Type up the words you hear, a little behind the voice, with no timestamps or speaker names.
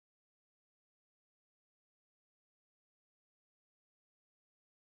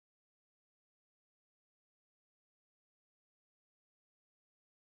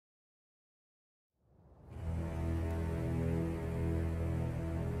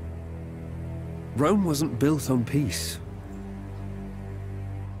Rome wasn't built on peace.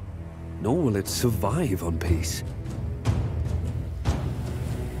 Nor will it survive on peace.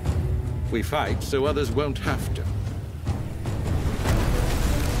 We fight so others won't have to.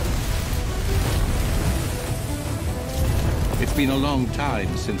 It's been a long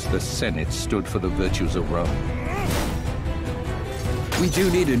time since the Senate stood for the virtues of Rome. We do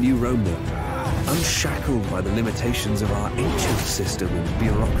need a new Rome, though, unshackled by the limitations of our ancient system and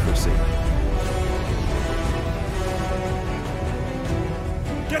bureaucracy.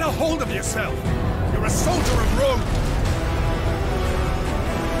 Get a hold of yourself! You're a soldier of Rome!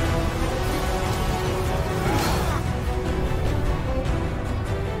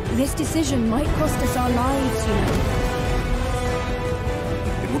 This decision might cost us our lives, you know.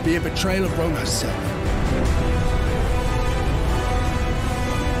 It would be a betrayal of Rome herself.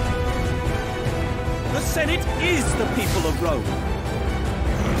 The Senate is the people of Rome.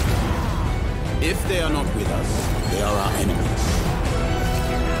 If they are not with us, they are our enemies.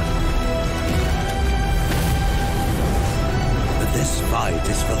 But this fight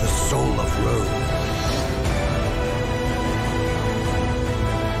is for the soul of Rome.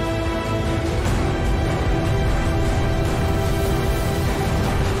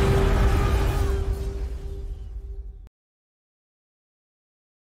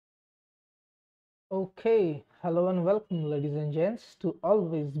 Okay, hello and welcome ladies and gents to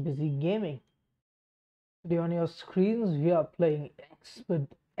Always Busy Gaming. Today on your screens we are playing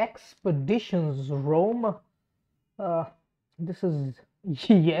Expeditions Rome. This is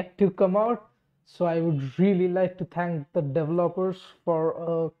yet to come out, so I would really like to thank the developers for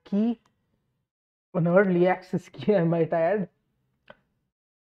a key, an early access key I might add.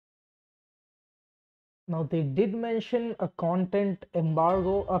 Now they did mention a content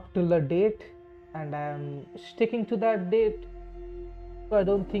embargo up till a date, and I'm sticking to that date, so I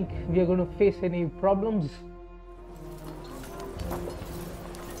don't think we are going to face any problems.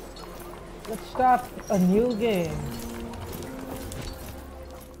 Let's start a new game.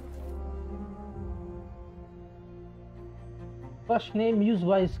 First name used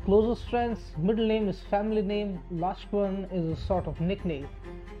by his closest friends, middle name is family name, last one is a sort of nickname.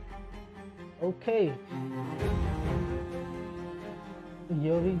 Okay,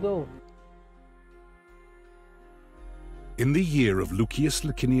 here we go. In the year of Lucius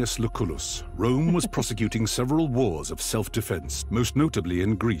Licinius Lucullus, Rome was prosecuting several wars of self-defense, most notably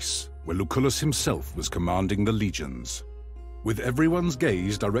in Greece, where Lucullus himself was commanding the legions. With everyone's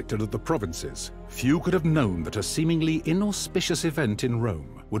gaze directed at the provinces, few could have known that a seemingly inauspicious event in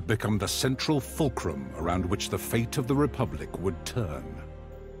Rome would become the central fulcrum around which the fate of the Republic would turn.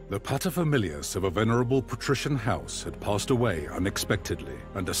 The paterfamilias of a venerable patrician house had passed away unexpectedly,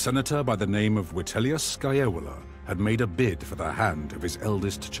 and a senator by the name of Vitellius Scaevola had made a bid for the hand of his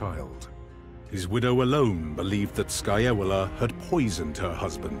eldest child. His widow alone believed that Scaevola had poisoned her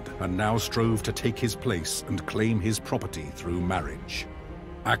husband and now strove to take his place and claim his property through marriage.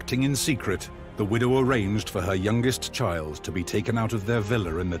 Acting in secret, the widow arranged for her youngest child to be taken out of their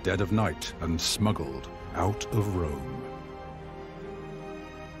villa in the dead of night and smuggled out of Rome.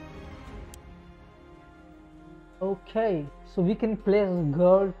 Okay, so we can play as a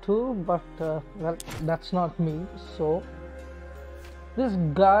girl too, but well, that's not me. So this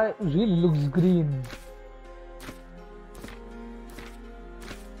guy really looks green.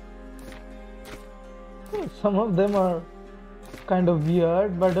 Some of them are kind of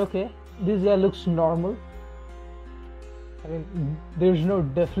weird, but okay, this guy looks normal. I mean, there's no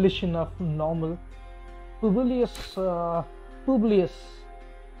definition of normal. Publius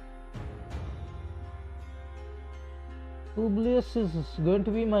is going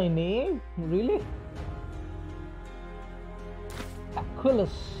to be my name? Really?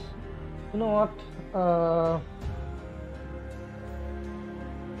 Aquilus. You know what?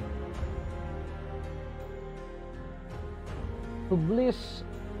 Publius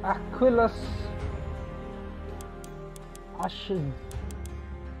Aquilus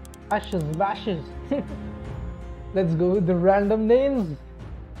Bashes. Let's go with the random names.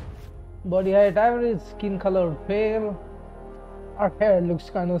 Body height average, skin color pale. Our hair looks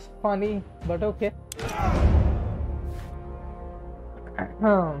kind of funny, but okay.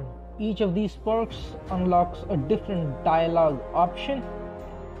 Each of these perks unlocks a different dialogue option.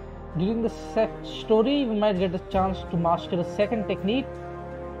 During the set story, we might get a chance to master a second technique.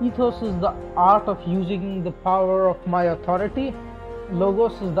 Ethos is the art of using the power of my authority.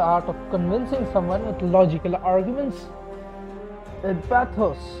 Logos is the art of convincing someone with logical arguments. And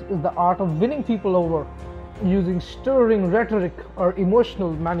pathos is the art of winning people over using stirring rhetoric or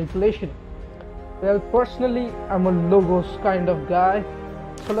emotional manipulation. Well, personally, I'm a logos kind of guy,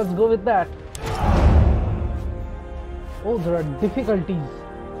 so let's go with that. Oh, there are difficulties.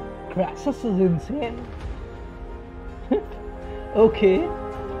 Crassus is insane. Okay.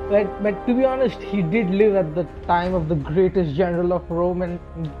 But to be honest, he did live at the time of the greatest general of Rome and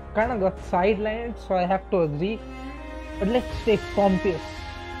kind of got sidelined, so I have to agree. But let's take Pompeius.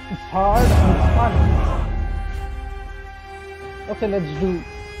 It's hard and it's fun. Okay, let's do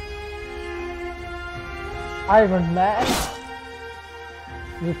Iron Man.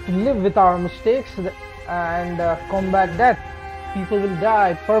 We have to live with our mistakes and combat death. People will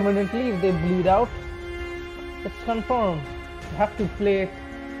die permanently if they bleed out. Let's confirm. You have to play it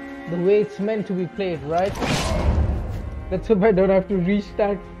the way it's meant to be played, right? Let's hope I don't have to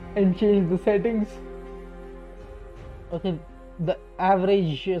restart and change the settings. Okay, the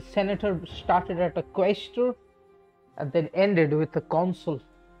average senator started at a quaestor and then ended with a consul.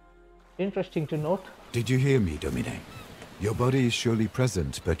 Interesting to note. Did you hear me, Domine? Your body is surely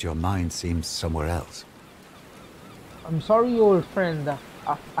present, but your mind seems somewhere else. I'm sorry, old friend.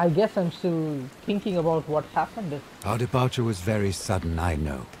 I guess I'm still thinking about what happened. Our departure was very sudden, I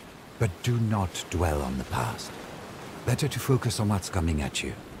know. But do not dwell on the past. Better to focus on what's coming at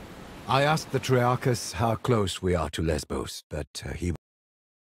you. I asked the Triarchus how close we are to Lesbos, but he...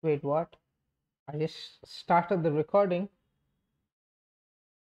 Wait, what? I just started the recording.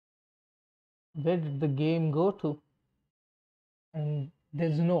 Where did the game go to? And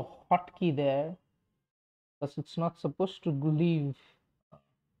there's no hotkey there. Because it's not supposed to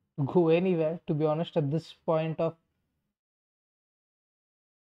go anywhere, to be honest, at this point of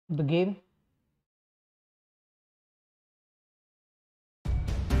the game.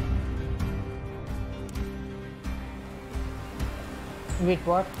 Wait,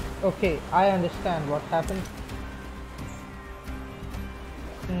 what? Okay, I understand what happened.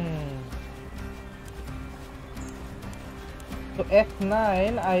 So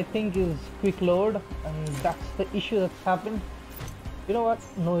F9 I think is quick load, and that's the issue that's happened. You know what?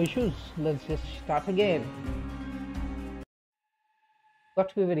 No issues. Let's just start again. Got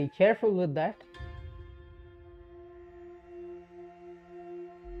to be very careful with that.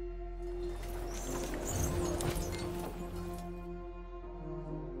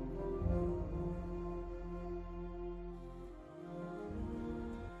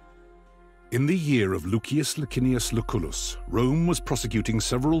 In the year of Lucius Licinius Lucullus, Rome was prosecuting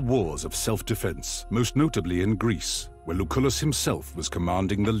several wars of self-defense, most notably in Greece, where Lucullus himself was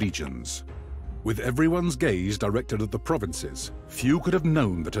commanding the legions. With everyone's gaze directed at the provinces, few could have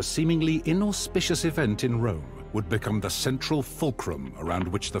known that a seemingly inauspicious event in Rome would become the central fulcrum around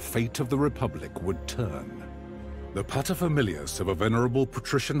which the fate of the Republic would turn. The paterfamilias of a venerable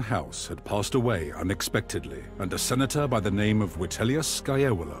patrician house had passed away unexpectedly, and a senator by the name of Vitellius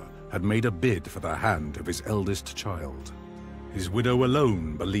Scaevola had made a bid for the hand of his eldest child. His widow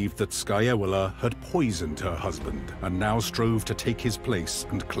alone believed that Scaevola had poisoned her husband and now strove to take his place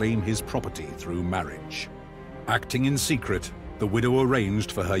and claim his property through marriage. Acting in secret, the widow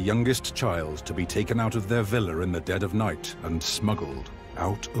arranged for her youngest child to be taken out of their villa in the dead of night and smuggled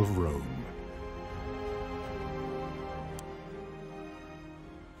out of Rome.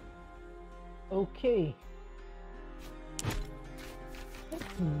 Okay.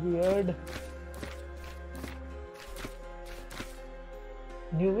 Weird.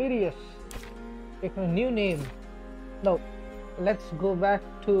 Nuvirius. Take a new name. No, let's go back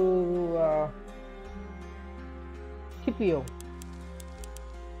to Scipio.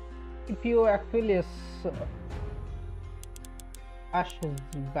 Scipio Aquilius.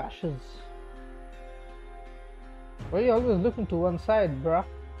 Bashes. Why are you always looking to one side, bruh?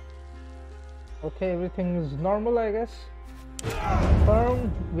 Okay, everything is normal, I guess.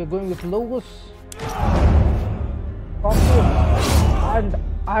 Confirmed. We're going with Logos, and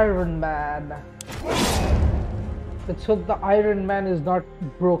Iron Man. Let's hope the Iron Man is not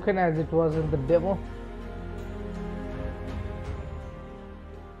broken as it was in the demo.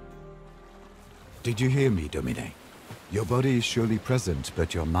 Did you hear me, Domine? Your body is surely present,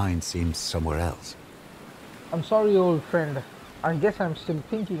 but your mind seems somewhere else. I'm sorry, old friend. I guess I'm still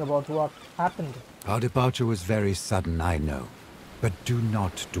thinking about what happened. Our departure was very sudden, I know. But do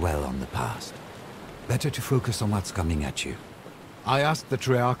not dwell on the past. Better to focus on what's coming at you. I asked the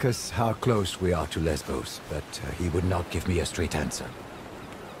Triarchus how close we are to Lesbos, but he would not give me a straight answer.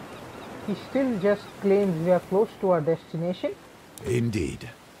 He still just claims we are close to our destination? Indeed.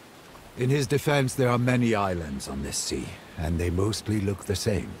 In his defense, there are many islands on this sea, and they mostly look the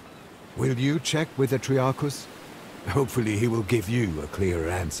same. Will you check with the Triarchus? Hopefully he will give you a clearer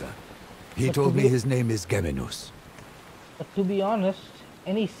answer. He told me his name is Geminus. But to be honest,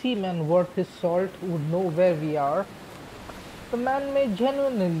 any seaman worth his salt would know where we are. The man may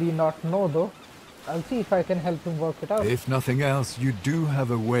genuinely not know though. I'll see if I can help him work it out. If nothing else, you do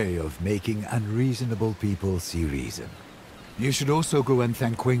have a way of making unreasonable people see reason. You should also go and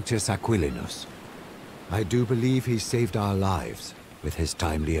thank Quintus Aquilinus. I do believe he saved our lives with his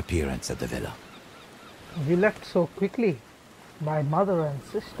timely appearance at the villa. You left so quickly. My mother and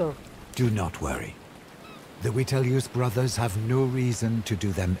sister. Do not worry. The Vitellius brothers have no reason to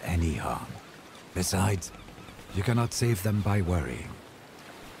do them any harm. Besides, you cannot save them by worrying.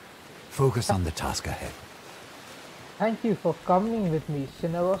 Focus on the task ahead. Thank you for coming with me,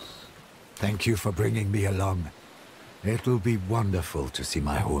 Cineros. Thank you for bringing me along. It will be wonderful to see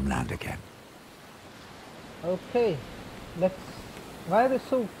my homeland again. Okay, why are there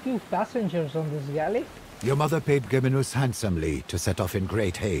so few passengers on this galley? Your mother paid Geminus handsomely to set off in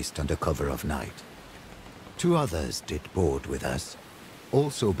great haste under cover of night. 2 others did board with us,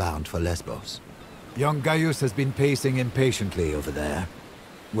 also bound for Lesbos. Young Gaius has been pacing impatiently over there,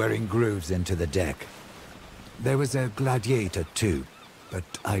 wearing grooves into the deck. There was a gladiator too, but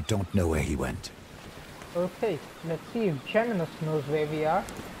I don't know where he went. Okay, let's see if Geminus knows where we are.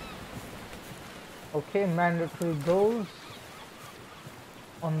 Okay, mandatory goals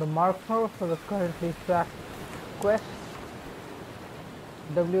on the marker for the currently tracked quest.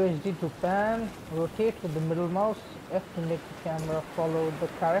 WSD to pan, rotate with the middle mouse, F to make the camera follow the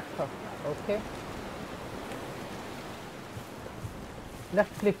character. Okay.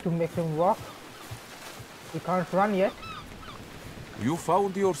 Left click to make him walk. We can't run yet. You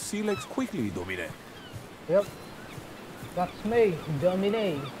found your sea legs quickly, Domine. Yep. That's me,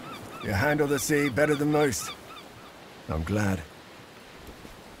 Domine. You handle the sea better than most. I'm glad.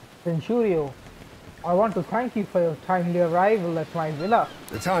 Centurio, I want to thank you for your timely arrival at my villa.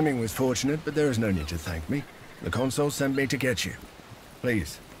 The timing was fortunate, but there is no need to thank me. The consul sent me to get you.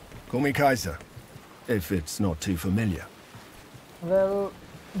 Please, call me Kaiser, if it's not too familiar. Well,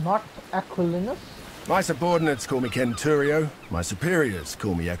 not Aquilinus. My subordinates call me Centurio, my superiors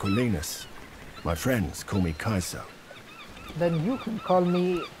call me Aquilinus. My friends call me Kaiser. Then you can call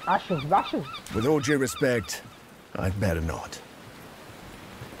me Ashes Bashes. With all due respect, I'd better not.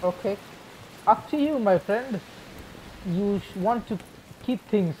 Okay. Up to you, my friend. You want to keep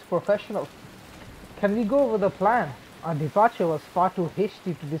things professional. Can we go over the plan? Our departure was far too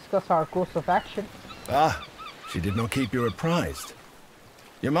hasty to discuss our course of action. Ah, she did not keep you apprised.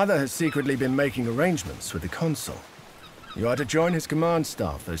 Your mother has secretly been making arrangements with the consul. You are to join his command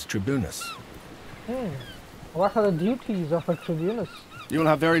staff as tribunus. What are the duties of a tribunus? You will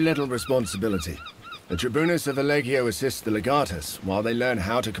have very little responsibility. The tribunus of the Legio assists the legatus while they learn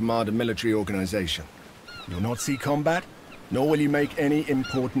how to command a military organization. You will not see combat, nor will you make any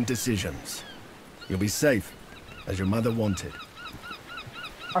important decisions. You'll be safe, as your mother wanted.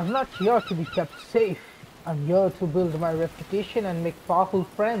 I'm not here to be kept safe. I'm here to build my reputation and make powerful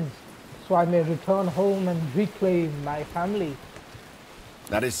friends, so I may return home and reclaim my family.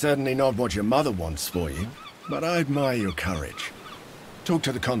 That is certainly not what your mother wants for you, but I admire your courage. Talk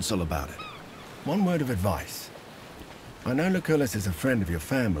to the consul about it. One word of advice. I know Lucullus is a friend of your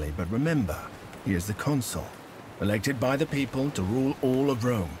family, but remember, he is the consul, elected by the people to rule all of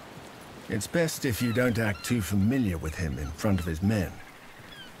Rome. It's best if you don't act too familiar with him in front of his men.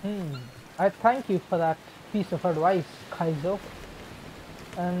 I thank you for that piece of advice, Kaiser.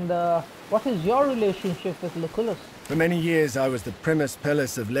 And what is your relationship with Lucullus? For many years I was the primus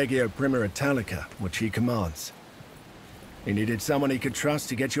pilus of Legio Prima Italica, which he commands. He needed someone he could trust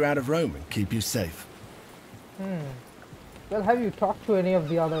to get you out of Rome and keep you safe. Well, have you talked to any of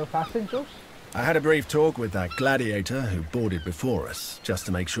the other passengers? I had a brief talk with that gladiator who boarded before us, just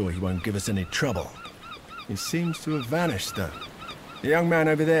to make sure he won't give us any trouble. He seems to have vanished, though. The young man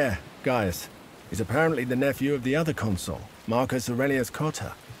over there, Gaius, is apparently the nephew of the other consul, Marcus Aurelius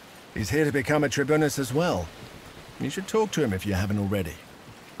Cotta. He's here to become a tribunus as well. You should talk to him if you haven't already.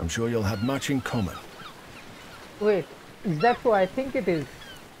 I'm sure you'll have much in common. Wait, is that who I think it is?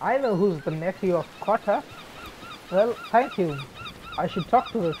 I know who's the nephew of Cotta. Well, thank you. I should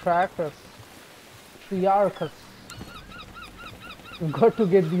talk to the Triarchus. We've got to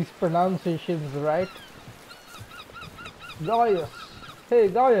get these pronunciations right. Gaius. Hey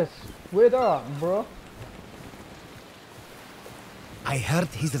Gaius, wait up, bro. I heard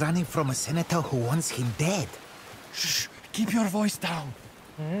he's running from a senator who wants him dead. Shh! Keep your voice down.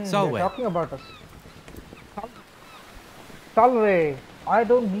 They're talking about us. Salve! I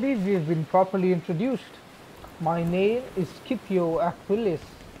don't believe we've been properly introduced. My name is Scipio Aquilis.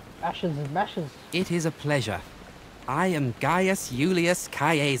 Ashes and mashes. It is a pleasure. I am Gaius Julius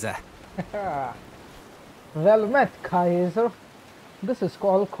Caesar. Well met, Kaiser. This is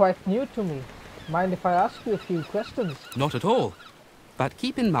all quite new to me. Mind if I ask you a few questions? Not at all. But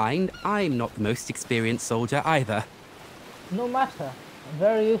keep in mind, I'm not the most experienced soldier either. No matter.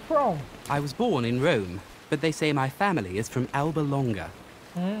 Where are you from? I was born in Rome, but they say my family is from Alba Longa.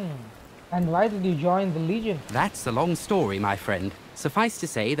 And why did you join the Legion? That's a long story, my friend. Suffice to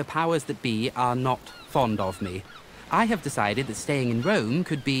say, the powers that be are not fond of me. I have decided that staying in Rome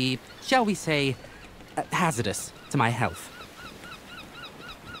could be, shall we say, hazardous to my health.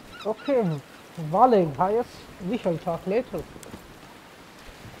 Okay, Vale, Gaius. We shall talk later.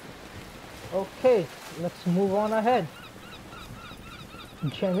 Okay, let's move on ahead.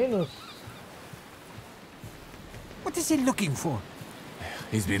 Geminus. What is he looking for?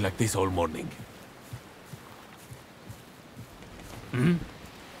 He's been like this all morning. I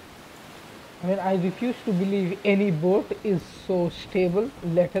mean, I refuse to believe any boat is so stable,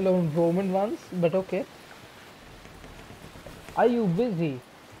 let alone Roman ones, but okay. Are you busy?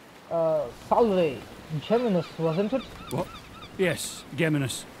 Salve. Geminus, wasn't it? What? Yes,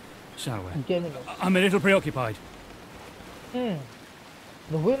 Geminus. Salve. Geminus. I'm a little preoccupied. The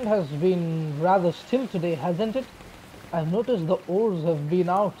wind has been rather still today, hasn't it? I've noticed the oars have been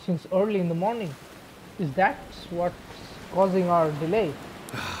out since early in the morning. Is that what's causing our delay?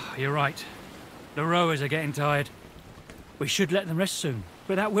 You're right. The rowers are getting tired. We should let them rest soon,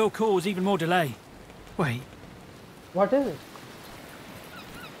 but that will cause even more delay. Wait. What is it?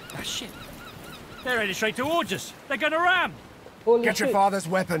 Ah, shit. They're headed straight towards us. They're gonna ram. Holy Get your shit. father's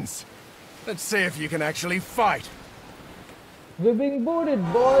weapons. Let's see if you can actually fight. We're being boarded,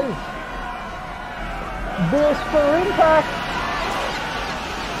 boys. Brace for impact.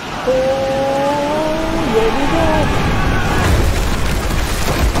 Oh, here we go.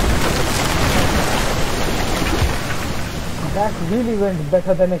 That really went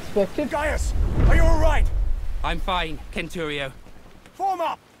better than expected. Gaius, are you alright? I'm fine, Centurio. Form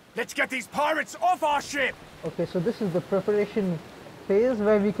up! Let's get these pirates off our ship! Okay, so this is the preparation phase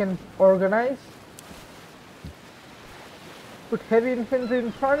where we can organize. Put heavy infantry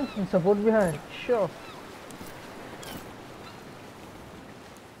in front and support behind. Sure.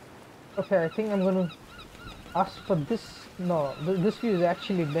 Okay, I think I'm going to ask for this. No, this view is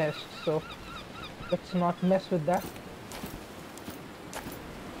actually best, so let's not mess with that.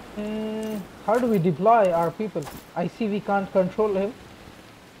 How do we deploy our people? I see we can't control him.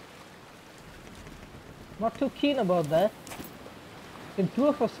 Not too keen about that. Can two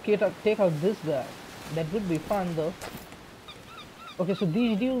of us take out this guy? That would be fun though. Okay, so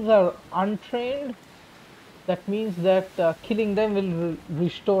these dudes are untrained. That means that killing them will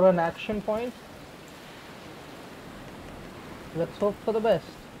restore an action point. Let's hope for the best.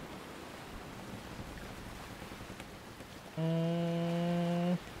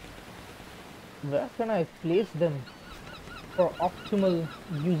 Where can I place them for optimal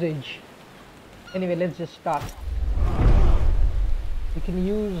usage? Anyway, let's just start. We can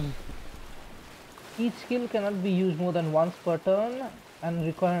use... Each skill cannot be used more than once per turn and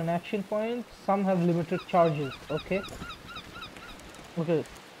require an action point. Some have limited charges. Okay. Okay.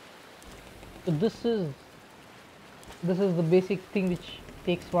 So this is the basic thing which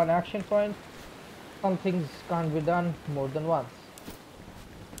takes one action point. Some things can't be done more than once.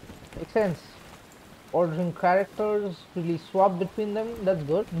 Makes sense. Ordering characters, really swap between them. That's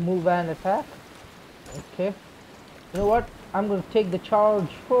good. Move and attack. Okay. You know what? I'm going to take the charge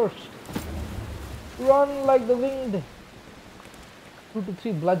first. Run like the wind. 2 to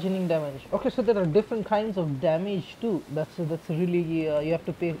 3 bludgeoning damage. Okay, so there are different kinds of damage too. That's really you have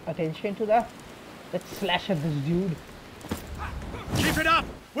to pay attention to that. Let's slash at this dude. Keep it up!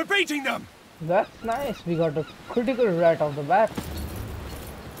 We're beating them! That's nice. We got a critical right off the bat.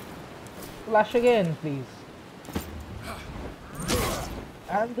 Slash again, please.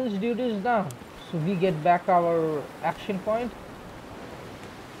 And this dude is down. So we get back our action point.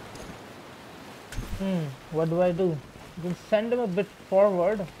 What do I do? We'll send him a bit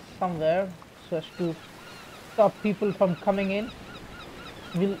forward somewhere so as to stop people from coming in.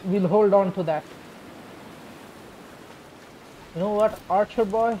 We'll hold on to that. You know what, archer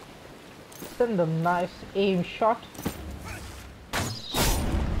boy? Send a nice aim shot.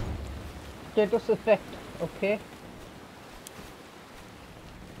 Status effect, okay.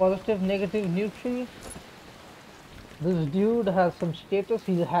 Positive, negative, neutral. This dude has some status.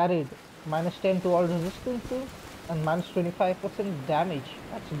 He's harried. -10 to all resistances and -25% damage.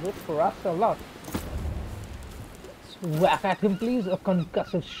 That's good for us a lot. Let's whack at him, please. A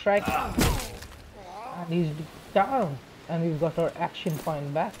concussive strike. And he's down. And we've got our action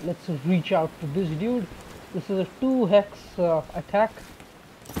point back. Let's reach out to this dude. This is a 2-hex attack.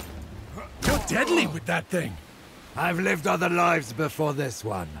 You're deadly with that thing! I've lived other lives before this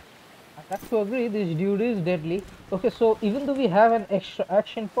one. I Have to agree, this dude is deadly. Okay, so even though we have an extra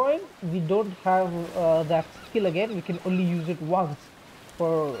action point, we don't have that skill again. We can only use it once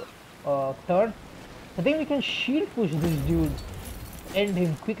for turn. I think we can shield push this dude, end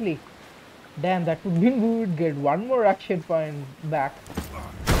him quickly. Damn, that would mean we would get one more action point back.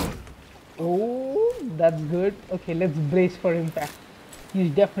 Oh, that's good. Okay, let's brace for impact.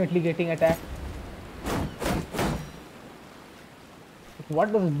 He's definitely getting attacked.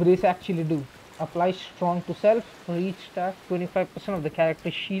 What does brace actually do? Apply strong to self. For each attack, 25% of the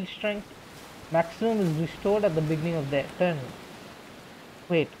character's shield strength. Maximum is restored at the beginning of their turn.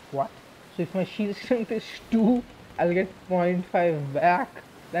 Wait, what? So if my shield strength is 2, I'll get 0.5 back.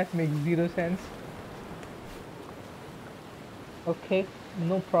 That makes 0 sense. Okay,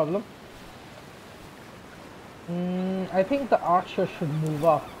 no problem. I think the archer should move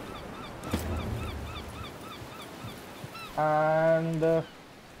up. And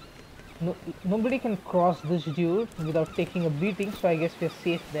nobody can cross this dude without taking a beating, so I guess we're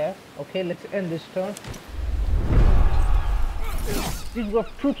safe there. Okay, let's end this turn. We've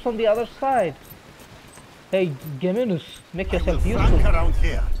got troops on the other side. Hey, Geminus, make yourself useful. Around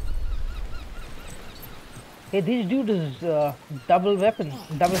here. Hey, this dude is double weapon,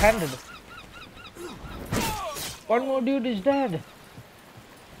 double-handed. One more dude is dead.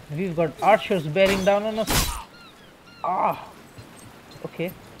 We've got archers bearing down on us. Ah,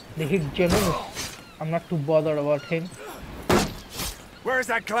 okay. They hit Geminus. I'm not too bothered about him. Where's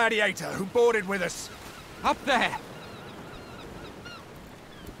that gladiator who boarded with us? Up there!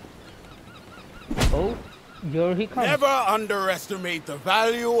 Oh, here he comes. Never underestimate the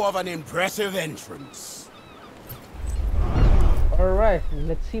value of an impressive entrance. Alright,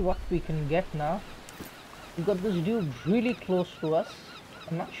 let's see what we can get now. We got this dude really close to us.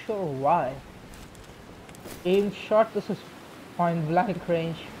 I'm not sure why. Aim shot, this is point blank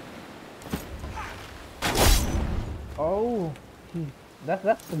range. Oh,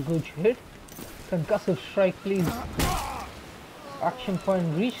 that's a good hit. Concussive strike, please. Action point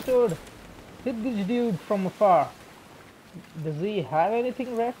restored. Hit this dude from afar. Does he have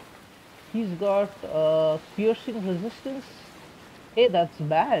anything red? He's got piercing resistance. Hey, that's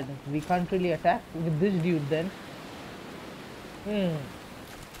bad. We can't really attack with this dude then.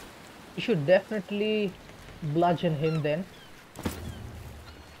 We should definitely bludgeon him then.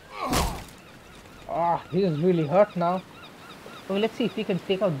 Ah, he is really hurt now. So let's see if we can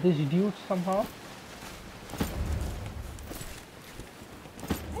take out this dude somehow.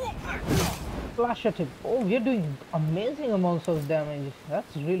 Flash at him. Oh, we're doing amazing amounts of damage.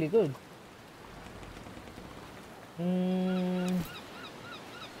 That's really good.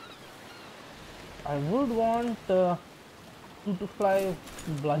 I would want 2 to 5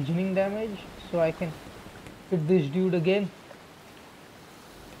 bludgeoning damage so I can hit this dude again.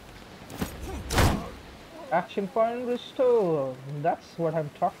 Action point restore. That's what I'm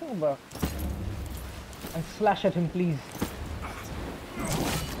talking about. And slash at him, please.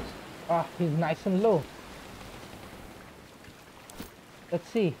 Ah, he's nice and low. Let's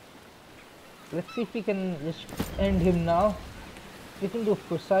see. Let's see if we can just end him now. We can do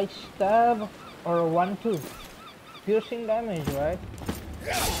precise stab or a 1-2. Piercing damage, right?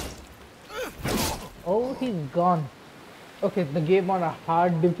 Oh, he's gone. Okay, the game on a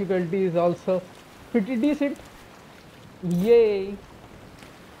hard difficulty is also pretty decent. Yay!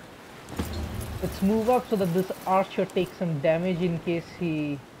 Let's move up so that this archer takes some damage in case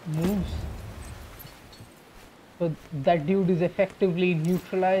he moves. So that dude is effectively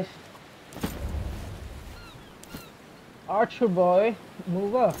neutralized. Archer boy,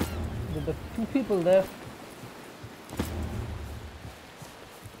 move up. With the 2 people there.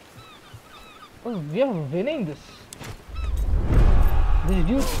 Oh, we are winning this. This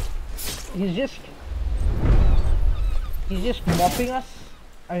dude, he's just mopping us.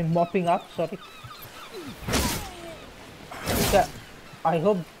 I mean mopping up, sorry. Yeah, I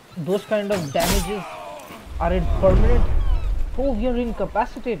hope those kind of damages aren't permanent. Oh, we are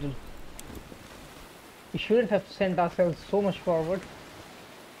incapacitated. We shouldn't have sent ourselves so much forward.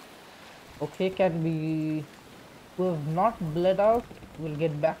 Okay, can we who have not bled out will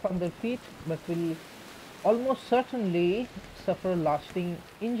get back on their feet, but will almost certainly suffer lasting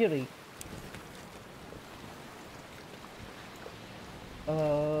injury.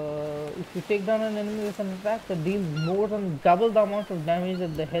 If you take down an enemy with an attack that deals more than double the amount of damage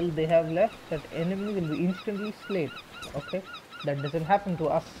that the hell they have left, that enemy will be instantly slayed. Okay, that doesn't happen to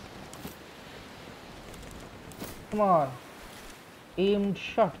us. Come on, aimed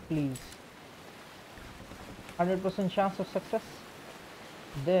shot, please. 100% chance of success.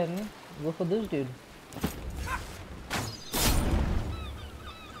 Then go for this dude.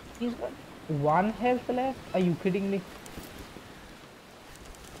 He's got 1 health left? Are you kidding me?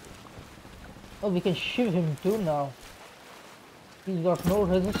 Oh, we can shiv him too now. He's got no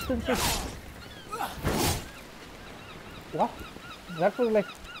resistances. What? That was like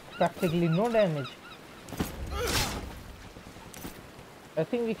practically no damage. I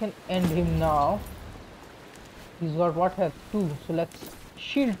think we can end him now. He's got what health? 2. So let's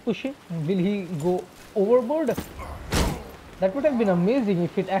shield push him. Will he go overboard? That would have been amazing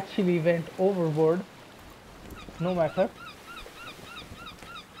if it actually went overboard. No matter.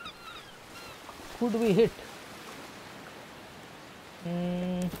 Who do we hit?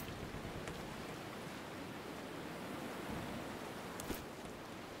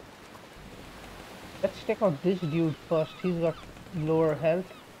 Let's take out this dude first. He's got lower health.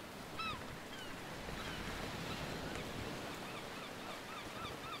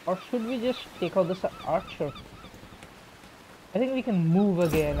 Or should we just take out this archer? I think we can move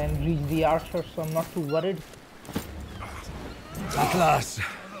again and reach the archer, so I'm not too worried. At last,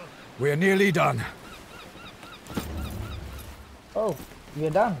 we're nearly done. Oh,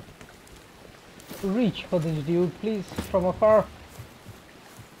 we're done. Reach for this dude, please, from afar.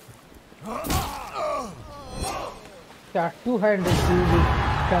 That two-handed dude is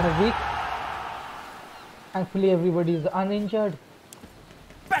kind of weak. Thankfully, everybody is uninjured.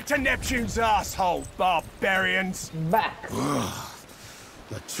 Back to Neptune's asshole, barbarians! Back!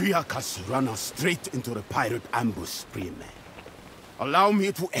 The Triarchus ran us straight into the pirate ambush, Prime. Allow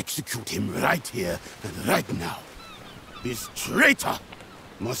me to execute him right here and right now. This traitor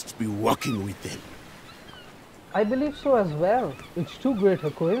must be working with them. I believe so as well. It's too great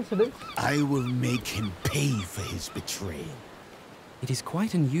a coincidence. I will make him pay for his betrayal. It is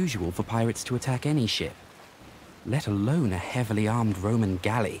quite unusual for pirates to attack any ship, let alone a heavily armed Roman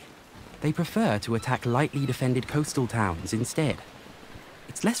galley. They prefer to attack lightly defended coastal towns instead.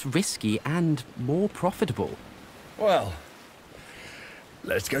 It's less risky and more profitable. Well,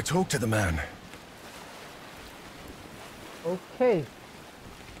 let's go talk to the man. Okay.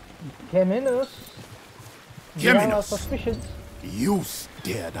 Geminus. Geminus, suspicions. You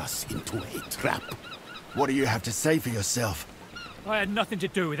stared us into a trap. What do you have to say for yourself? I had nothing to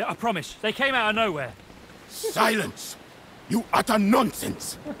do with it, I promise. They came out of nowhere. Silence! You utter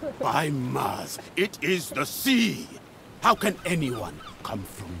nonsense! By Mars, it is the sea! How can anyone come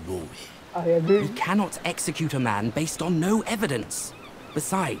from nowhere? I agree. We cannot execute a man based on no evidence.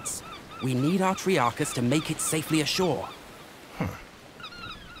 Besides, we need our Triarchus to make it safely ashore.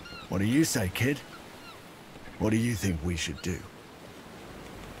 What do you say, kid? What do you think we should do?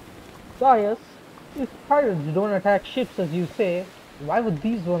 Gaius, if pirates don't attack ships as you say, why would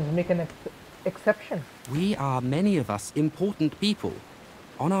these ones make an exception? We are, many of us, important people,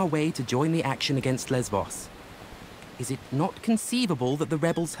 on our way to join the action against Lesbos. Is it not conceivable that the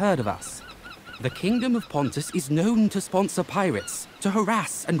rebels heard of us? The Kingdom of Pontus is known to sponsor pirates, to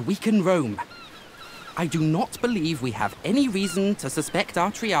harass and weaken Rome. I do not believe we have any reason to suspect our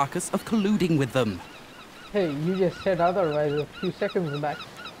Triarchus of colluding with them. Hey, you just said otherwise a few seconds back,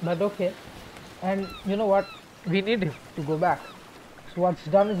 but okay. And you know what? We need him to go back. So what's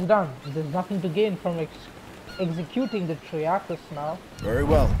done is done. There's nothing to gain from executing the Triarchus now. Very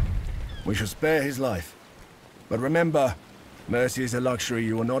well. We shall spare his life. But remember, mercy is a luxury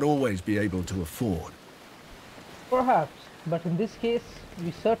you will not always be able to afford. Perhaps, but in this case,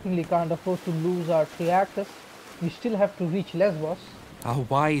 we certainly can't afford to lose our Triarchus. We still have to reach Lesbos. A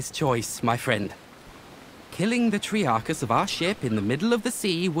wise choice, my friend. Killing the Triarchus of our ship in the middle of the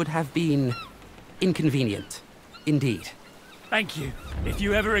sea would have been inconvenient, indeed. Thank you. If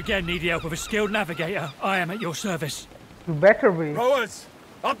you ever again need the help of a skilled navigator, I am at your service. You better be. Rowers,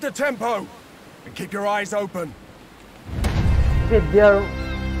 up the tempo! And keep your eyes open. If they are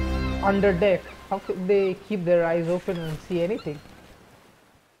under deck, how could they keep their eyes open and see anything?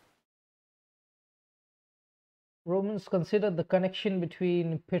 Romans considered the connection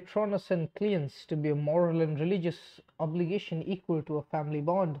between Patronus and clients to be a moral and religious obligation equal to a family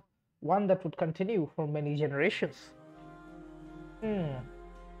bond, one that would continue for many generations.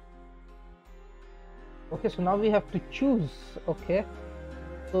 Okay, so now we have to choose. Okay,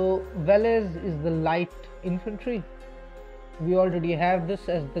 so Veles is the light infantry. We already have this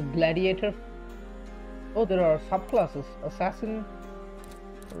as the gladiator. Oh, there are subclasses. Assassin.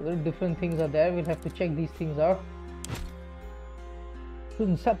 There are different things are there. We'll have to check these things out.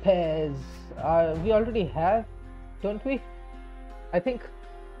 Principes. We already have, don't we? I think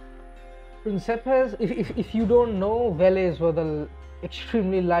Principes. If you don't know, Veles were the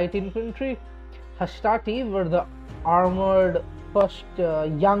extremely light infantry. Hastati were the armored first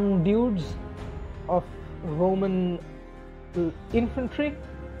young dudes of Roman infantry.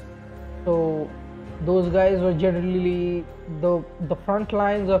 So those guys were generally the front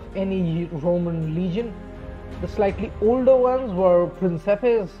lines of any Roman legion. The slightly older ones were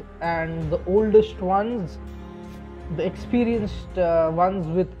Principes, and the oldest ones, the experienced ones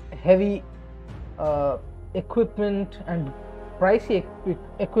with heavy equipment and pricey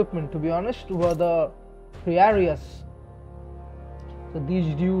equipment, to be honest, were the Triarius. So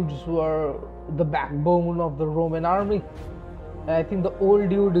these dudes were the backbone of the Roman army. And I think the old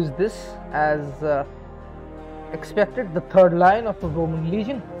dude is this, as expected, the third line of the Roman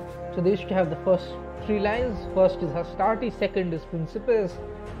legion. So they used to have the first three lines. First is Hastati, second is Principes,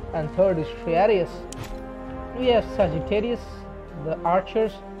 and third is Triarius. We have Sagittarius, the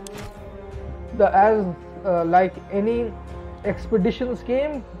archers. Like any expeditions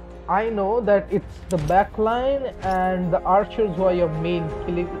game, I know that it's the back line and the archers who are your main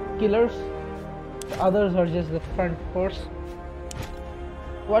killers. The others are just the front force.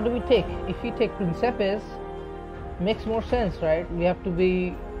 What do we take? If we take Principes, makes more sense, right? We have to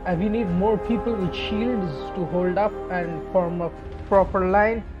be, we need more people with shields to hold up and form a proper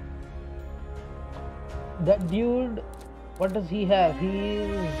line. That dude, what does he have? He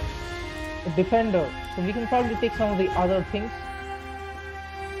is a defender, so we can probably take some of the other things.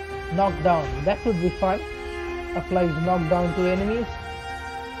 Knockdown, that would be fun. Applies knockdown to enemies.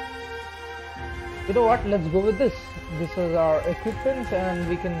 You know what, let's go with this. This is our equipment and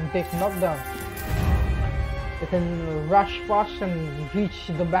we can take knockdown. We can rush past and reach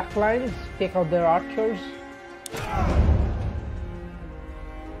the back lines, take out their archers.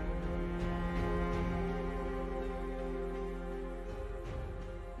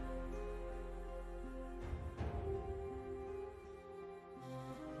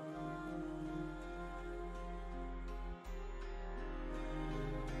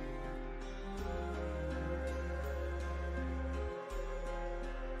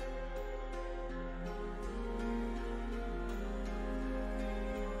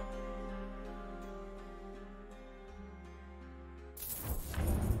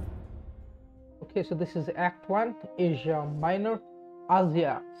 Okay, so this is Act 1, Asia Minor,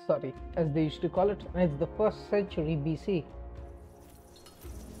 Asia, as they used to call it, and it's the 1st century BC.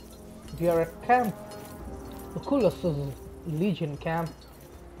 We are at camp, Lucullus' legion camp.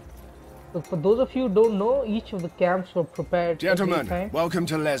 So for those of you who don't know, each of the camps were prepared. Gentlemen, welcome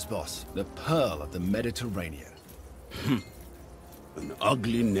to Lesbos, the pearl of the Mediterranean. An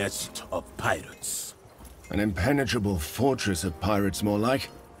ugly nest of pirates. An impenetrable fortress of pirates, more like.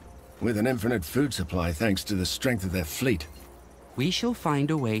 With an infinite food supply thanks to the strength of their fleet. We shall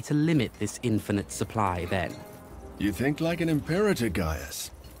find a way to limit this infinite supply, then. You think like an imperator, Gaius.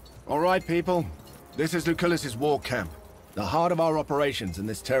 All right, people. This is Lucullus' war camp, the heart of our operations in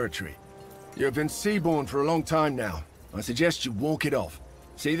this territory. You have been seaborne for a long time now. I suggest you walk it off.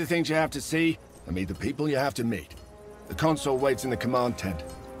 See the things you have to see, and meet the people you have to meet. The consul waits in the command tent.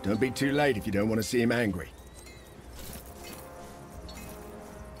 Don't be too late if you don't want to see him angry.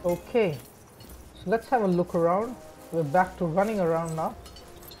 Okay, so let's have a look around. We're back to running around now.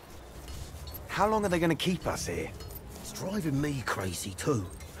 How long are they going to keep us here? It's driving me crazy too.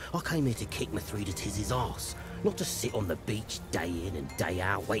 I came here to kick Mithridates' ass, not to sit on the beach day in and day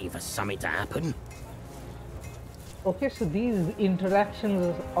out waiting for something to happen. Okay, so these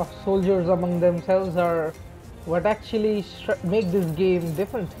interactions of soldiers among themselves are what actually make this game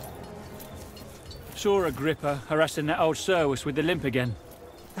different. Saw Agrippa harassing that old Servus with the limp again.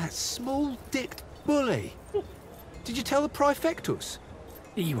 That small-dicked bully. Did you tell the Praefectus?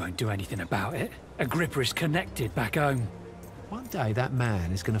 He won't do anything about it. Agrippa is connected back home. One day that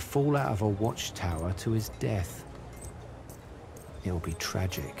man is going to fall out of a watchtower to his death. It'll be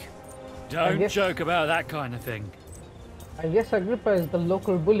tragic. Don't joke about that kind of thing. I guess Agrippa is the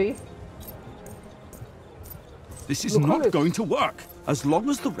local bully. This is not going to work, as long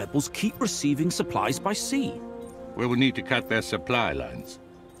as the rebels keep receiving supplies by sea. We will need to cut their supply lines.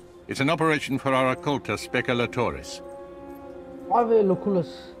 It's an operation for our occulta speculatores. Salve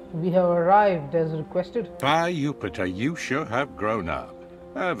Lucullus, we have arrived as requested. By Jupiter, you sure have grown up,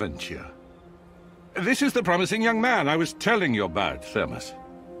 haven't you? This is the promising young man I was telling you about, Thermus.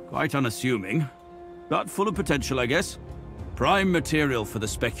 Quite unassuming, but full of potential, I guess. Prime material for the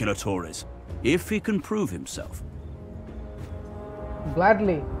speculatores, if he can prove himself.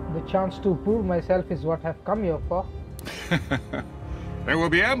 Gladly. The chance to prove myself is what I've come here for. There will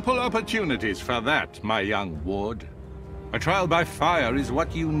be ample opportunities for that, my young ward. A trial by fire is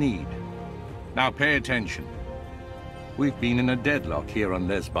what you need. Now pay attention. We've been in a deadlock here on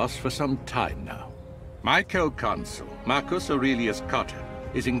Lesbos for some time now. My co-consul, Marcus Aurelius Cotta,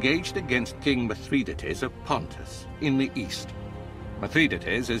 is engaged against King Mithridates of Pontus in the east.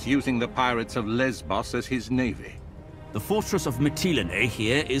 Mithridates is using the pirates of Lesbos as his navy. The fortress of Mytilene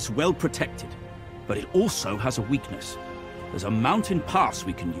here is well protected, but it also has a weakness. There's a mountain pass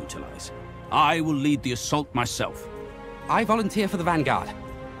we can utilize. I will lead the assault myself. I volunteer for the vanguard.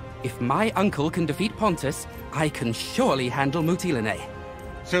 If my uncle can defeat Pontus, I can surely handle Mytilene.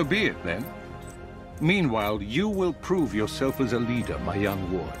 So be it, then. Meanwhile, you will prove yourself as a leader, my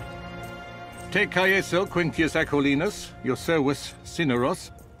young ward. Take Caeso Quintius Acollinus, your Servus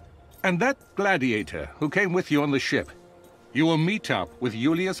Cineros, and that gladiator who came with you on the ship. You will meet up with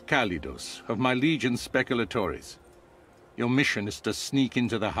Julius Calidus of my legion Speculatores. Your mission is to sneak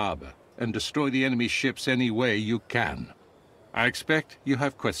into the harbor and destroy the enemy ships any way you can. I expect you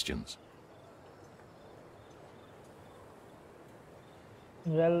have questions.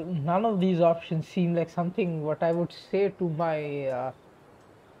 Well, none of these options seem like something what I would say to my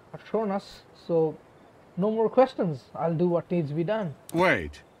Patronus, so no more questions. I'll do what needs to be done.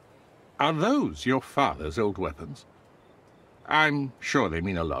 Wait. Are those your father's old weapons? I'm sure they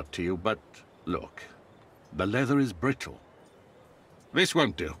mean a lot to you, but look, the leather is brittle. This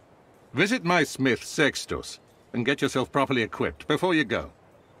won't do. Visit my smith, Sextus, and get yourself properly equipped before you go.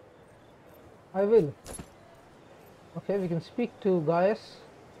 I will. Okay, we can speak to Gaius.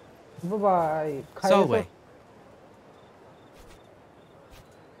 Bye-bye. Salve.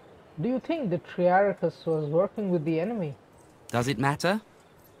 Do you think the Triarchus was working with the enemy? Does it matter?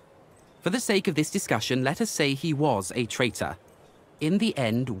 For the sake of this discussion, let us say he was a traitor. In the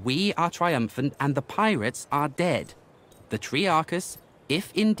end, we are triumphant and the pirates are dead. The Triarchus,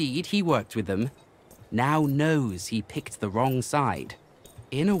 if indeed he worked with them, now knows he picked the wrong side.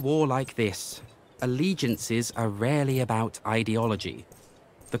 In a war like this, allegiances are rarely about ideology.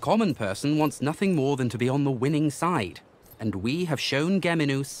 The common person wants nothing more than to be on the winning side, and we have shown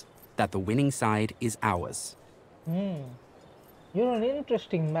Geminus that the winning side is ours. You're an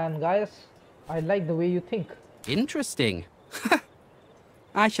interesting man, Gaius. I like the way you think. Interesting.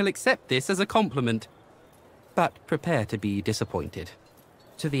 I shall accept this as a compliment, but prepare to be disappointed.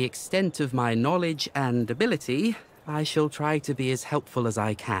 To the extent of my knowledge and ability, I shall try to be as helpful as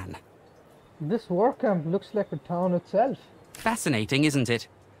I can. This war camp looks like a town itself. Fascinating, isn't it?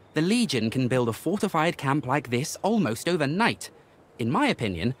 The Legion can build a fortified camp like this almost overnight. In my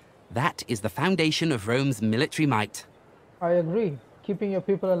opinion, that is the foundation of Rome's military might. I agree. Keeping your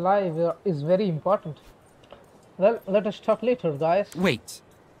people alive is very important. Well, let us talk later, Gaius. Wait.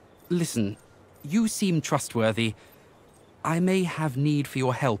 Listen, you seem trustworthy. I may have need for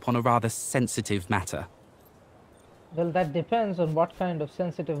your help on a rather sensitive matter. Well, that depends on what kind of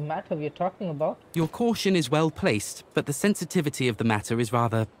sensitive matter we're talking about. Your caution is well placed, but the sensitivity of the matter is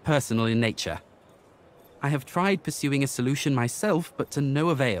rather personal in nature. I have tried pursuing a solution myself, but to no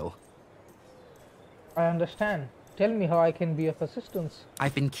avail. I understand. Tell me how I can be of assistance.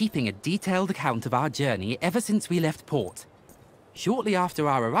 I've been keeping a detailed account of our journey ever since we left port. Shortly after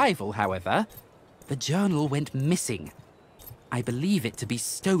our arrival, however, the journal went missing. I believe it to be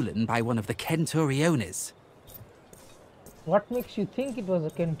stolen by one of the Centuriones. What makes you think it was a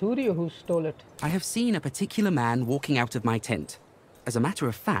Centurio who stole it? I have seen a particular man walking out of my tent. As a matter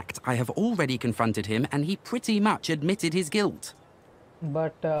of fact, I have already confronted him and he pretty much admitted his guilt.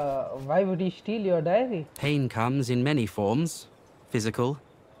 But why would he steal your diary? Pain comes in many forms. Physical,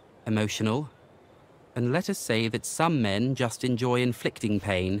 emotional, and let us say that some men just enjoy inflicting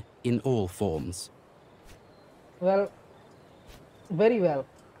pain in all forms. Well, very well.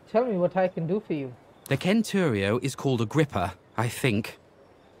 Tell me what I can do for you. The Centurio is called Agrippa, I think.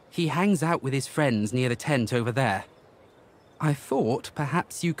 He hangs out with his friends near the tent over there. I thought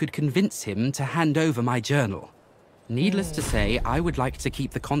perhaps you could convince him to hand over my journal. Needless to say, I would like to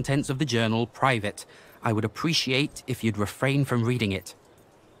keep the contents of the journal private. I would appreciate if you'd refrain from reading it.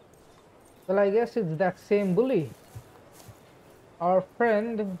 Well, I guess it's that same bully. Our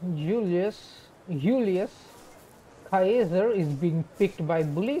friend Julius Caesar is being picked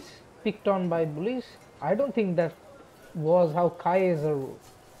on by bullies. I don't think that was how Caesar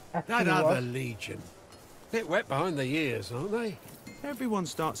actually That other was. legion. Bit wet behind the ears, aren't they? Everyone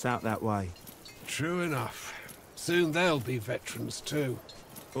starts out that way. True enough. Soon they'll be veterans too.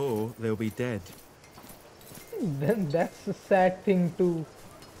 Or they'll be dead. Then that's a sad thing to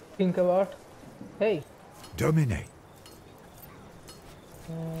think about. Hey. Domine.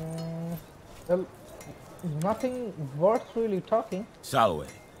 Well, nothing worth really talking.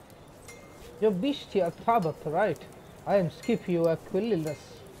 Salve. You're Bestia Tabat, right? I am Scipio Aquilus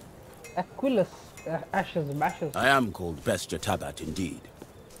Ashes Bashes. I am called Bestia Tabat indeed.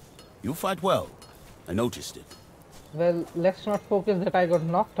 You fight well. I noticed it. Well, let's not focus that I got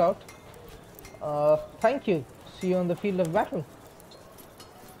knocked out. Thank you. See you on the field of battle.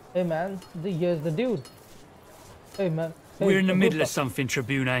 Hey man, here's the dude. Hey man. Hey, We're in the middle Agrippa. of something,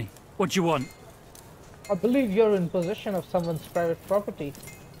 Tribune. What do you want? I believe you're in possession of someone's private property.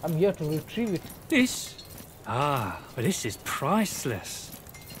 I'm here to retrieve it. This? Ah, but this is priceless.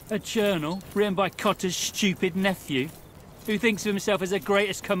 A journal written by Cotter's stupid nephew, who thinks of himself as the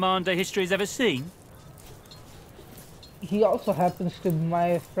greatest commander history has ever seen. He also happens to be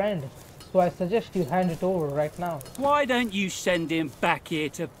my friend, so I suggest you hand it over right now. Why don't you send him back here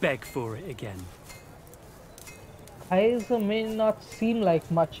to beg for it again? Kaiser may not seem like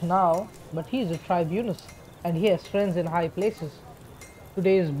much now, but he's a tribunus, and he has friends in high places.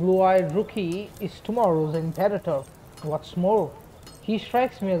 Today's blue-eyed rookie is tomorrow's imperator. What's more, he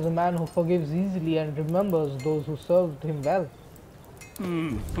strikes me as a man who forgives easily and remembers those who served him well.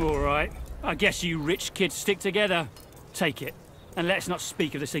 Alright. I guess you rich kids stick together. Take it, and let's not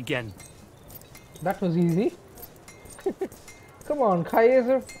speak of this again. That was easy. Come on,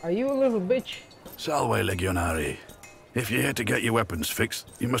 Kaiser, are you a little bitch? Salve Legionari. If you're here to get your weapons fixed,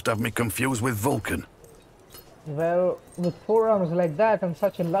 you must have me confused with Vulcan. Well, with forearms like that and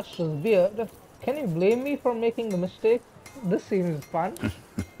such a lustrous beard, can you blame me for making the mistake? This seems fun.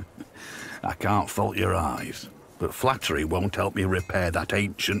 I can't fault your eyes, but flattery won't help me repair that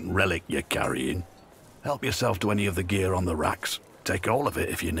ancient relic you're carrying. Help yourself to any of the gear on the racks. Take all of it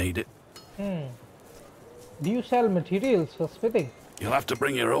if you need it. Do you sell materials for smithing? You'll have to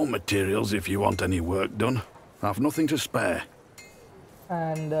bring your own materials if you want any work done. I've nothing to spare.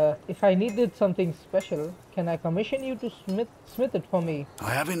 And if I needed something special, can I commission you to smith it for me?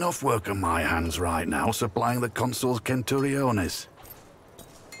 I have enough work on my hands right now supplying the consul's centuriones.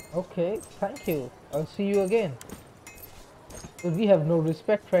 Okay, thank you. I'll see you again. But we have no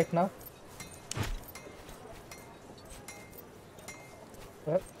respect right now.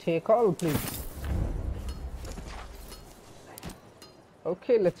 Well, take all, please.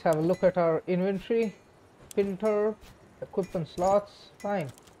 Okay, let's have a look at our inventory. Filter, equipment slots, fine.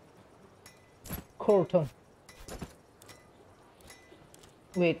 Cortum.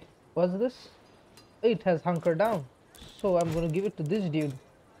 Wait, what's this? It has hunker down. So I'm gonna give it to this dude.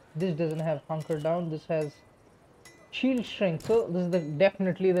 This doesn't have hunker down, this has shield strength. So this is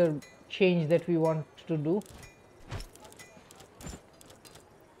definitely the change that we want to do.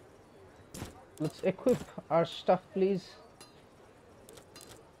 Let's equip our stuff, please.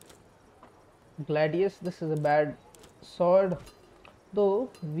 Gladius, this is a bad sword, though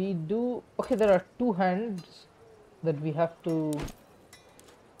we do. Okay, there are two hands that we have to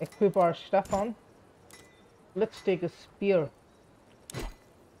equip our stuff on. Let's take a spear. So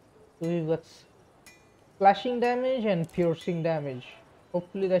we've got slashing damage and piercing damage.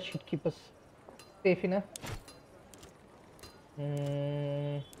 Hopefully that should keep us safe enough.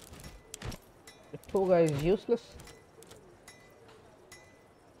 The toga is useless.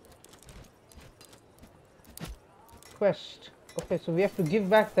 Quest. Okay, so we have to give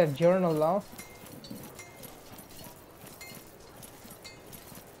back that journal now.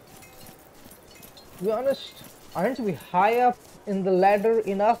 To be honest, aren't we high up in the ladder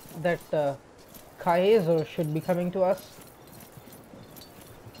enough that Kaiser should be coming to us?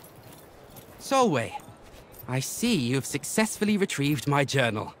 Solway, I see you've successfully retrieved my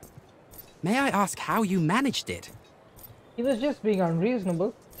journal. May I ask how you managed it? He was just being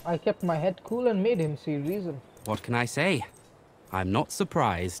unreasonable. I kept my head cool and made him see reason. What can I say? I'm not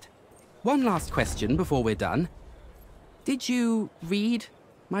surprised. One last question before we're done. Did you read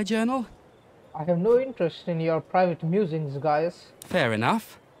my journal? I have no interest in your private musings, Gaius. Fair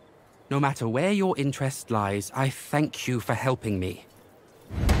enough. No matter where your interest lies, I thank you for helping me.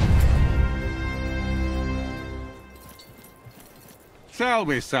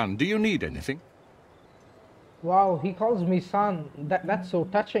 Salve, son, do you need anything? Wow, he calls me son. That's so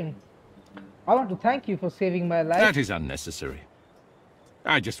touching. I want to thank you for saving my life. That is unnecessary.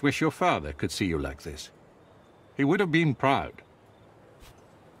 I just wish your father could see you like this. He would have been proud.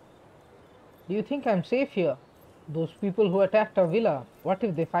 Do you think I'm safe here? Those people who attacked our villa, what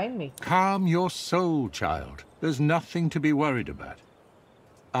if they find me? Calm your soul, child. There's nothing to be worried about.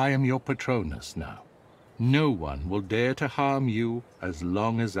 I am your Patronus now. No one will dare to harm you as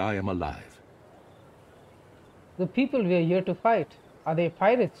long as I am alive. The people we are here to fight, are they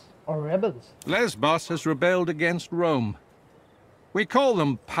pirates or rebels? Lesbos has rebelled against Rome. We call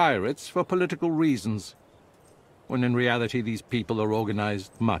them pirates for political reasons, when in reality these people are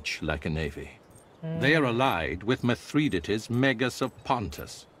organized much like a navy. They are allied with Mithridates, Megas of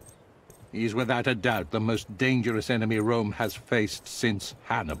Pontus. He's without a doubt the most dangerous enemy Rome has faced since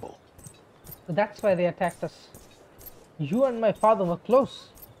Hannibal. So that's why they attacked us. You and my father were close.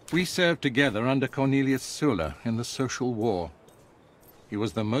 We served together under Cornelius Sulla in the Social War. He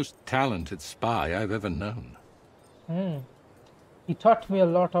was the most talented spy I've ever known. He taught me a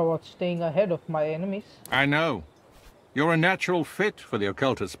lot about staying ahead of my enemies. I know. You're a natural fit for the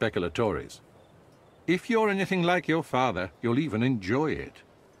occultist speculatores. If you're anything like your father, you'll even enjoy it.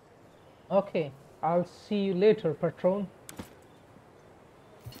 Okay, I'll see you later, Patron.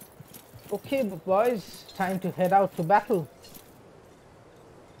 Okay, boys, time to head out to battle.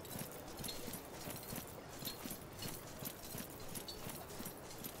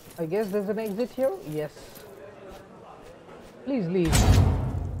 I guess there's an exit here? Yes. Please leave.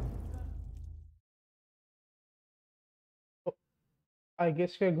 Oh, I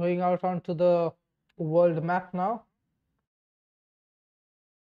guess we're going out onto the world map now.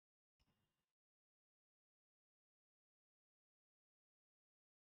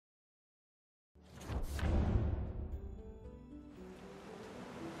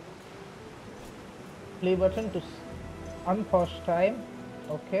 Play button to unpause time.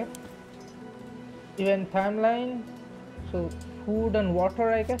 Okay. Event timeline. So food and water,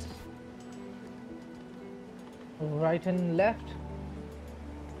 I guess. Right and left.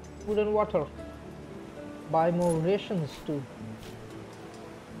 Food and water. Buy more rations too.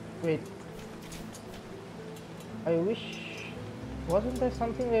 Wait. I wish. Wasn't there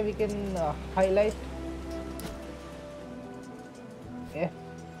something where we can highlight? Yeah.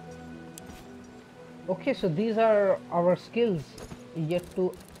 Okay, so these are our skills. Yet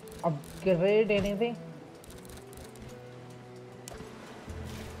to upgrade anything.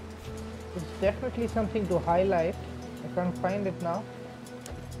 It's definitely something to highlight. I can't find it now.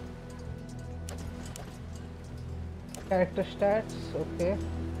 Character stats, okay.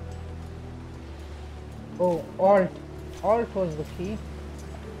 Oh, Alt. Alt was the key.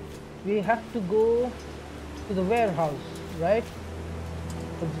 We have to go to the warehouse, right?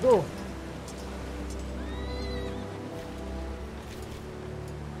 Let's go.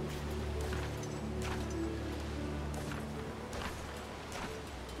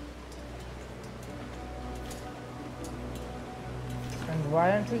 And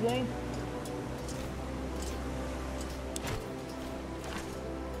why aren't we going?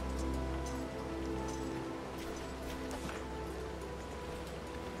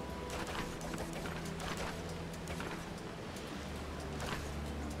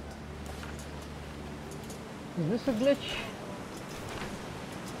 Is this a glitch?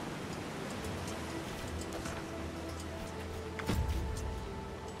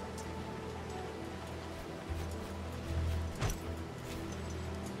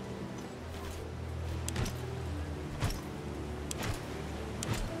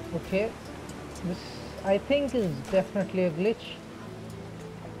 Okay, this I think is definitely a glitch.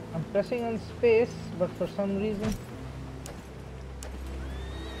 I'm pressing on space, but for some reason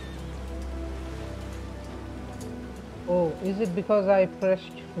oh, is it because I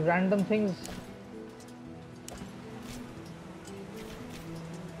pressed random things?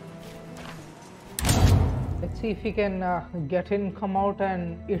 Let's see if we can get in, come out,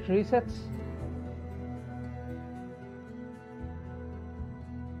 and it resets.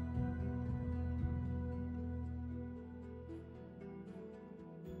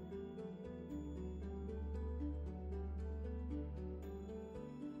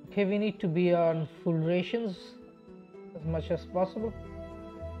 Okay, we need to be on full rations as much as possible.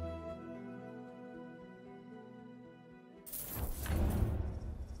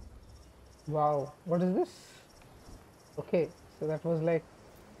 Wow, what is this? Okay, so that was like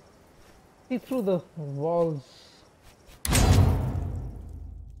see through the walls.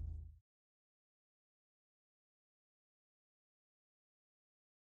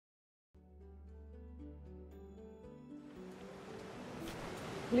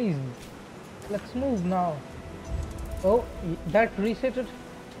 Please, let's move now. Oh, that resetted.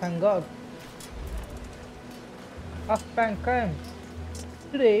 Thank God. Half-bank crime.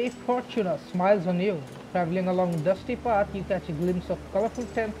 Today, Fortuna smiles on you. Traveling along a dusty path, you catch a glimpse of colorful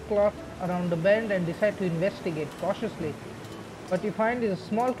tent cloth around a bend and decide to investigate cautiously. What you find is a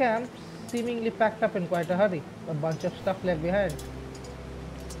small camp, seemingly packed up in quite a hurry. A bunch of stuff left behind.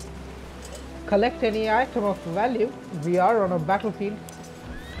 Collect any item of value. We are on a battlefield.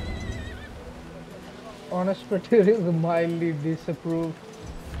 Honest materials mildly disapproved.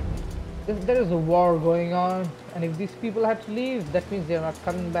 If there is a war going on, and if these people had to leave, that means they are not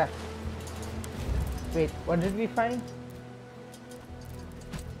coming back. Wait, what did we find?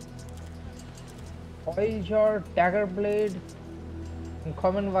 Oil jar, dagger blade, and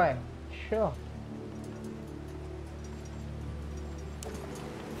common wine. Sure.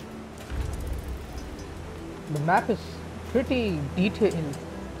 The map is pretty detailed.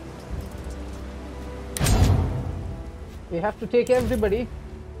 We have to take everybody.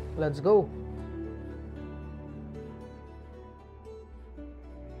 Let's go.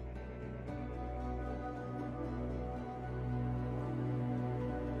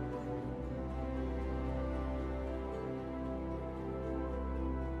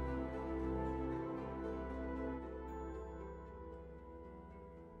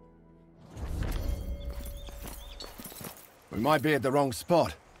 We might be at the wrong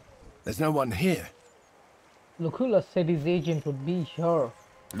spot. There's no one here. Lucullus said his agent would be here.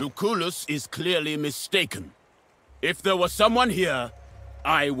 Lucullus is clearly mistaken. If there was someone here,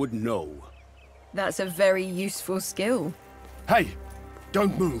 I would know. That's a very useful skill. Hey,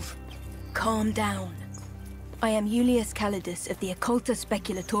 don't move. Calm down. I am Julius Calidus of the Occulta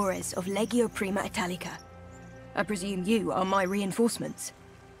Speculatores of Legio Prima Italica. I presume you are my reinforcements.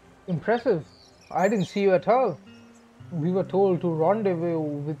 Impressive. I didn't see you at all. We were told to rendezvous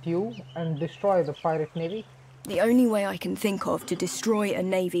with you and destroy the pirate navy. The only way I can think of to destroy a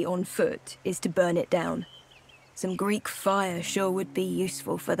navy on foot is to burn it down. Some Greek fire sure would be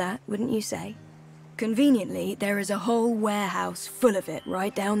useful for that, wouldn't you say? Conveniently, there is a whole warehouse full of it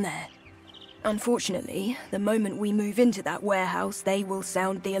right down there. Unfortunately, the moment we move into that warehouse, they will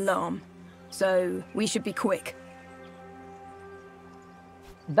sound the alarm. So, we should be quick.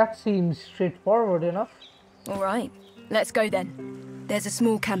 That seems straightforward enough. All right, let's go then. There's a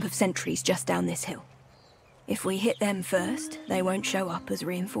small camp of sentries just down this hill. If we hit them first, they won't show up as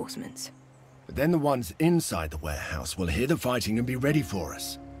reinforcements. But then the ones inside the warehouse will hear the fighting and be ready for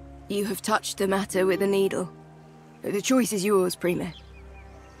us. You have touched the matter with a needle. The choice is yours, Prime.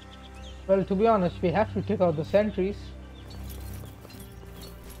 Well, to be honest, we have to take out the sentries.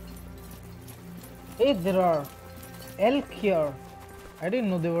 Hey, there are elk here. I didn't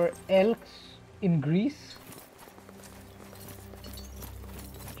know there were elks in Greece.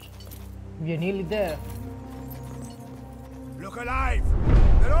 We are nearly there. Look alive!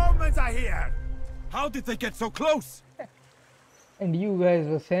 The Romans are here! How did they get so close? And you guys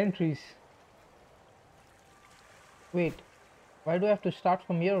were sentries. Wait, why do I have to start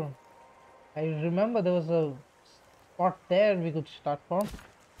from here? I remember there was a spot there we could start from.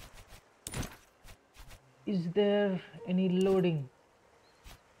 Is there any loading?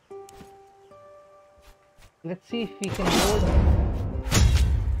 Let's see if we can load.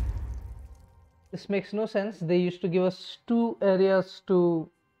 This makes no sense. They used to give us 2 areas to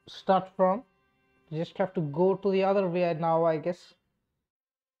start from. You just have to go to the other way now, I guess.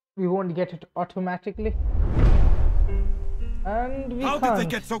 We won't get it automatically. And we can't. How did they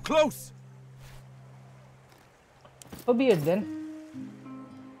get so close? So be it then.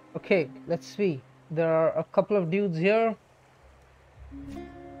 Okay, let's see. There are a couple of dudes here.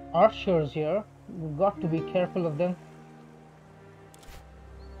 Archers here. We've got to be careful of them.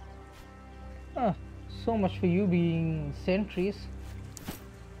 So much for you being sentries.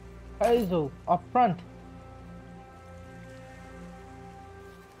 Kaizo, up front.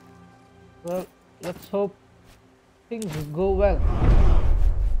 Well, let's hope things go well.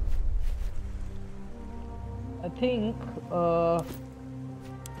 I think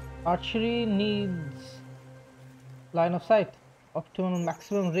archery needs line of sight, optimal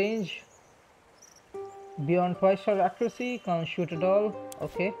maximum range, beyond twice-star accuracy, can't shoot at all.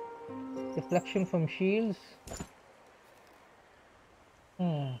 Okay, deflection from shields.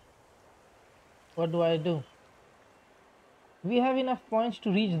 What do I do? We have enough points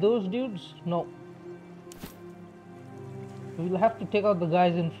to reach those dudes? No. We'll have to take out the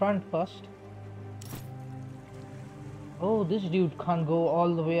guys in front first. Oh, this dude can't go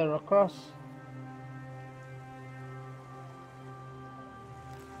all the way across.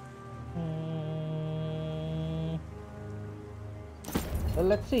 Well,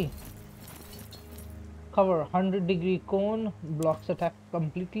 let's see. Cover 100-degree cone, blocks attack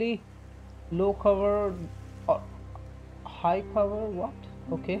completely. Low cover, high cover, what?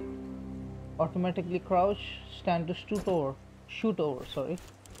 Okay. Automatically crouch, stand to shoot over, sorry.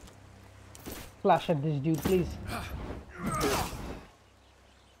 Flash at this dude, please.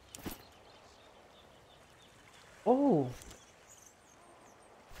 Oh.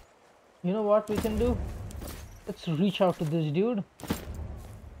 You know what we can do? Let's reach out to this dude.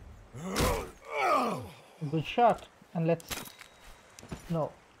 Good shot. And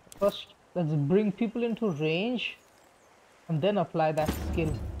first let's bring people into range and then apply that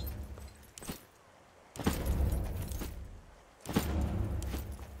skill.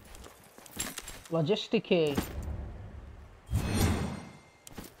 Logisticate.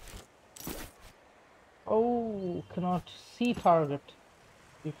 Oh, cannot see target.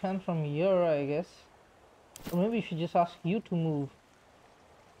 You can from here, I guess. Or maybe we should just ask you to move.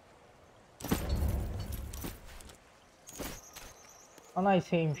 A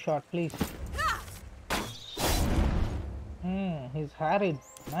nice aim shot, please. He's harried.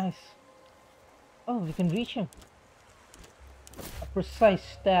 Nice. Oh, we can reach him. A precise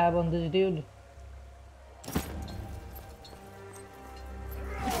stab on this dude.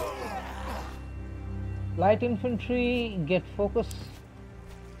 Light infantry, get focus.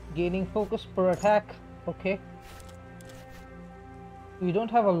 Gaining focus per attack. Okay. We don't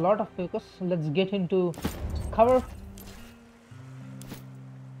have a lot of focus. Let's get into cover.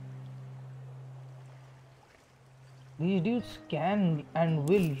 These dudes can and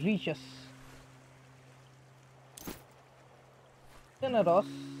will reach us. Generous.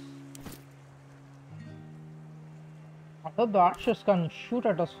 I hope the archers can shoot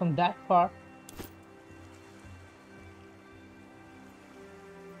at us from that far.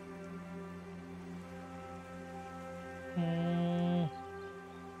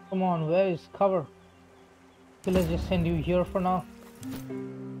 Come on, where is cover? Okay, let's just send you here for now.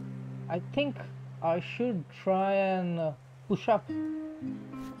 I think I should try and push up.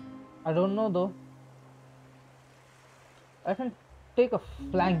 I don't know though. I can take a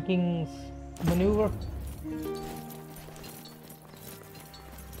flanking maneuver.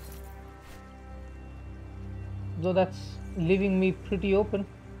 Though that's leaving me pretty open.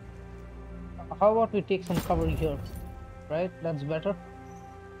 How about we take some cover here? Right, that's better.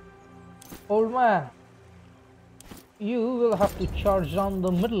 Old man, you will have to charge down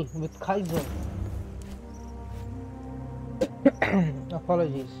the middle with Kaiser.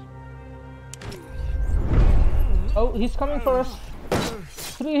 Apologies. Oh, he's coming for us.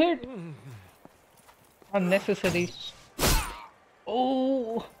 3 hit. Unnecessary.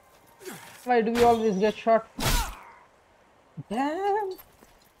 Oh, why do we always get shot? Damn.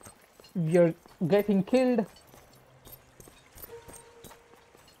 You're getting killed.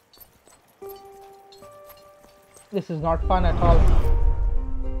 This is not fun at all.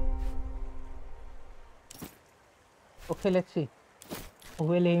 Okay, let's see.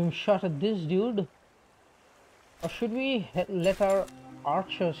 Will aim shot at this dude? Or should we let our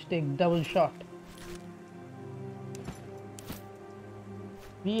archers take double shot?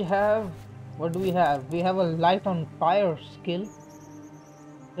 We have... what do we have? We have a light on fire skill.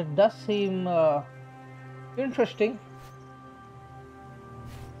 That does seem interesting.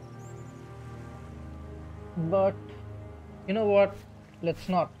 But you know what? Let's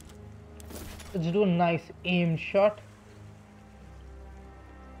not. Let's do a nice aim shot.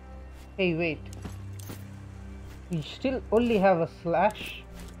 Hey, wait. We still only have a slash.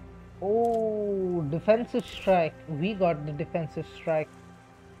 Oh, defensive strike. We got the defensive strike.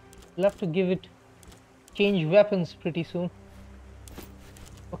 We'll have to give it... change weapons pretty soon.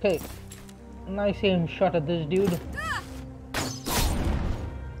 Okay. Nice aim shot at this dude.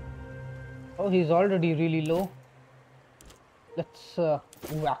 Oh, he's already really low. Let's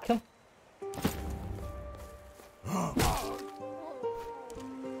whack him.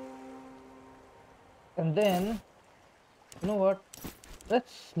 And then, you know what?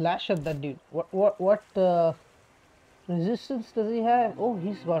 Let's slash at that dude. What resistance does he have? Oh,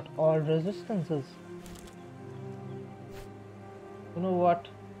 he's got all resistances. You know what?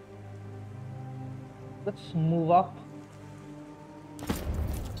 Let's move up.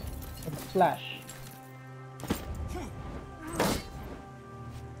 And slash.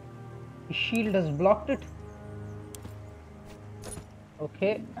 His shield has blocked it.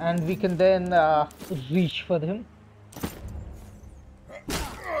 Okay, and we can then reach for him.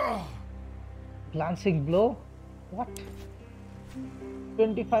 Glancing blow? What?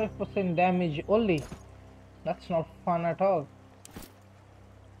 25% damage only. That's not fun at all.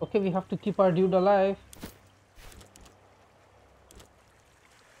 Okay, we have to keep our dude alive.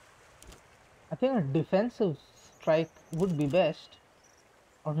 I think a defensive strike would be best.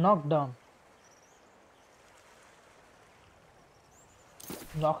 Or knockdown.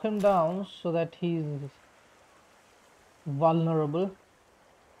 Knock him down so that he's vulnerable.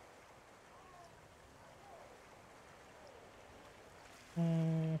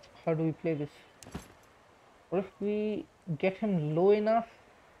 How do we play this? What if we get him low enough?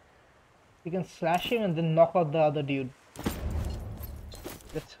 We can slash him and then knock out the other dude.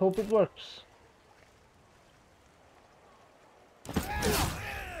 Let's hope it works.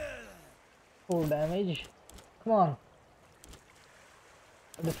 4 damage. Come on.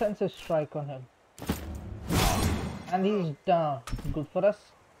 A defensive strike on him. And he's down. Good for us.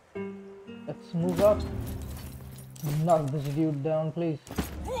 Let's move up. Knock this dude down, please.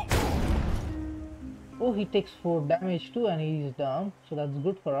 Oh, he takes 4 damage too and he's down. So that's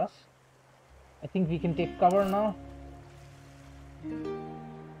good for us. I think we can take cover now.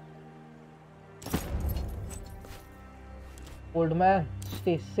 Old man,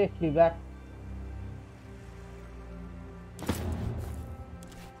 stay safely back.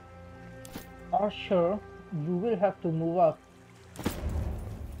 Archer, you will have to move up.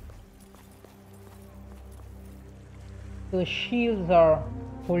 The shields are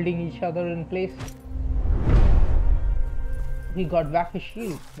holding each other in place. He got back his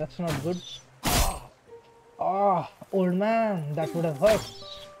shield. That's not good. Ah, old man, that would have hurt.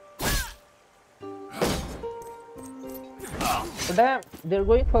 Oh, damn, they're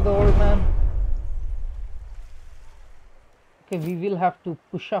going for the old man. Okay, we will have to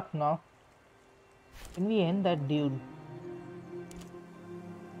push up now. Can we end that dude?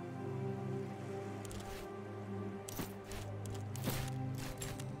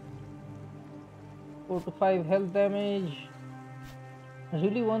 Four to 5 health damage. I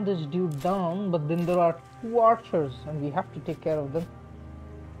really want this dude down, but then there are 2 archers and we have to take care of them.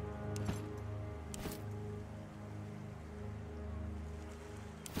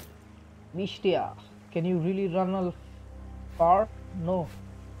 Vishtia, can you really run far? No.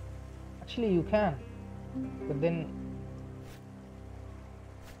 Actually you can. But then...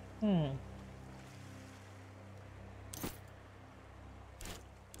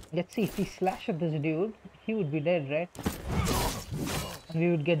 Let's see, if we slash at this dude, he would be dead, right? And we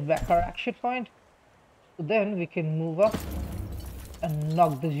would get back our action point. So then we can move up and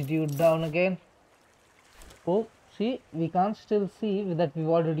knock this dude down again. Oh, see, we can't still see that we've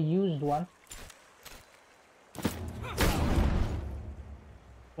already used one.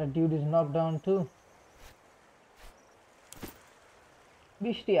 That dude is knocked down too.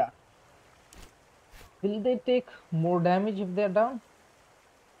 Bishtia. Will they take more damage if they're down?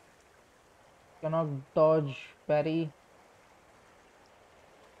 Cannot dodge, parry.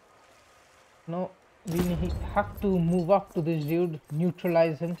 No, we have to move up to this dude,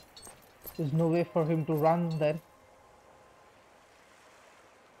 neutralize him. There's no way for him to run then.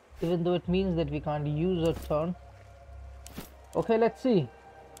 Even though it means that we can't use a turn. Okay, let's see.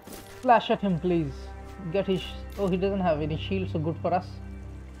 Flash at him, please. Get his... Oh, he doesn't have any shield, so good for us.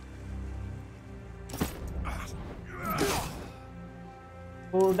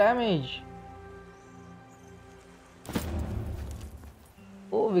 More damage.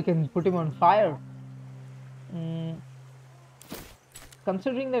 Oh, we can put him on fire.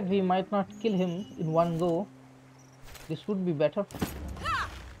 Considering that we might not kill him in one go, this would be better.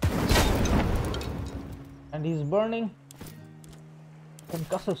 And he's burning.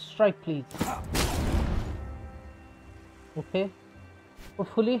 Concussive strike, please. Okay.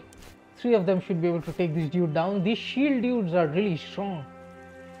 Hopefully, 3 of them should be able to take this dude down. These shield dudes are really strong.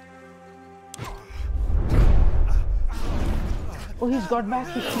 Oh, he's got back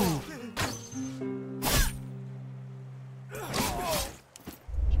his shield.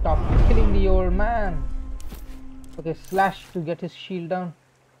 Stop killing the old man. Okay, slash to get his shield down.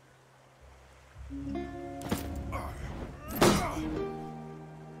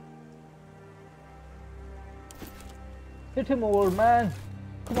 Hit him, old man.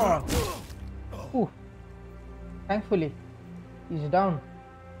 Come on. Ooh. Thankfully, he's down.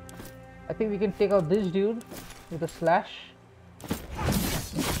 I think we can take out this dude with a slash.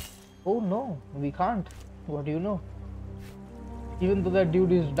 Oh no, we can't. What do you know? Even though that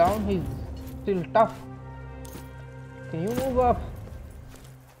dude is down, he's still tough. Can you move up?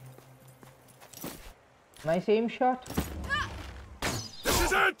 Nice aim shot. This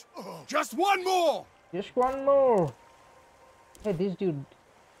is it! Just one more! Just one more. Hey, this dude...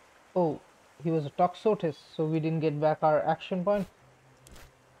 Oh, he was a Toxotis, so we didn't get back our action point.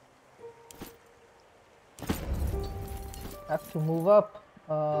 Have to move up.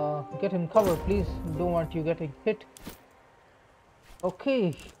 Get him cover, please. Don't want you getting hit.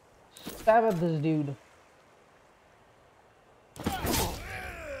 Okay. Stab at this dude.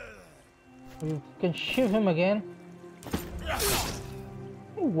 We can shiv him again.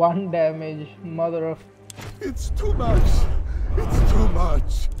 1 damage, mother of... It's too much. It's too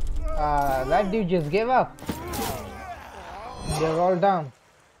much. That dude just gave up. They're all down.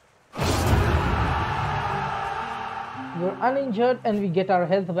 We're uninjured and we get our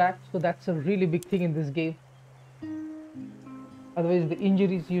health back, so that's a really big thing in this game. Otherwise the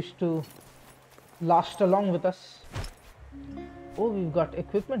injuries used to last along with us. Oh, we've got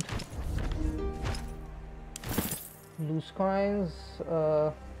equipment. Loose coins.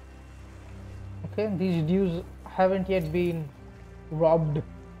 Okay, these dudes haven't yet been robbed.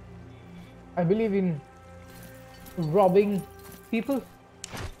 I believe in robbing people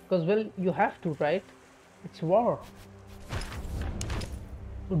because, well, you have to, right? It's war.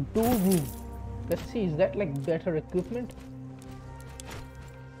 Dogu. Let's see, is that like better equipment?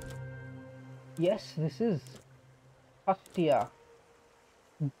 Yes, this is. Hostia.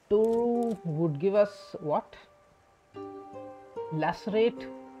 Doru would give us what? Lacerate,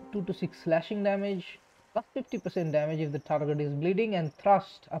 2 to 6 slashing damage, plus 50% damage if the target is bleeding, and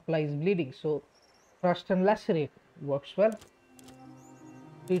thrust applies bleeding. So thrust and lacerate works well.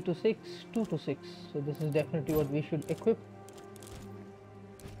 3 to 6, 2 to 6. So this is definitely what we should equip.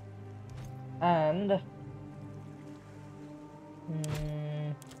 And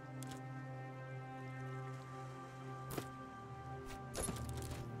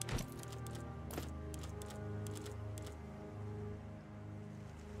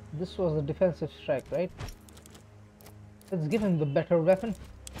this was the defensive strike, right? Let's give him the better weapon.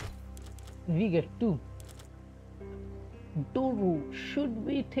 We get 2. Doru. Should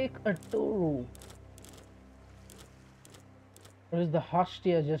we take a Doru? Or is the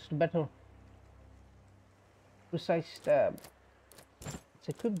Hostia just better? Precise stab. Let's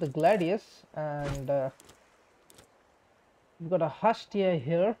equip the Gladius, and we've got a Hostia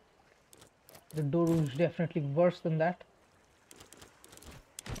here. The Doru is definitely worse than that.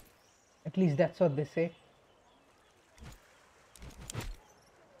 At least that's what they say.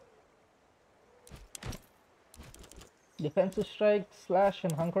 Defensive strike, slash,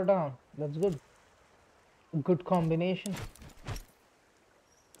 and hunker down. That's good. Good combination.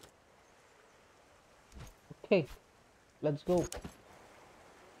 Okay, let's go.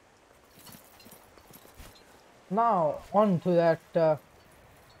 Now on to that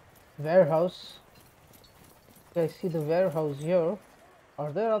warehouse. I see the warehouse here.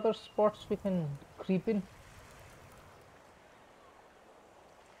 Are there other spots we can creep in?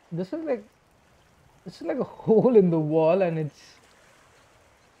 This is like a hole in the wall, and it's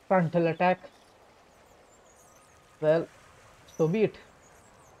frontal attack. Well, so be it.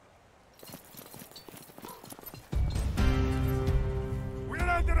 We're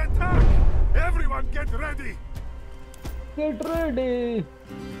under attack! Everyone get ready! Get ready!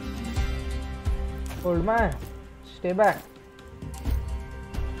 Old man, stay back.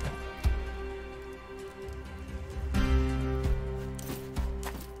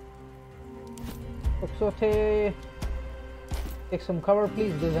 Oxote, take some cover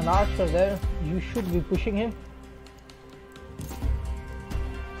please. There's an archer there. You should be pushing him.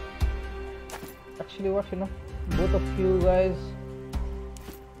 Actually, what, you know, both of you guys.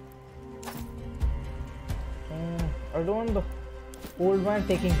 I don't want the old man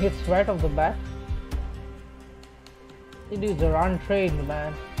taking hits right off the bat. These dudes are untrained,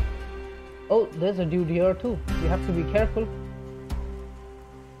 man. Oh, there's a dude here too. You have to be careful.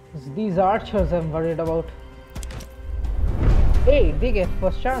 It's these archers I'm worried about. Hey, they get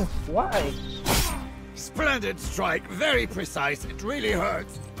first chance. Why? Splendid strike, very precise. It really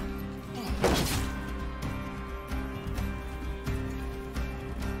hurts.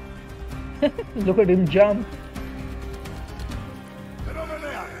 Look at him jump. Get over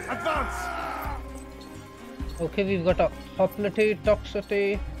there. Advance. Okay, we've got a Hoplite,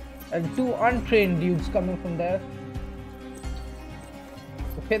 Toxote, and 2 untrained dudes coming from there.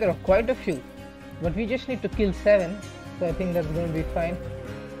 Okay, there are quite a few, but we just need to kill 7, so I think that's going to be fine.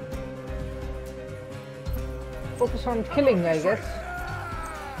 Focus on killing, I guess.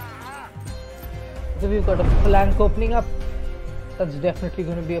 So we've got a flank opening up. That's definitely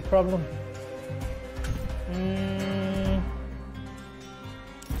going to be a problem.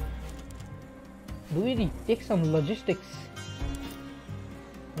 Do we take some logistics?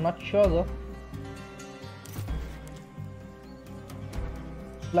 I'm not sure though.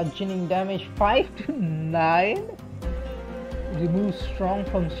 Bludgeoning damage 5 to 9. Remove strong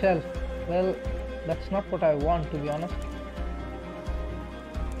from shelf. Well, that's not what I want, to be honest.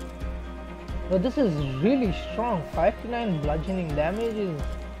 But this is really strong. 5 to 9 bludgeoning damage is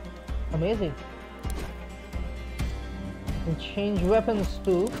amazing. And change weapons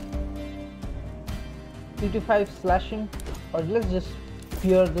to 3 to 5 slashing, or let's just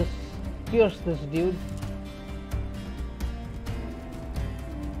pierce this dude.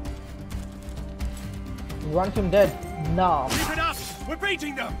 We want him dead now. Keep it up! We're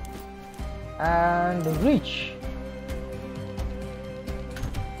beating them! And reach.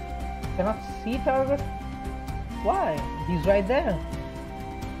 Cannot see target? Why? He's right there.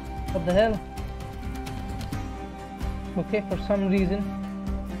 What the hell? Okay, for some reason.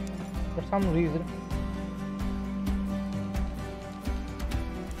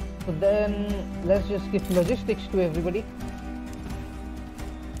 So then let's just give logistics to everybody.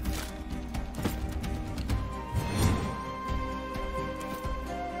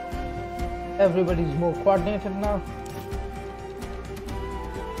 Everybody's more coordinated now.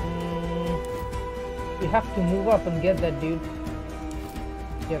 We have to move up and get that dude.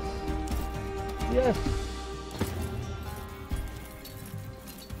 Yes. Yes.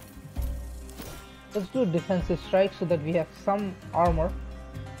 Let's do a defensive strike so that we have some armor.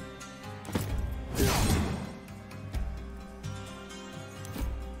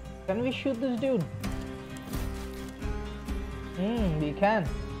 Can we shoot this dude? We can.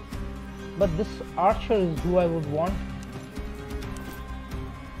 But this archer is who I would want.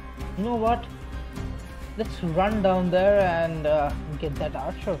 You know what? Let's run down there and get that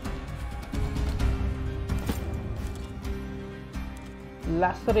archer.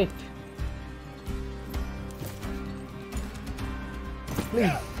 Lacerate.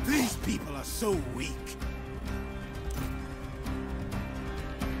 Please. These people are so weak.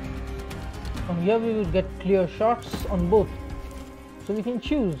 From here we will get clear shots on both. So we can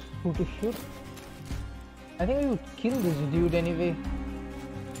choose who to shoot. I think we would kill this dude anyway.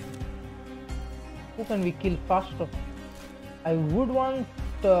 Who can we kill faster? I would want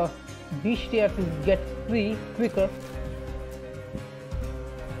Beastia to get free quicker.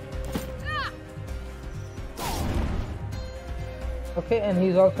 Okay, and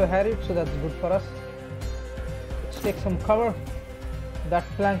he's also harried, so that's good for us. Let's take some cover. That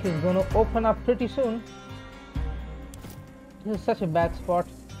flank is going to open up pretty soon. This is such a bad spot.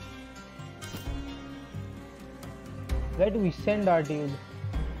 Where do we send our dude?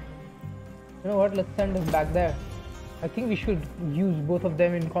 You know what, let's send him back there. I think we should use both of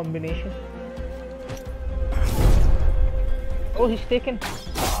them in combination. Oh, he's taken.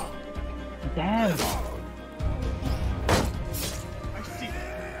 Damn. I see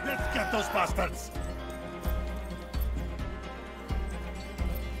them. Let's get those bastards.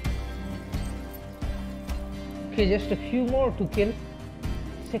 Okay, just a few more to kill.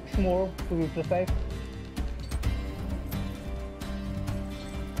 6 more to be precise.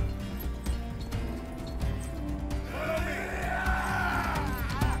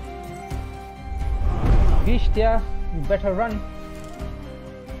 Beastia, you better run.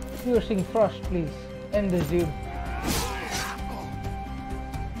 Piercing Frost, please. End this dude.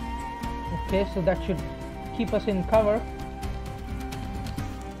 Okay, so that should keep us in cover.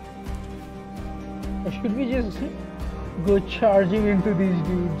 Or should we just go charging into these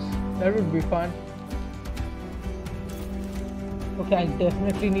dudes? That would be fun. Okay, I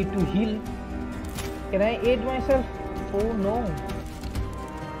definitely need to heal. Can I aid myself? Oh no.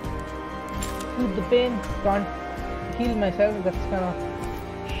 Soothe the pain. Can't heal myself. That's kind of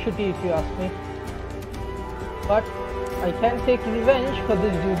shitty if you ask me. But I can take revenge for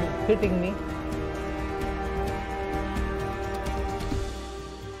this dude hitting me.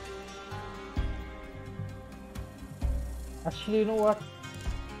 Actually, you know what?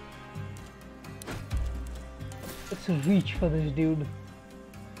 Let's reach for this dude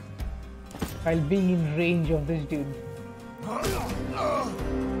while being in range of this dude.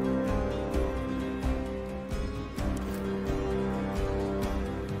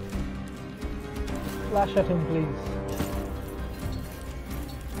 Flash at him, please.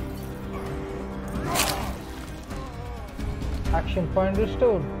 Action point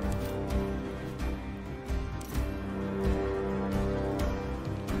restored.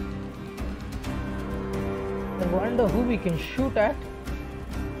 I wonder who we can shoot at.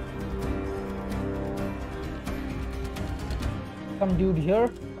 Some dude here,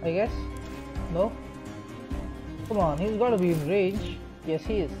 I guess. No? Come on, he's gotta be in range. Yes,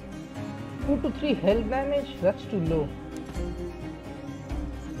 he is. 2 to 3 health damage? That's too low.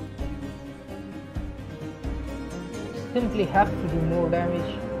 Simply have to do more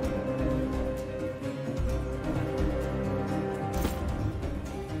damage.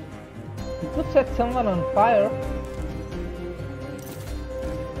 He could set someone on fire.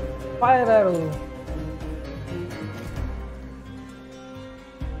 Fire arrow.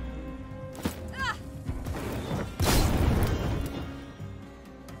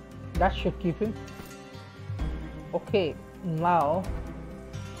 That should keep him. Okay, now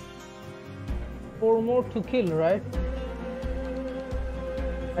 4 more to kill, right?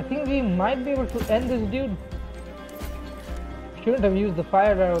 I think we might be able to end this dude. Shouldn't have used the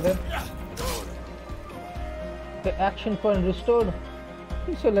fire arrow then. The action point restored.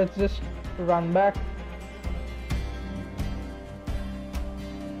 So let's just run back.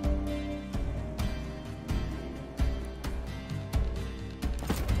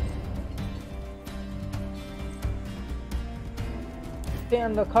 Stay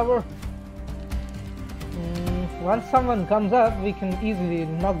under cover. Once someone comes up, we can easily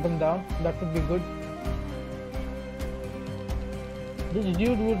knock them down. That would be good. This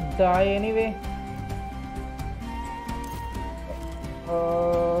dude would die anyway.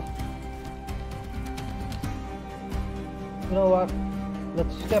 You know what?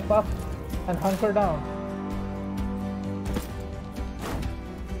 Let's step up and hunker down.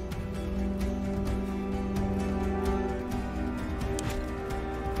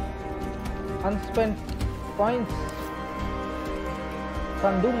 unspent points.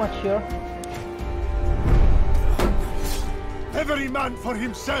 Can't do much here. Every man for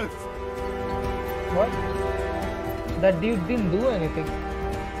himself! What? That dude didn't do anything.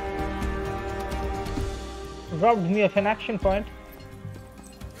 Robbed me of an action point.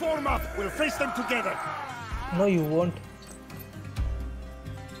 Form up! We'll face them together! No, you won't.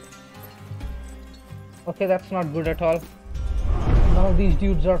 Okay, that's not good at all. None of these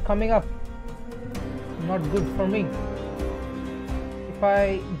dudes are coming up. Not good for me. If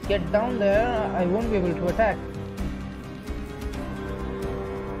I get down there, I won't be able to attack.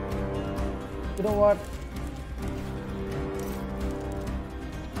 You know what?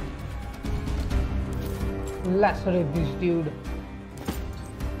 Lacerate this dude.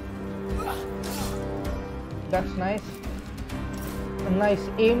 That's nice. A nice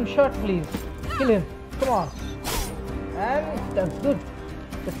aim shot, please. Kill him. Come on. And that's good.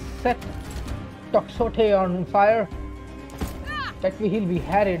 Let's set Toxote on fire. That way he'll be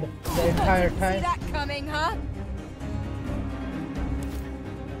harried the entire time. See that coming, huh?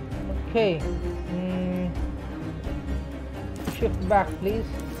 Okay. Shift back, please.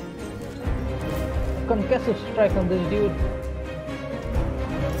 Concussive strike on this dude.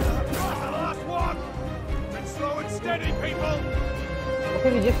 Last one! And slow and steady, people!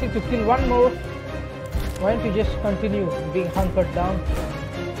 Okay, we just need to kill one more. Why don't you just continue being hunkered down?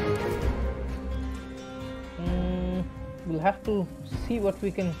 We'll have to see what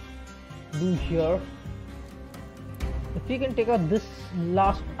we can do here. If we can take out this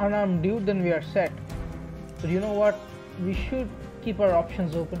last unarmed dude, then we are set. But you know what? We should keep our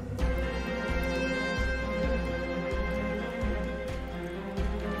options open.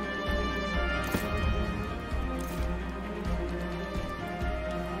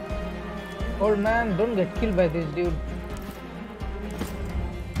 Old man, don't get killed by this dude.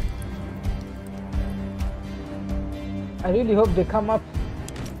 I really hope they come up.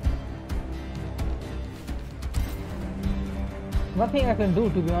 Nothing I can do,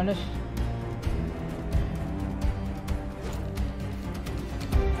 to be honest.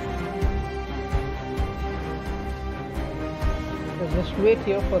 Let's just wait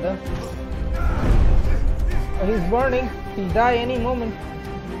here for them. Oh, he's burning. He'll die any moment.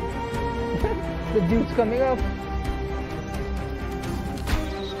 The dude's coming up.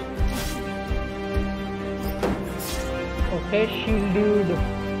 Okay, shield dude.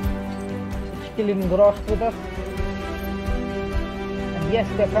 It's killing gross with us. And yes,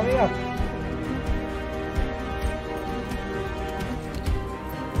 they're coming up.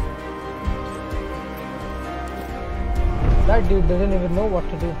 That dude doesn't even know what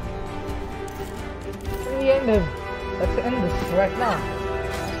to do. Can we end him? Let's end this right now.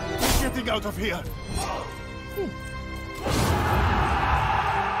 Getting out of here!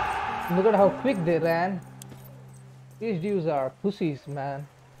 Look at how quick they ran. These dudes are pussies, man.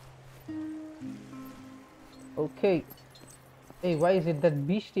 Okay. Hey, why is it that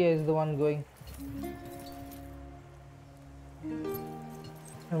Bestia is the one going?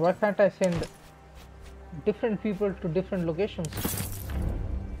 And why can't I send different people to different locations?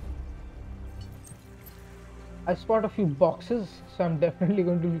 I spot a few boxes, so I'm definitely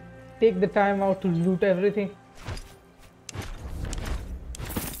going to take the time out to loot everything.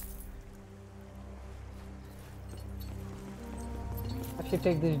 I should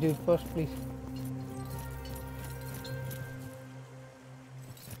take this dude first, please.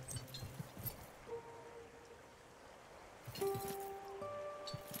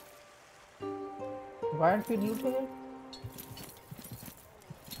 Why aren't we looting him?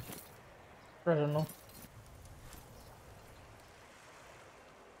 I don't know.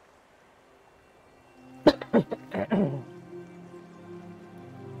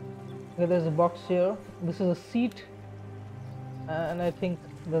 Okay, there's a box here. This is a seat, and I think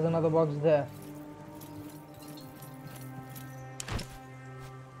there's another box there.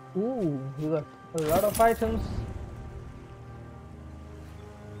 Ooh, we got a lot of items.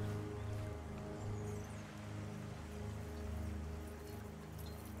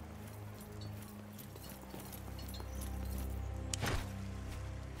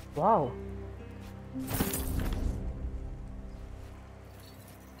 Wow.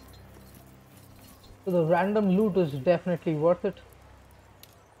 So the random loot is definitely worth it.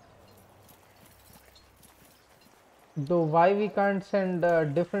 Though why we can't send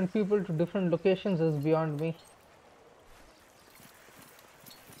different people to different locations is beyond me.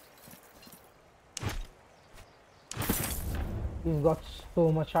 We've got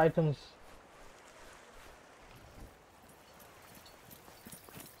so much items.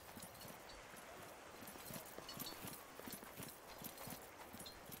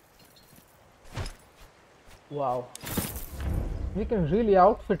 Wow. We can really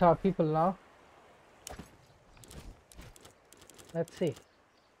outfit our people now. Let's see.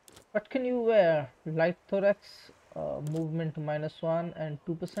 What can you wear? Light thorax, movement -1 and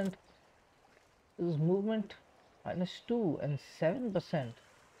 2%. This is movement -2 and 7%.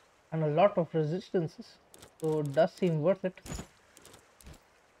 And a lot of resistances. So it does seem worth it.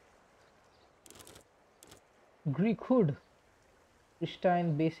 Greek hood.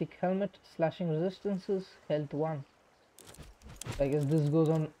 Pristine basic helmet, slashing resistances, health 1. I guess this goes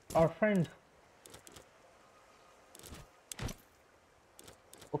on our friend.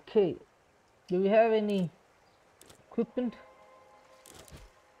 Okay, do we have any equipment?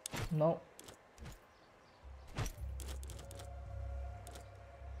 No.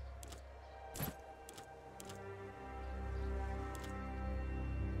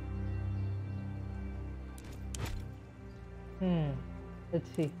 Let's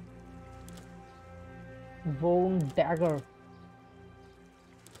see. Bone dagger.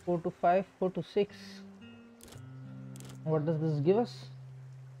 4 to 5, 4 to 6. What does this give us?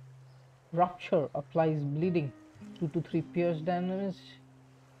 Rupture applies bleeding. 2 to 3 pierce damage.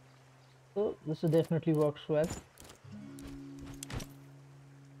 So this definitely works well.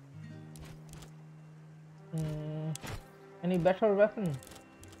 Any better weapon?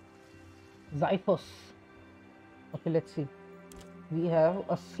 Xiphos. Okay, let's see. We have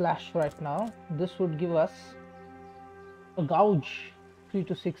a slash right now. This would give us a gouge, 3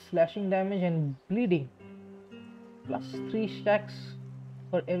 to 6 slashing damage and bleeding, plus 3 stacks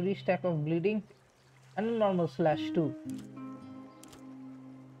for every stack of bleeding, and a normal slash too.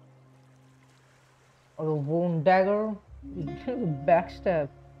 Or a wound dagger, backstab,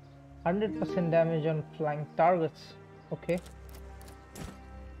 100% damage on flying targets. Okay,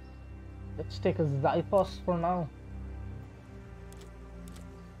 let's take a Xiphos for now.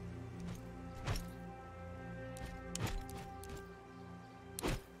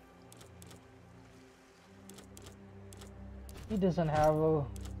 He doesn't have a...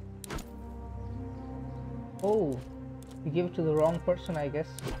 Oh, we gave it to the wrong person, I guess.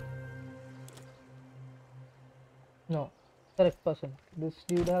 No, correct person. This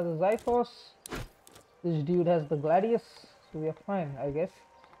dude has a Xiphos. This dude has the Gladius. So we are fine, I guess.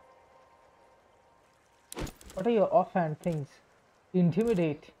 What are your offhand things?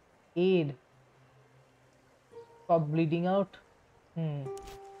 Intimidate, aid, stop bleeding out.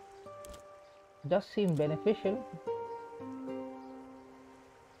 Does seem beneficial.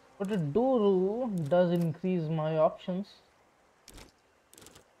 But a Doru does increase my options.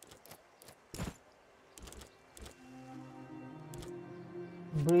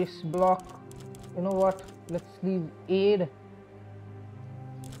 Brace block. You know what? Let's leave aid.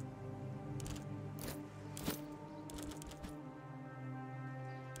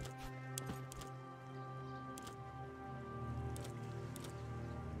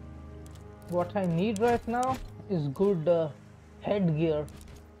 What I need right now is good headgear.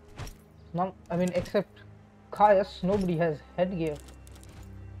 Not, I mean, except Caius, nobody has headgear.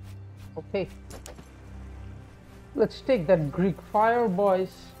 Okay. Let's take that Greek fire,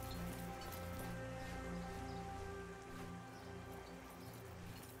 boys.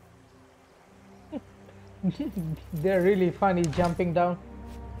 They're really funny jumping down.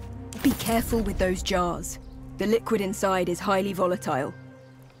 Be careful with those jars. The liquid inside is highly volatile.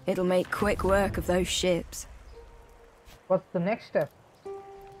 It'll make quick work of those ships. What's the next step?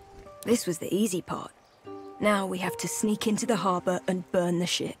 This was the easy part. Now we have to sneak into the harbor and burn the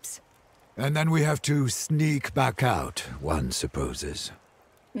ships. And then we have to sneak back out, one supposes.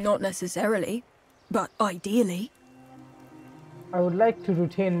 Not necessarily, but ideally. I would like to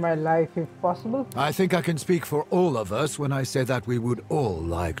retain my life if possible. I think I can speak for all of us when I say that we would all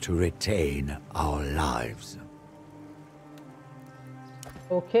like to retain our lives.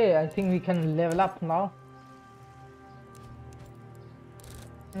 Okay, I think we can level up now.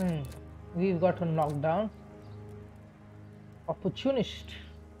 We've got a knockdown. Opportunist.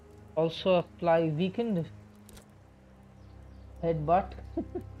 Also apply weakened. Headbutt.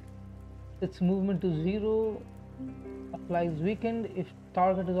 Its movement to 0. Applies weakened. If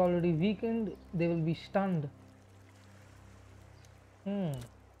target is already weakened, they will be stunned.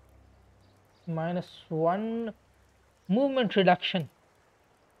 -1 movement reduction.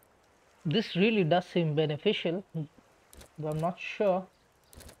 This really does seem beneficial, but I'm not sure.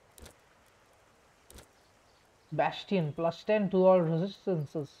 Bastion +10 to all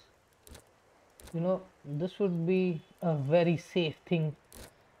resistances. You know, this would be a very safe thing,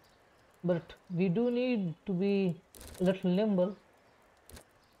 but we do need to be a little nimble.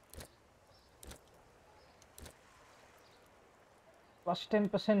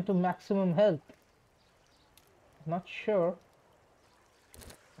 +10% to maximum health. Not sure.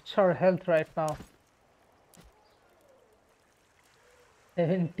 What's our health right now?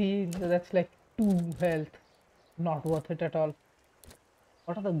 17. That's like 2 health. Not worth it at all.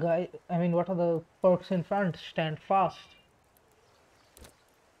 What are the what are the perks in front? Stand fast.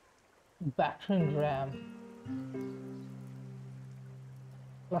 Battering ram.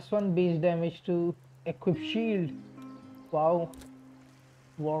 +1 base damage to equip shield. Wow.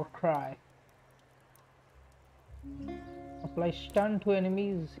 War cry. Apply stun to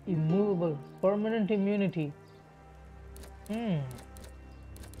enemies. Immovable. Permanent immunity.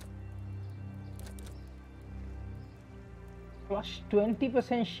 Plus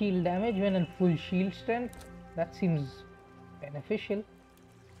 20% shield damage when in full shield strength. That seems beneficial.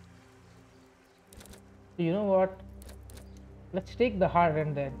 You know what? Let's take the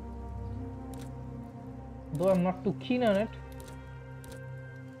hardened then. Though I'm not too keen on it.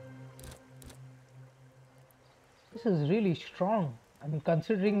 This is really strong. I mean,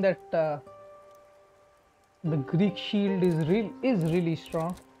 considering that the Greek shield is really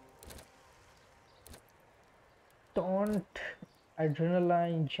strong. Taunt,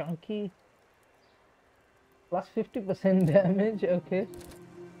 adrenaline junkie, plus 50% damage. Okay.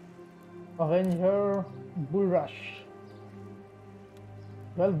 Avenger, bull rush.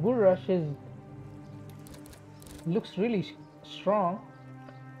 Well, bull rush looks really strong.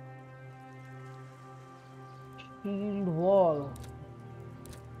 Shield wall.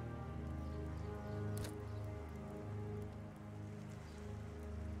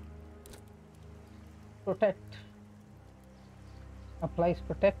 Protect. Applies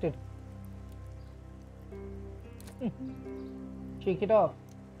protected. Shake it off.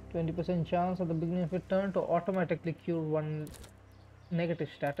 20% chance at the beginning of your turn to automatically cure one negative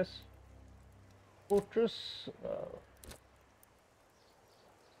status. Fortress.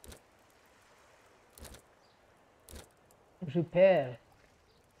 Repair.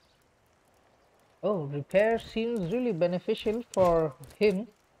 Oh, repair seems really beneficial for him.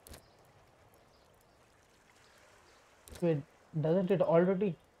 Wait, doesn't it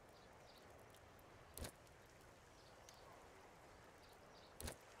already?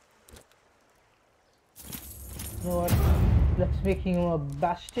 You know what? Let's make him a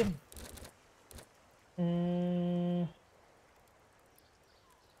bastion.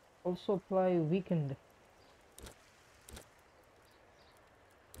 Also apply weakened.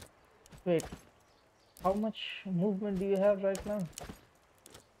 Wait, how much movement do you have right now?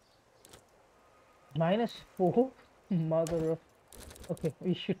 -4? Mother of... Okay,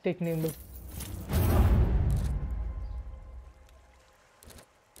 we should take nimble.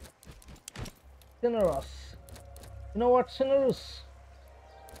 Cineros. You know what, Cineros?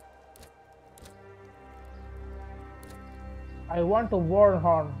 I want a war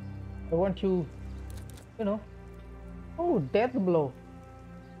horn. I want you, you know. Oh, death blow.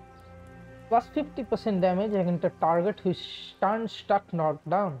 Plus 50% damage against a target who's stunned, stuck, knocked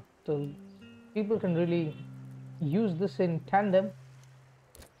down. So people can really use this in tandem.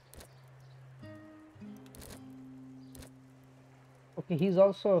 Okay, he's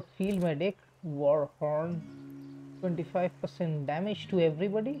also a field medic. War horn. 25% damage to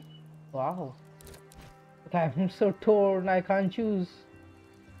everybody. Wow. Okay, I'm so torn. I can't choose.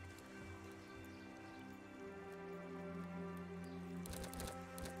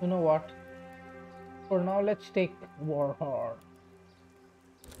 You know what? For now, let's take war horn.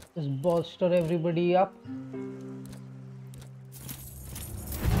 Just bolster everybody up.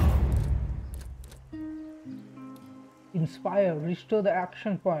 Inspire, restore the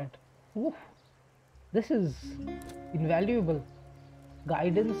action point. Oof. This is invaluable.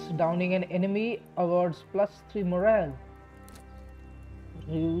 Guidance, downing an enemy awards +3 morale.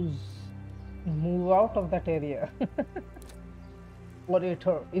 Use, move out of that area.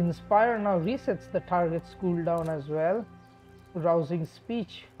 Orator, inspire now resets the target's cooldown as well. Rousing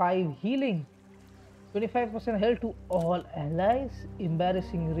speech, 5 healing. 25% health to all allies.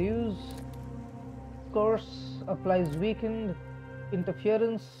 Embarrassing ruse. Curse applies weakened.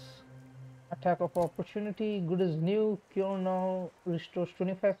 Interference. Attack of opportunity. Good as new. Cure now restores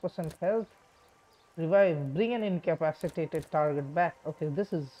 25% health. Revive. Bring an incapacitated target back. Okay,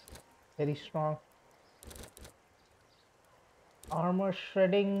 this is very strong. Armor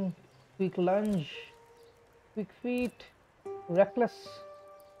shredding. Quick lunge. Quick feet. Reckless.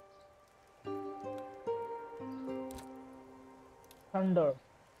 Thunder.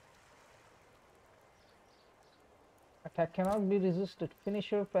 Attack cannot be resisted.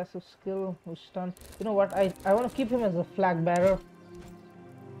 Finisher, passive skill, who's stunned. You know what? I want to keep him as a flag bearer.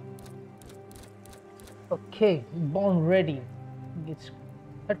 Okay, born ready. Gets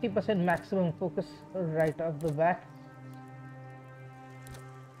 30% maximum focus right off the bat.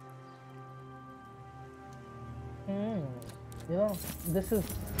 You know, this is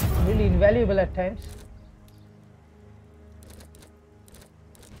really invaluable at times.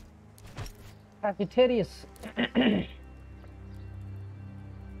 Sagittarius.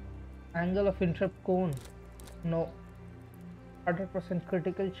 Angle of interrupt cone. No. 100%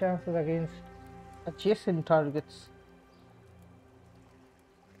 critical chances against adjacent targets.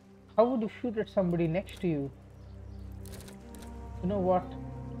 How would you shoot at somebody next to you? You know what?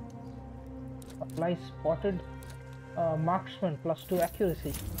 Apply spotted marksman +2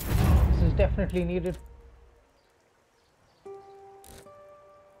 accuracy. This is definitely needed.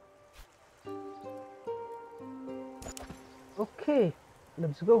 Okay,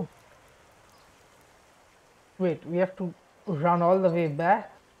 let's go. Wait, we have to run all the way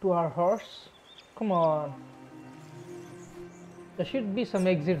back to our horse? Come on. There should be some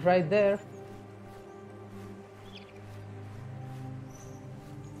exit right there.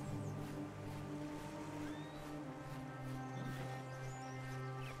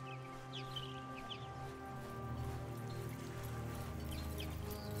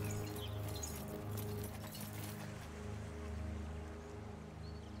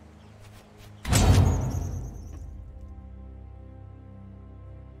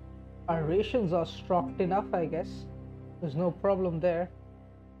 Our rations are stocked enough, I guess. There's no problem there.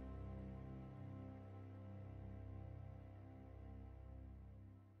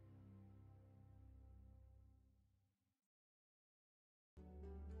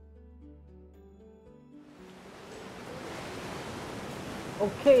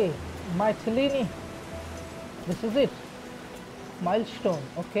 Okay, Mytilene. This is it. Milestone.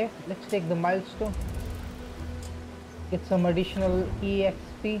 Okay, let's take the milestone. Get some additional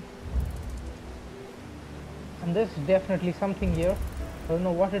EXP. And there's definitely something here. I don't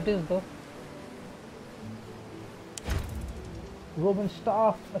know what it is though. Roman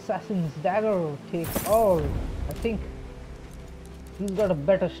staff, assassin's dagger, take all. I think he's got a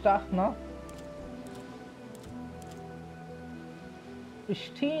better staff now.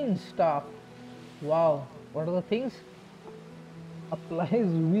 Pristine staff. Wow, what are the things? Applies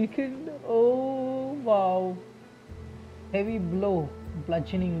weakened. Oh wow. Heavy blow,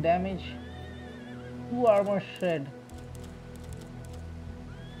 bludgeoning damage. 2 armor shred.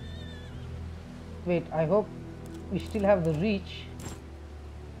 Wait, I hope we still have the reach.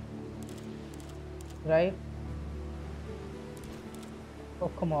 Right? Oh,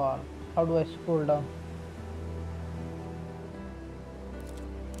 come on. How do I scroll down?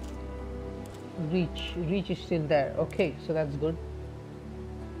 Reach is still there. Okay, so that's good.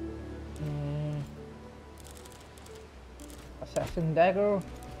 Assassin dagger.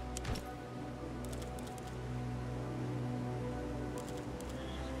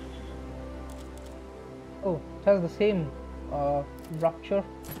 Oh, it has the same rupture.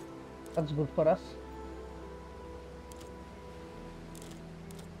 That's good for us.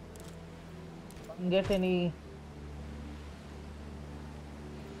 Can't get any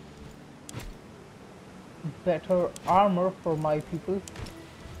better armor for my people.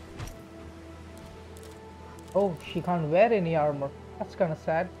 Oh, she can't wear any armor. That's kind of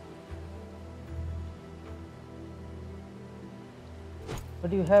sad. What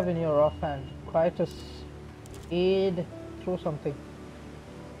do you have in your offhand? Quietus. Aid, throw something.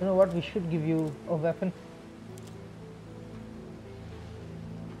 You know what, we should give you a weapon.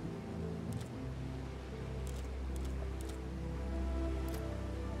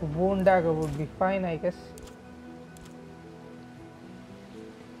 A bone dagger would be fine, I guess.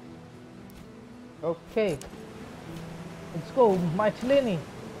 Okay, let's go, Mytilene.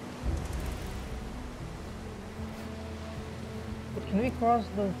 But can we cross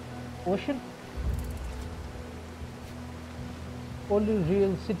the ocean? Holy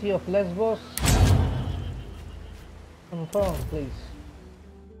real city of Lesbos. Confirm, please.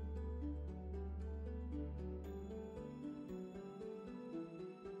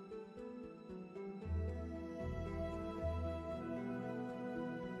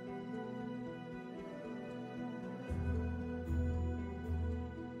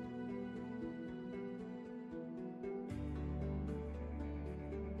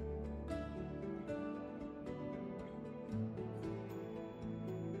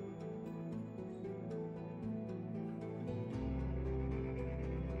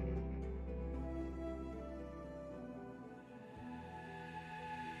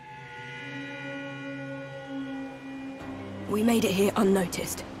 We made it here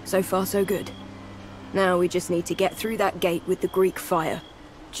unnoticed. So far, so good. Now we just need to get through that gate with the Greek fire.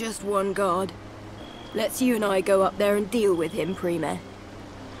 Just one guard. Let's you and I go up there and deal with him, Prime.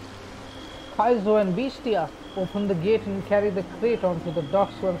 Kaizo and Bestia, open the gate and carry the crate onto the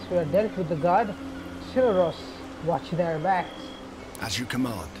docks once we are dealt with the guard. Cineros, watch their backs. As you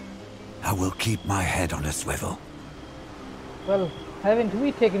command. I will keep my head on a swivel. Well, haven't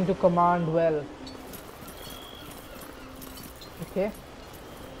we taken to command well? Okay.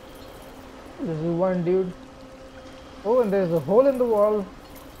 This is one dude. Oh, and there's a hole in the wall.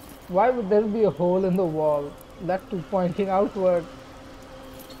 Why would there be a hole in the wall? That too pointing outward.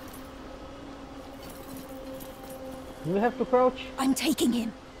 Do we have to crouch? I'm taking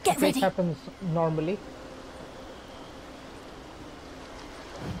him. Get ready. It happens normally.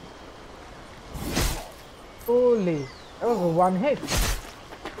 Holy, that was a one hit.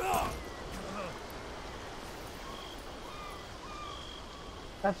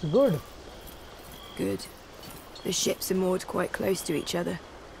 That's good. Good. The ships are moored quite close to each other.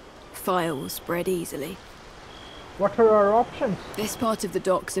 Fire will spread easily. What are our options? This part of the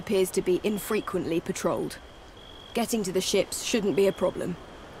docks appears to be infrequently patrolled. Getting to the ships shouldn't be a problem.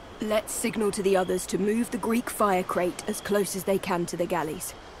 Let's signal to the others to move the Greek fire crate as close as they can to the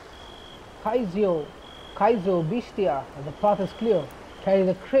galleys. Kaizo, Bestia, the path is clear. Carry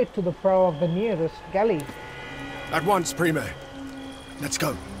the crate to the prow of the nearest galley. At once, Prime. Let's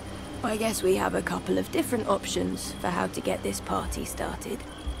go. I guess we have a couple of different options for how to get this party started.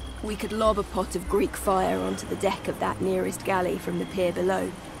 We could lob a pot of Greek fire onto the deck of that nearest galley from the pier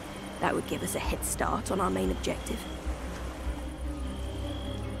below. That would give us a head start on our main objective.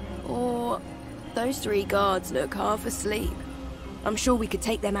 Or those three guards look half asleep. I'm sure we could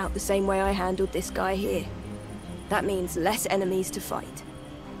take them out the same way I handled this guy here. That means less enemies to fight.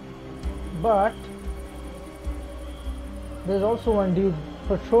 But there's also one dude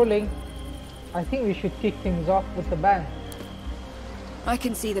patrolling. I think we should kick things off with the bang. I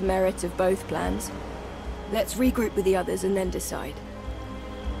can see the merit of both plans. Let's regroup with the others and then decide.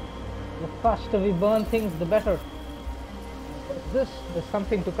 The faster we burn things, the better. What's this? There's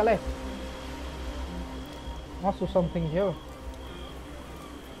something to collect. Also something here.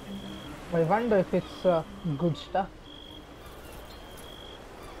 I wonder if it's good stuff.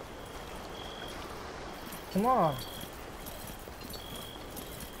 Come on.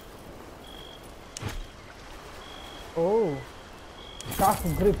 Oh. Sharp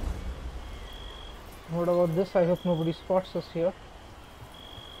grip. What about this? I hope nobody spots us here.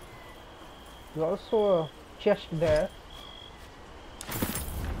 There's also a chest there.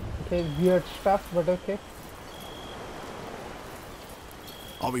 Okay, weird stuff, but okay.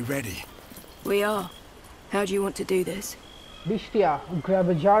 Are we ready? We are. How do you want to do this? Bestia, grab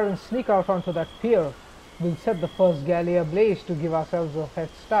a jar and sneak out onto that pier. We'll set the first galley ablaze to give ourselves a head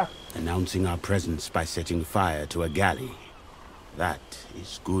start. Announcing our presence by setting fire to a galley. That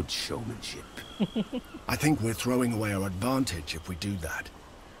is good showmanship. I think we're throwing away our advantage if we do that.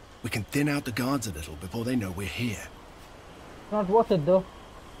 We can thin out the guards a little before they know we're here. Not worth it though.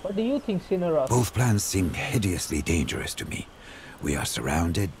 What do you think, Cineros? Both plans seem hideously dangerous to me. We are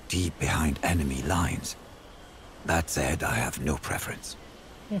surrounded deep behind enemy lines. That said, I have no preference.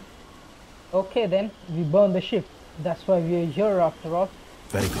 Okay then, we burn the ship. That's why we are here after all.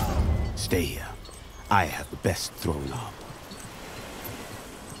 Very good. Stay here. I have the best throwing arm.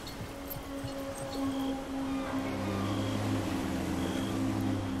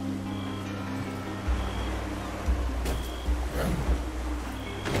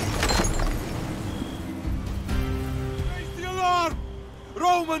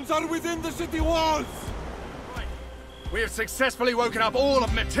 Romans are within the city walls! We have successfully woken up all of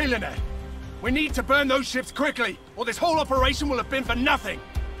Mytilene. We need to burn those ships quickly, or this whole operation will have been for nothing.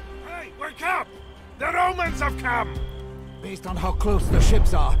 Hey, wake up! The Romans have come! Based on how close the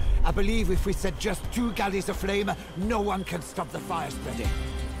ships are, I believe if we set just 2 galleys aflame, no one can stop the fire spreading.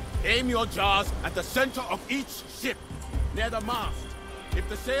 Aim your jars at the center of each ship, near the mast. If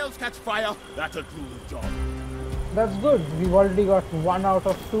the sails catch fire, that'll do the job. That's good. We've already got 1 out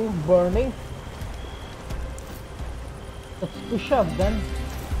of 2 burning. Let's push up then.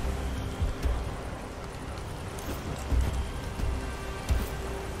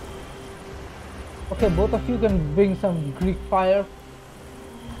 Okay, both of you can bring some Greek fire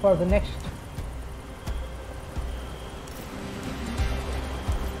for the next.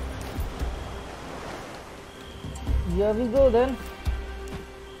 Here we go then.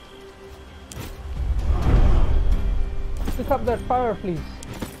 Pick up that fire, please.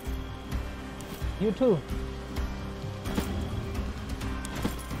 You too.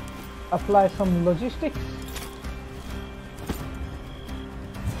 Apply some logistics.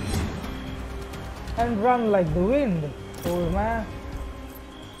 And run like the wind. Oh man.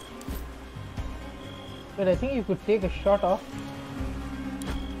 But I think you could take a shot off.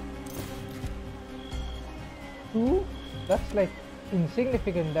 2? That's like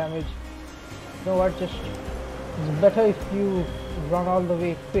insignificant damage. You know what, just it's better if you run all the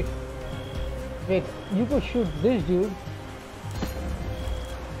way quick. Wait, you could shoot this dude.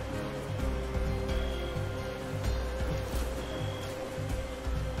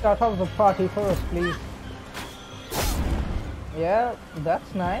 Start off the party first, please. Yeah,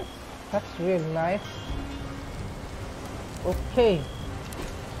 that's nice. That's really nice. Okay.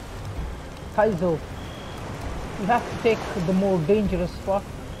 Kaizo, you have to take the more dangerous spot.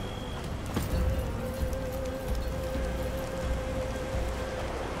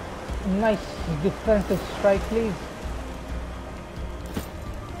 Nice defensive strike, please.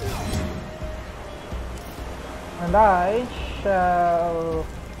 And I shall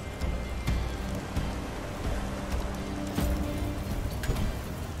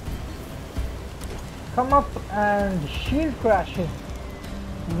come up and shield crash him.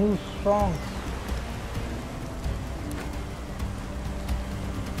 New strong.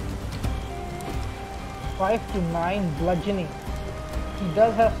 Five to 9 bludgeoning. He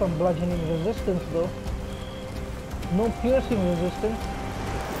does have some bludgeoning resistance though. No piercing resistance.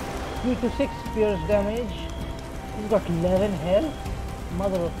 3 to 6 pierce damage. He's got 11 health.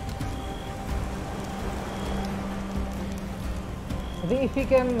 Mother of... I think if he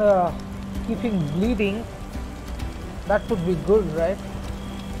can keep him bleeding, that would be good, right?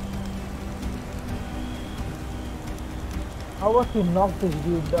 How about we knock this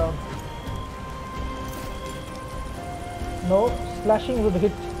dude down? No, slashing would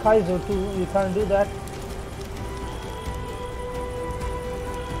hit Kaizo too. You can't do that.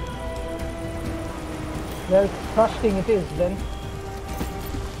 Well, thrusting it is then.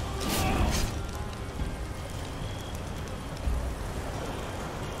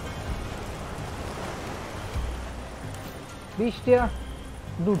 Beastia,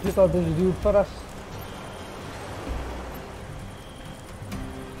 do take out this dude for us.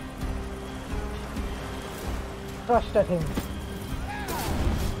 Thrust at him.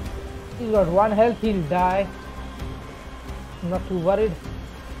 He's got 1 health, he'll die. I'm not too worried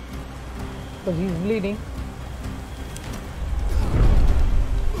because he's bleeding.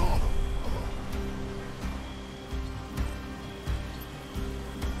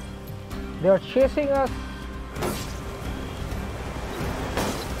 They are chasing us.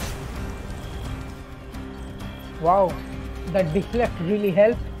 Wow, that deflect really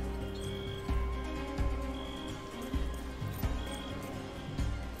helped.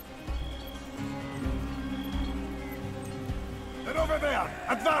 They're over there!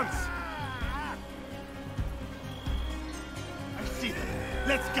 Advance! I see them.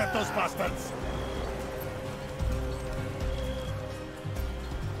 Let's get those bastards!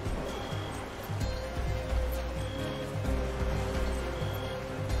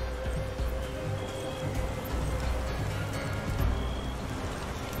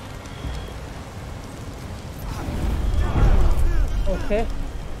 Okay,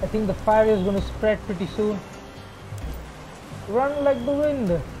 I think the fire is going to spread pretty soon. Run like the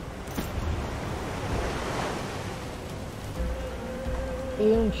wind.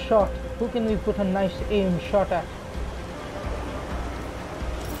 Aim shot. Who can we put a nice aim shot at?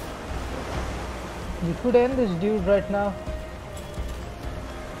 We could end this dude right now.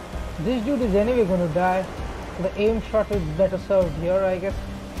 This dude is anyway going to die. The aim shot is better served here, I guess.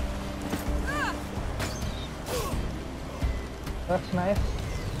 That's nice.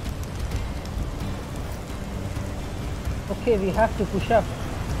 Okay, we have to push up.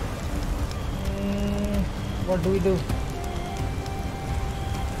 What do we do?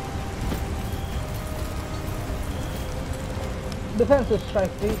 Defensive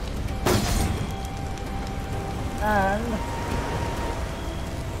strike, please. And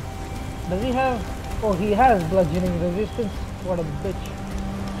does he have... Oh, he has bludgeoning resistance. What a bitch.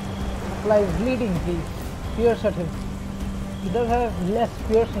 Applies bleeding, please. Pierce at him. He does have less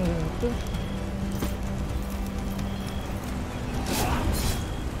piercing resistance.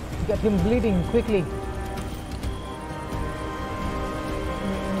 Get him bleeding quickly.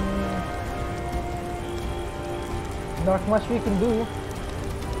 Not much we can do.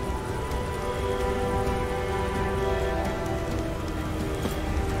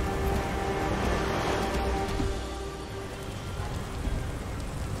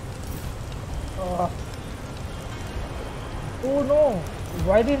 Oh no!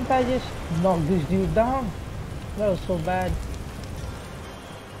 Why didn't I just knock this dude down? That was so bad.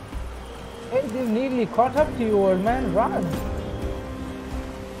 Hey, they've nearly caught up to you, old man. Run!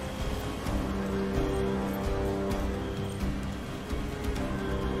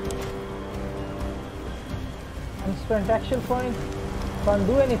 Unspent action point. Can't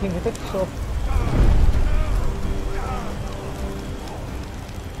do anything with it, so...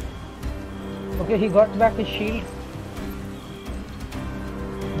 Okay, he got back his shield.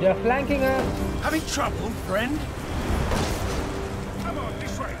 They are flanking us. Having trouble, friend? Come on,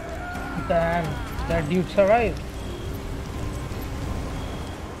 this way. Damn, that dude survived.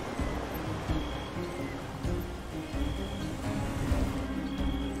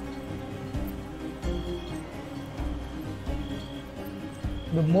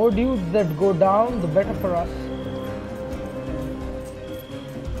 The more dudes that go down, the better for us.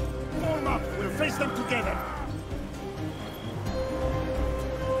 Form up. We'll face them together.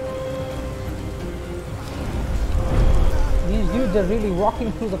 These dudes are really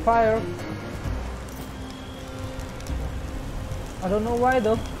walking through the fire. I don't know why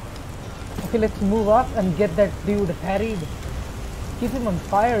though. Okay, let's move up and get that dude harried. Keep him on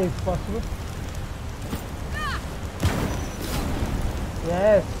fire if possible.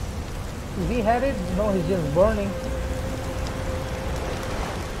 Yes. Is he harried? No, he's just burning.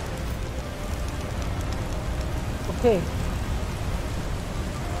 Okay.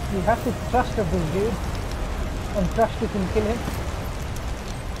 We have to trust of this dude. And trust we can kill him.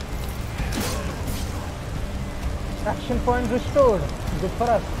 Action point restored. Good for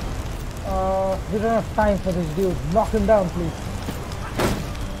us. We don't have time for this dude. Knock him down, please.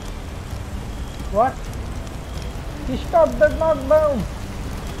 What? He stopped the knockdown.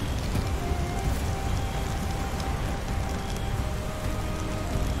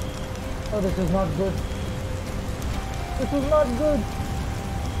 Oh, this is not good. This is not good.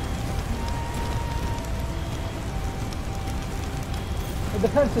 A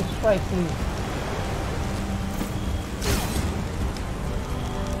defensive strike, please.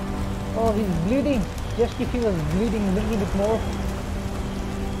 Oh, he's bleeding. Just if he was bleeding a little bit more.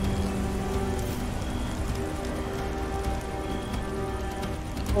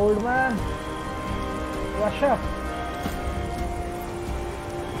 Old man, rush up.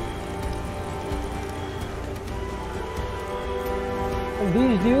 And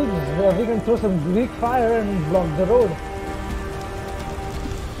these dudes, we can throw some Greek fire and block the road.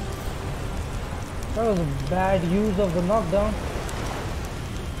 That was a bad use of the knockdown.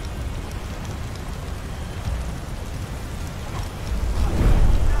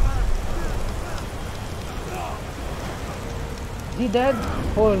 Is he dead?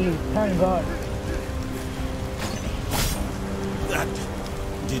 Holy, thank God. That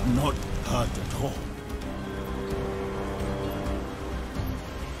did not hurt at all.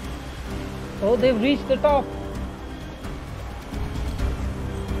 Oh, they've reached the top.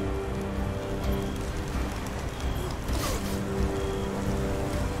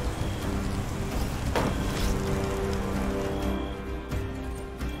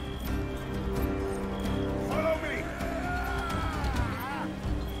 Follow me.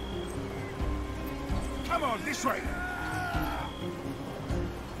 Come on, this way.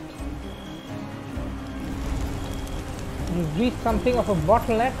 We've reached something of a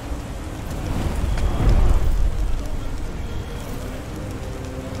bottleneck.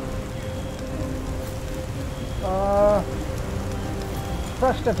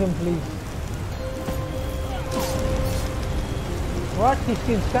 Thrust at him, please. What? He's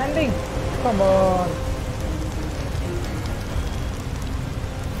still standing? Come on.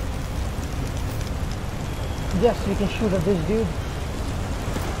 Yes, we can shoot at this dude.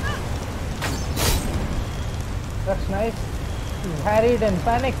 That's nice. He's harried and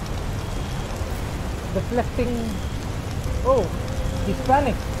panicked. Deflecting. Oh, he's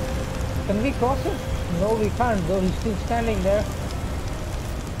panicked. Can we cross him? No, we can't, though. He's still standing there.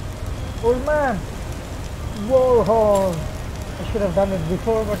 Old man! Warhorn! I should have done it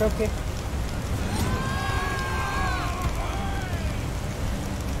before, but okay.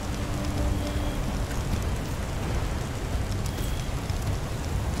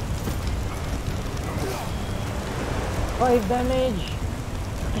 Five damage.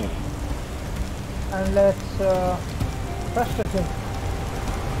 And let's frustrate him.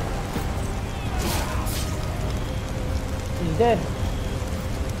 He's dead.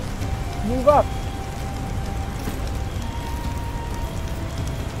 Move up.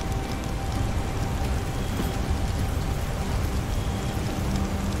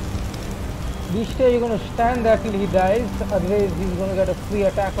 Beastie, you're going to stand there till he dies, otherwise he's going to get a free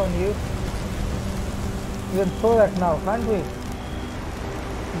attack on you. We can throw that now, can't we?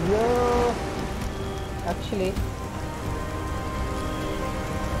 Yo. Actually,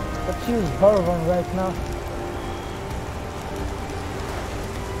 let's use her one right now.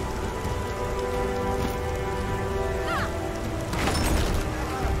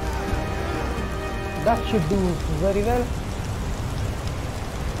 That should do very well.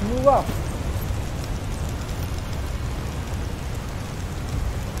 Move up.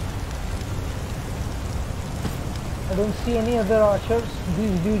 I don't see any other archers.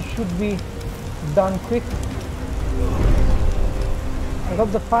 These dudes should be done quick. I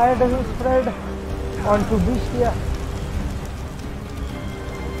hope the fire doesn't spread onto Bestia.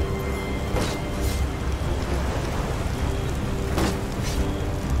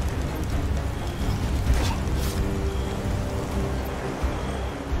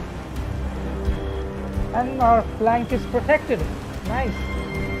 And our flank is protected. Nice.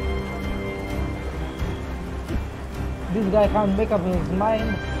 This guy can't make up his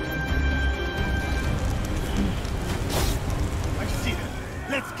mind. I see them.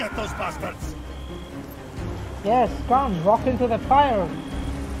 Let's get those bastards. Yes, come, walk into the fire.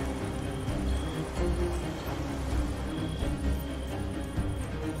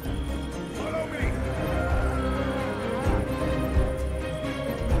 Follow me.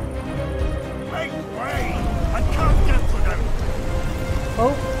 Make way! I can't get to them.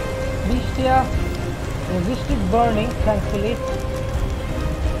 Oh, Bestia resisted burning, thankfully.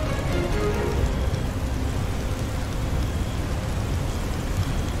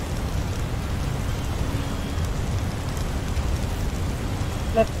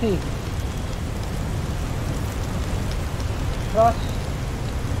 Let's see. Crush,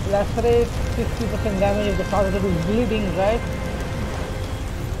 lacerate, 50% damage if the target is bleeding, right?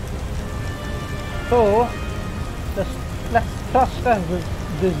 So, let's trust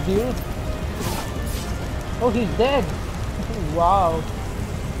this dude. Oh, he's dead. Wow.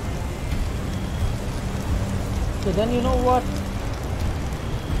 So then you know what?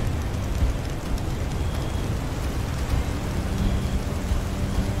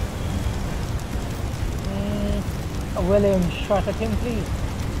 A well-aimed shot at him, please.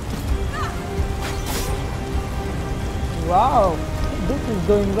 Wow, this is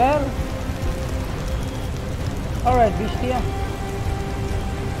going well. Alright, Bestia.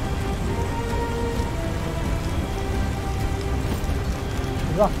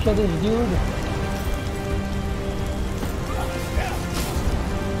 Rupture this dude.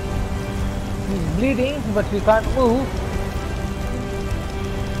 He's bleeding, but we can't move.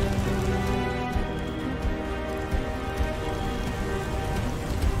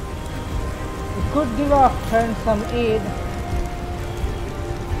 We could give our friend some aid.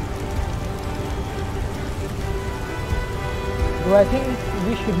 Though I think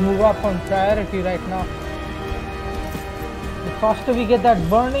we should move up on priority right now. The faster we get that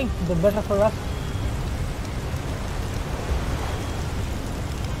burning, the better for us.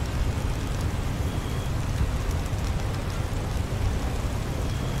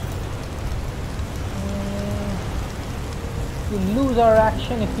 We lose our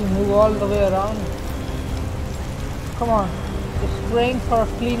action if we move all the way around. Come on, just praying for a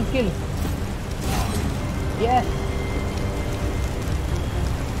clean kill. Yes.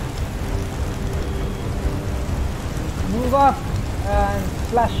 Move up and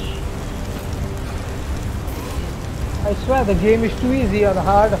slash. I swear the game is too easy on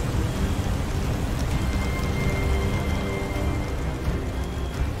hard.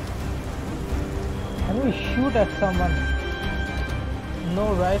 Can we shoot at someone?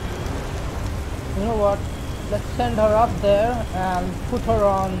 No, right? You know what? Let's send her up there and put her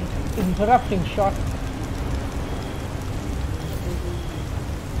on interrupting shot.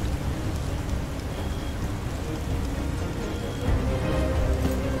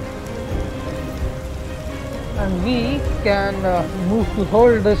 And we can move to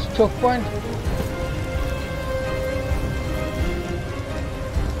hold this choke point.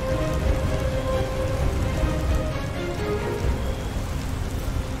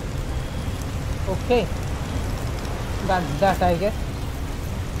 Okay, that's that, I guess.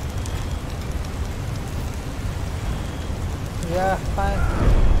 Yeah, fine.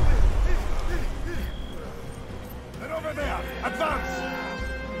 They're over there! Advance!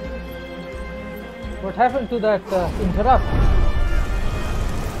 What happened to that interrupt?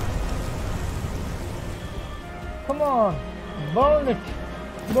 Come on, burn it!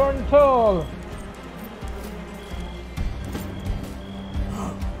 Burn it all!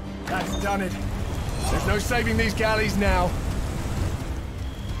 That's done it. There's no saving these galleys now.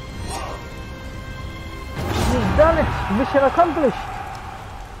 We've done it! Mission accomplished!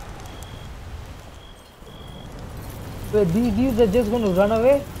 Wait, these dudes are just going to run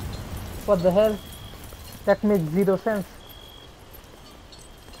away? What the hell? That makes zero sense.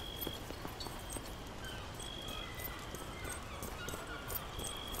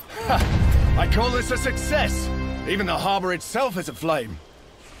 I call this a success. Even the harbor itself is aflame.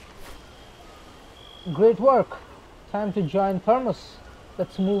 Great work. Time to join Thermos.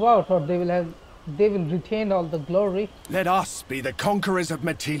 Let's move out, or they will retain all the glory. Let us be the conquerors of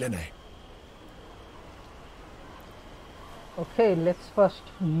Mytilene. Okay, let's first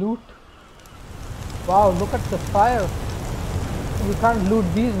loot. Wow, look at the fire. We can't loot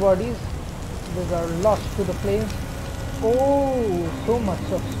these bodies. These are lost to the flames. Oh, so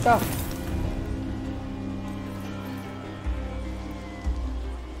much of stuff.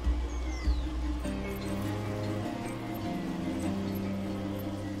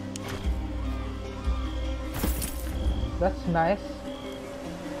 That's nice.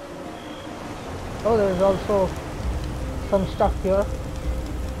 Oh, there's also some stuff here.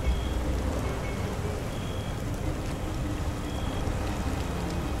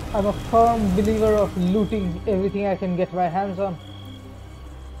 I'm a firm believer of looting everything I can get my hands on.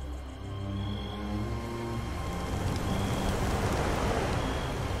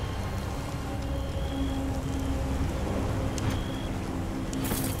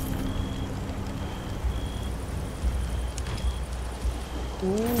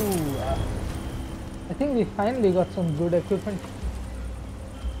 Ooh, I think we finally got some good equipment.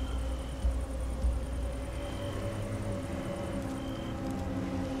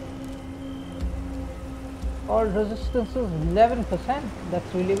 All resistances 11%.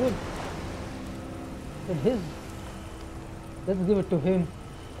 That's really good. But let's give it to him.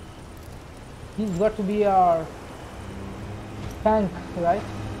 He's got to be our tank, right?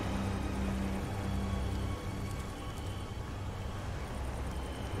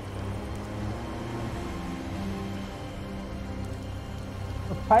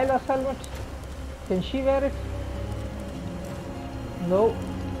 A pilot's helmet. Can she wear it? No.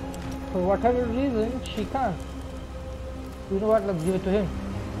 For whatever reason, she can't. You know what? Let's give it to him.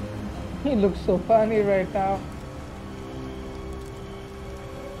 He looks so funny right now.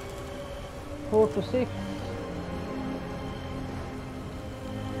 4 to 6.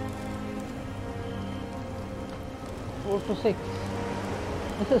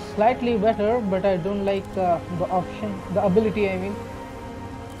 This is slightly better, but I don't like the option, the ability I mean.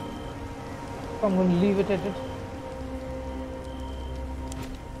 So I'm going to leave it at it.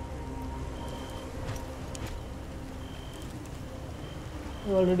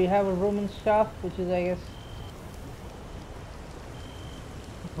 We already have a Roman staff, which is, I guess,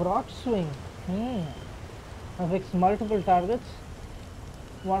 broad swing. Affects multiple targets.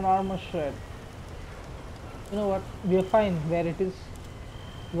 1 armor shred. You know what? We are fine where it is.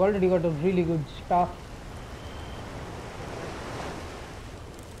 We already got a really good staff.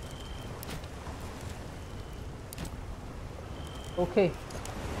 Okay,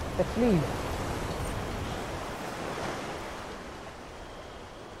 let's leave.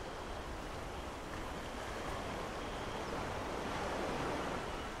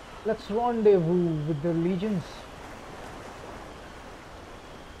 Let's rendezvous with the legions.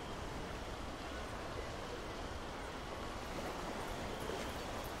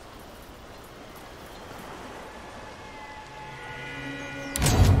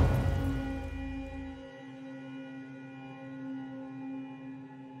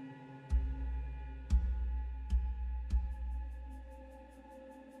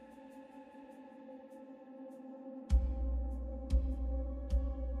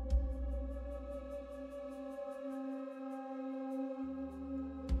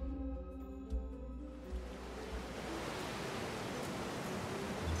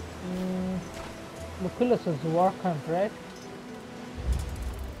 Lucullus is war camp, right?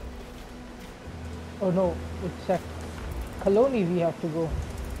 Oh no, it's at Colony we have to go.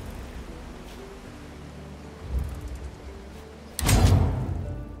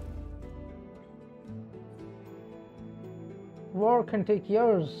 War can take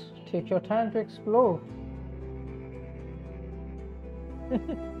years. Take your time to explore.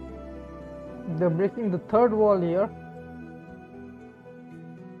 They're breaking the 3rd wall here.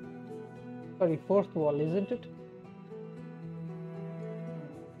 Sorry, 4th wall, isn't it?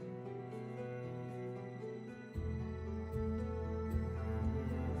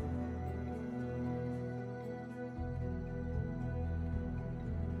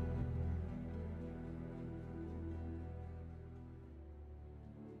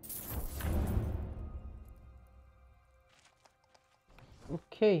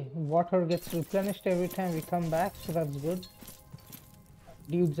 Okay, water gets replenished every time we come back, so that's good.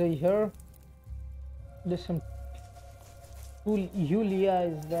 Dudes are here. There's some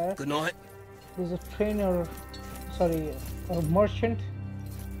Julia is there. Good night. There's a trainer, sorry, a merchant.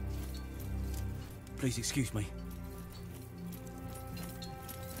 Please excuse me.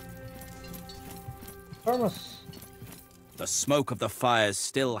 Hermes. The smoke of the fires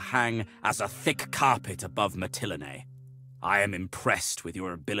still hang as a thick carpet above Mytilene. I am impressed with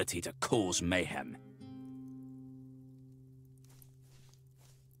your ability to cause mayhem.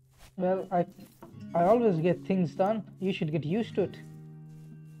 Well, I always get things done. You should get used to it.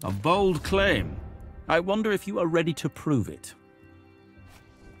 A bold claim. I wonder if you are ready to prove it.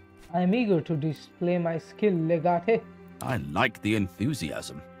 I am eager to display my skill, Legate. I like the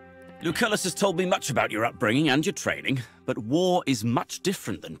enthusiasm. Lucullus has told me much about your upbringing and your training, but war is much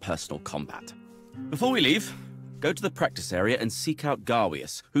different than personal combat. Before we leave, go to the practice area and seek out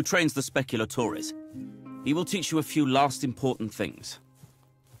Garwius, who trains the Speculatores. He will teach you a few last important things.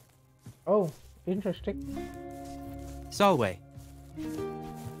 Oh, interesting. Salve.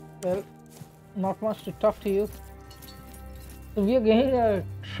 Well, not much to talk to you. So we are getting a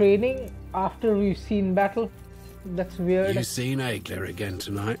training after we've seen battle. That's weird. You seen Aegler again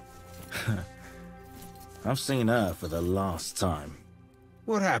tonight? I've seen her for the last time.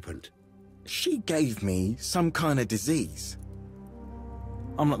 What happened? She gave me some kind of disease.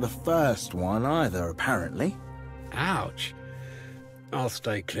 I'm not the first one either, apparently. Ouch. I'll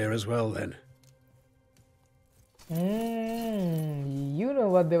stay clear as well then. You know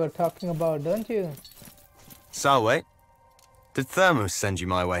what they were talking about, don't you? Salve, did Thermus send you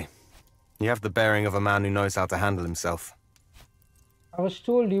my way? You have the bearing of a man who knows how to handle himself. I was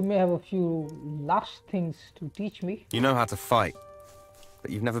told you may have a few last things to teach me. You know how to fight,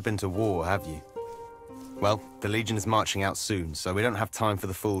 but you've never been to war, have you? Well, the Legion is marching out soon, so we don't have time for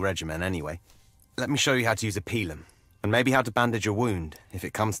the full regimen anyway. Let me show you how to use a pilum, and maybe how to bandage a wound, if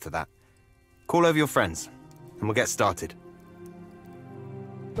it comes to that. Call over your friends, and we'll get started.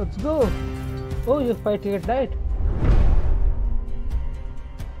 Let's go. Oh, you're fighting at night.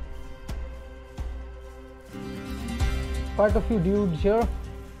 Quite a few dudes here.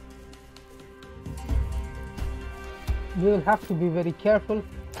 We will have to be very careful.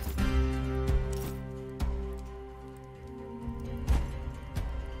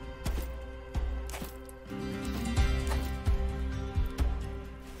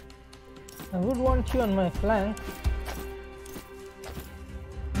 I would want you on my flank.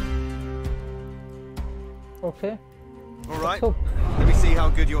 Okay. All right. Let me see how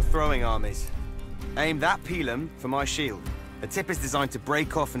good your throwing arm is. Aim that pilum for my shield. The tip is designed to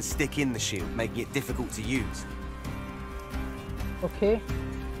break off and stick in the shield, making it difficult to use. Okay.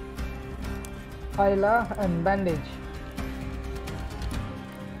 Hyla and bandage.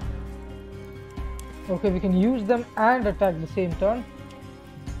 Okay, we can use them and attack the same turn.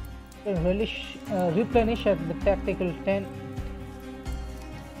 And replenish at the tactical tent.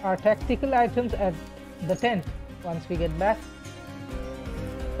 Our tactical items at the tent once we get back.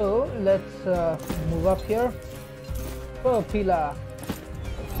 So let's move up here. Oh, Pila.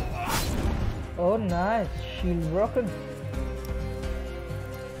 Oh, nice. Shield broken.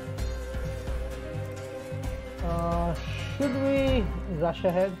 Should we rush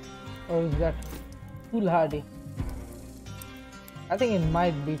ahead, or is that foolhardy? I think it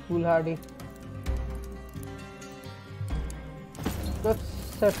might be foolhardy.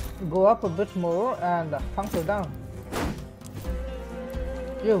 Let's go up a bit more and hunker down.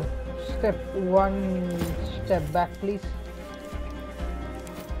 You, one step back, please.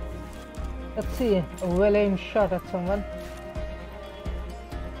 Let's see, a well-aimed shot at someone.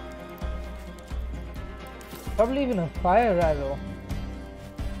 Probably even a fire arrow.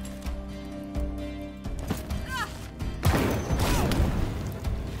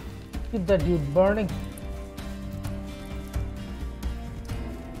 Keep that dude burning.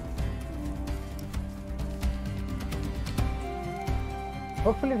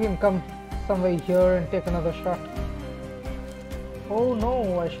 Hopefully we can come somewhere here and take another shot. Oh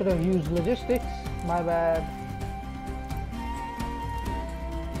no, I should have used logistics. My bad.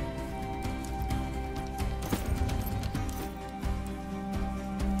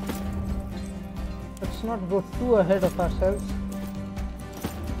 Let's not go too ahead of ourselves.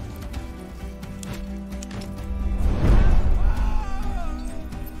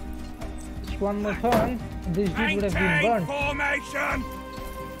 Just one more turn, this dude would have been burned. Formation!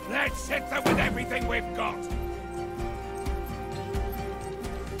 Let's hit them with everything we've got!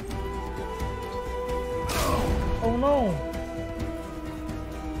 Oh no!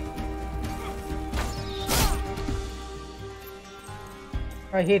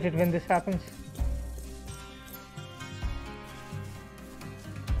 I hate it when this happens.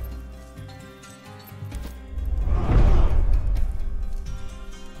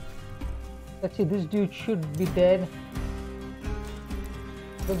 Let's see, this dude should be dead.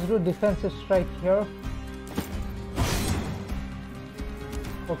 Let's do a defensive strike here.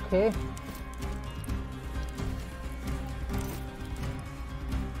 Okay.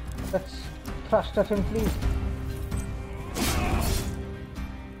 Let's thrust at him, please.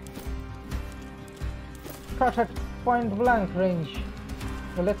 Cut at point blank range.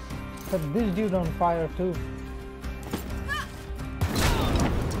 So let's Set this dude on fire too.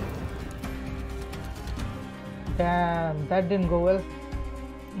 Damn, that didn't go well.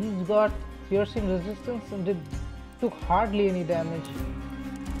 He's got piercing resistance and took hardly any damage.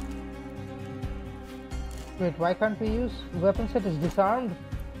 Wait, why can't we use? Weapon set is disarmed.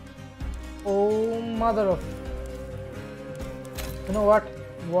 Oh, mother of... You know what?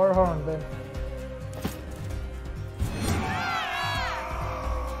 Warhorn then.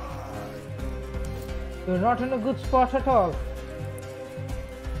 You're not in a good spot at all.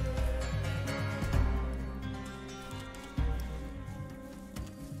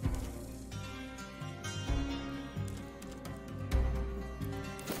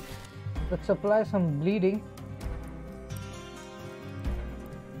 Let's apply some bleeding.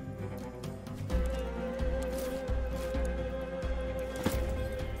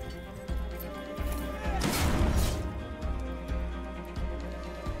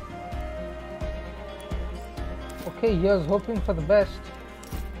 Okay, here's hoping for the best.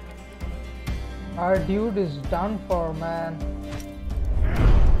 Our dude is done for, man.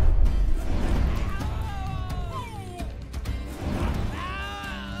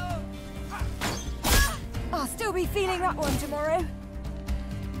 I'll still be feeling that one tomorrow.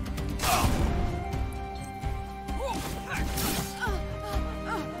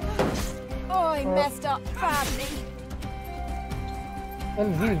 Oh, I messed up badly. Well,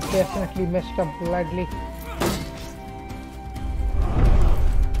 we definitely messed up badly.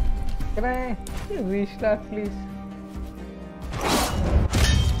 Can I restart, please?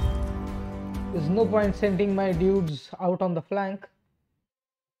 There's no point sending my dudes out on the flank.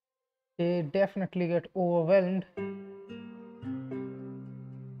 They definitely get overwhelmed.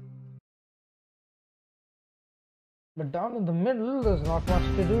 But down in the middle, there's not much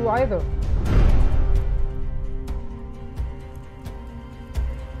to do either.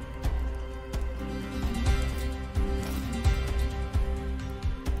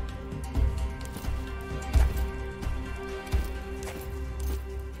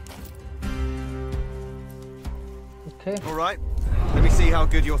 Okay. All right. Let me see how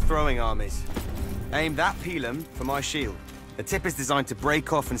good your throwing arm is. Aim that pilum for my shield. The tip is designed to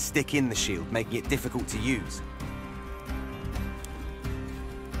break off and stick in the shield, making it difficult to use.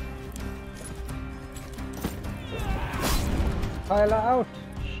 Pile out.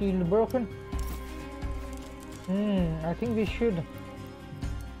 Shield broken. I think we should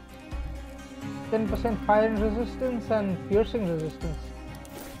 10% fire resistance and piercing resistance.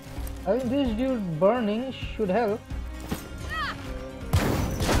 I think this dude burning should help.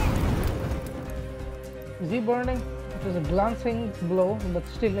 Is he burning? It was a glancing blow, but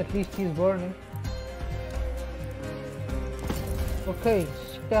still at least he's burning. Okay,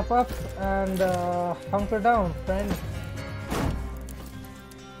 step up and hunker down, friend.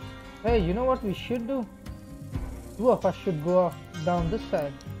 Hey, you know what we should do? Two of us should go down this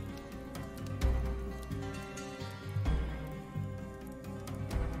side.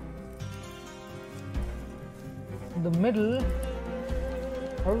 The middle,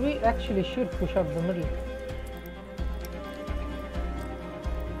 or we actually should push up the middle.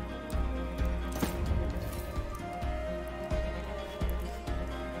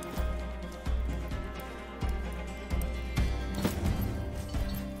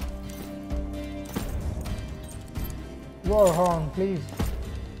 Warhorn, please.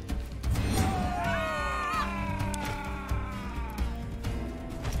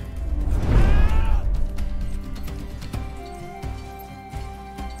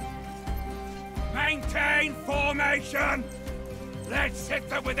 Maintain formation! Let's hit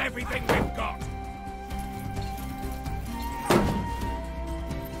them with everything we've got!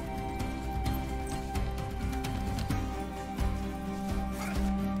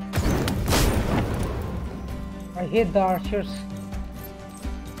 I hate the archers.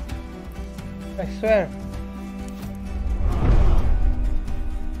 I swear.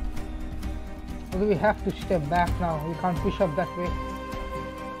 Or do we have to step back now? We can't push up that way.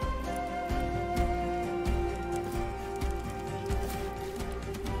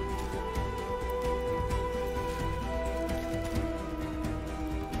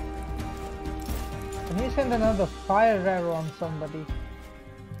 Can we send another fire arrow on somebody?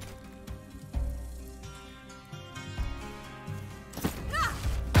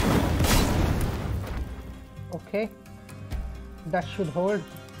 Okay, that should hold.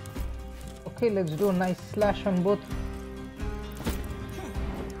 Okay, let's do a nice slash on both.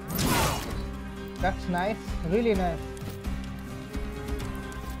 That's nice, really nice.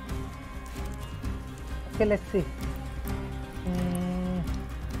 Okay, let's see.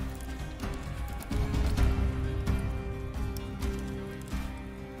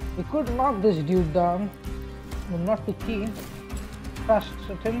 We could knock this dude down. I'm not too keen. Trust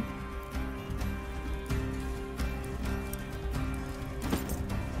him.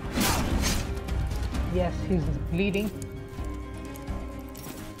 Yes, he's bleeding.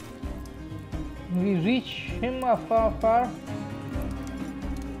 We reach him far.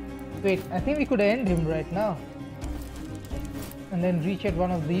 Wait, I think we could end him right now. And then reach at one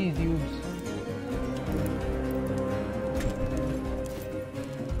of these dudes.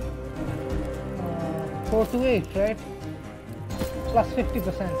 Uh, 4 to 8, right? Plus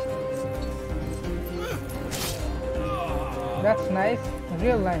 50%. That's nice.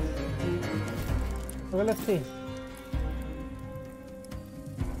 Real nice. Well, let's see.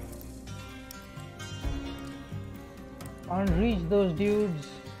 Can't reach those dudes.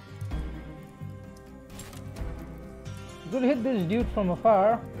 We could hit this dude from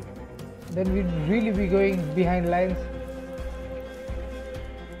afar. Then we'd really be going behind lines.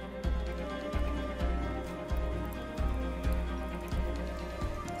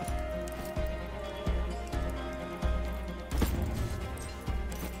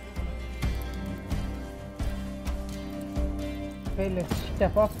 Okay, let's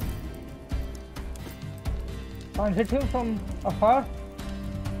step up. Can't hit him from afar.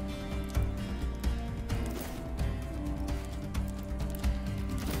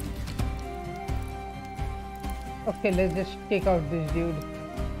 Okay, let's just take out this dude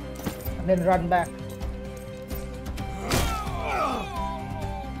and then run back.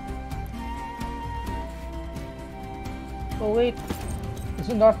 Oh wait, there's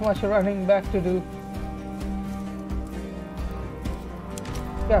not much running back to do.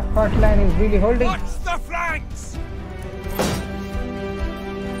 Yeah, front line is really holding. Watch the flanks!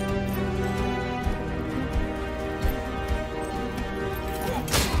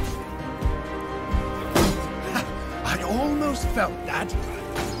 I almost felt that.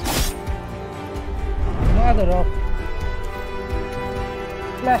 Mother of.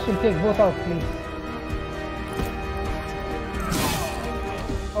 Flash will take both out, please.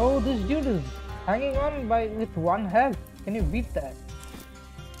 Oh, this dude is hanging on with 1 health. Can you beat that?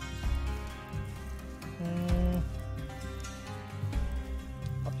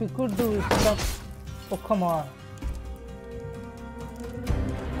 What we could do is stop. Oh, come on.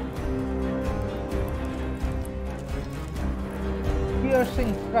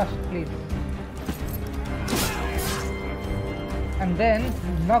 Piercing thrust, please. And then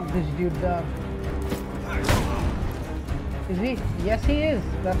knock this dude down. Is he? Yes, he is.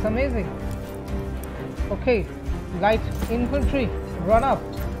 That's amazing. Okay, light infantry, run up.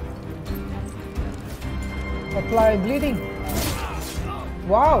 Apply bleeding.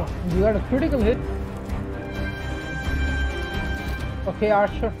 Wow, you got a critical hit. Okay,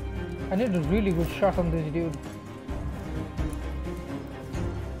 Archer, I need a really good shot on this dude.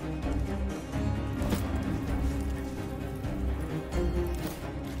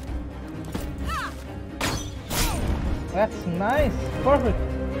 That's nice, perfect.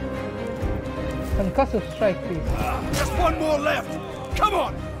 Concussive strike, please. Just one more left. Come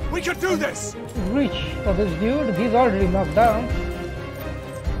on, we can do this. Reach for this dude. He's already knocked down.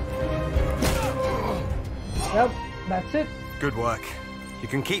 Yep, that's it. Good work. You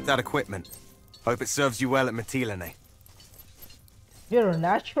can keep that equipment. Hope it serves you well at Mytilene. You're a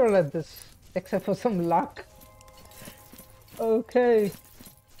natural at this, except for some luck. Okay.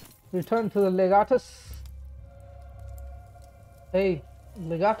 Return to the Legatus. Hey,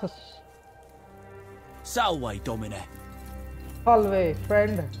 Legatus. Salve, Domine. Salve,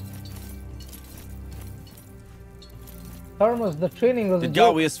 friend. Thermos, the training was Did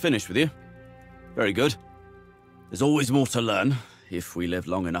Garwius finish with you? Very good. There's always more to learn, if we live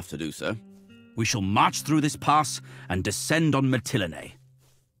long enough to do so. We shall march through this pass and descend on Mytilene.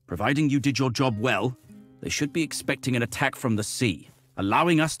 Providing you did your job well, they should be expecting an attack from the sea,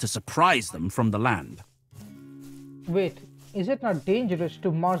 allowing us to surprise them from the land. Wait, is it not dangerous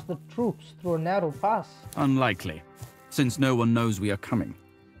to march the troops through a narrow pass? Unlikely, since no one knows we are coming.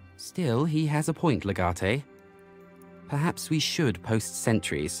 Still, he has a point, Legate. Perhaps we should post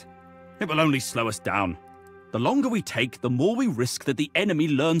sentries. It will only slow us down. The longer we take, the more we risk that the enemy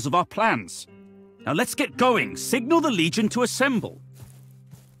learns of our plans. Now let's get going. Signal the Legion to assemble.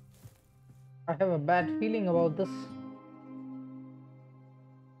 I have a bad feeling about this.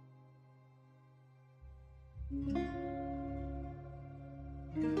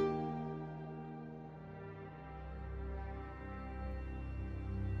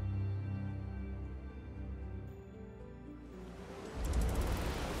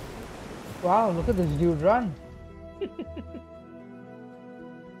 Wow, look at this dude run.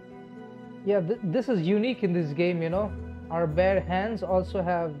 Yeah, this is unique in this game, you know. Our bare hands also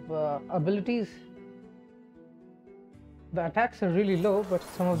have abilities. The attacks are really low, but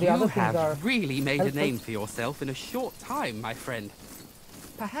some of the other things are You have really made helpful. a name for yourself in a short time, my friend.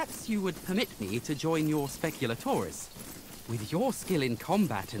 Perhaps you would permit me to join your speculatores. With your skill in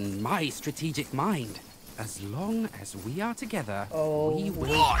combat and my strategic mind, as long as we are together, we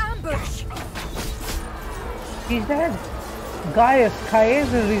will... Ambush! He's dead. Gaius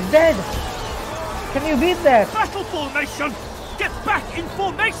Caesar is dead. Can you beat that? Battle formation! Get back in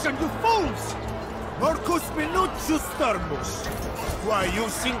formation, you fools! Orcus Minucius Thermus. Why, you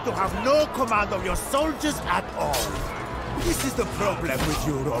seem to have no command of your soldiers at all. This is the problem with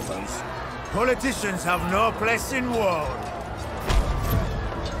you Romans. Politicians have no place in war.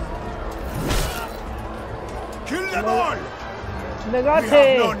 Kill them all! Legate. We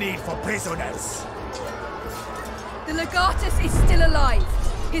have no need for prisoners. The Legatus is still alive.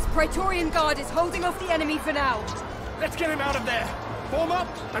 His Praetorian Guard is holding off the enemy for now. Let's get him out of there. Form up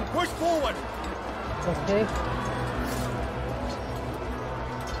and push forward. Okay.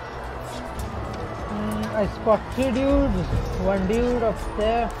 I spot 3 dudes. 1 dude up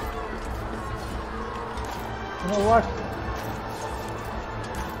there. You know what?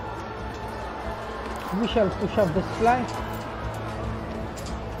 We shall push up this flank.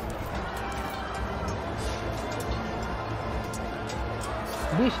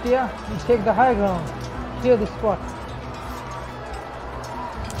 Bestia, you take the high ground. Clear the spot.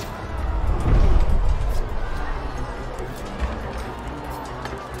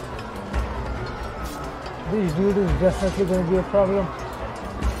 This dude is definitely going to be a problem.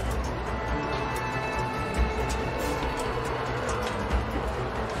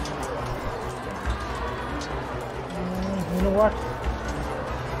 You know what?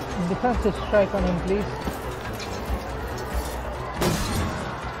 Defensive strike on him, please.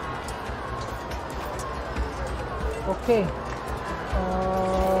 Okay.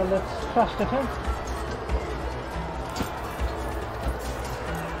 Let's thrust at him.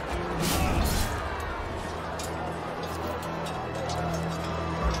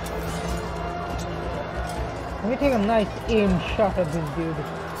 Let me take a nice aim shot at this dude.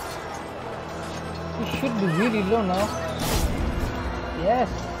 He should be really low now. Yes,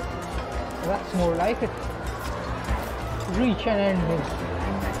 that's more like it. Reach and end him.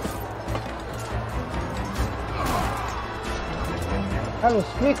 That was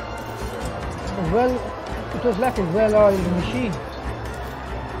quick. Well, it was like a well-oiled machine.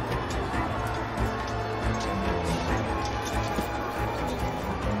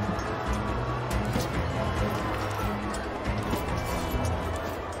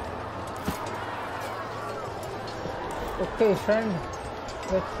 Okay, friend,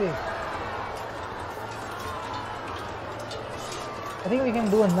 let's see. I think we can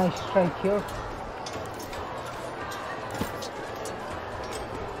do a nice strike here.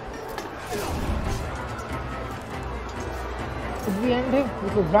 Could we end him? We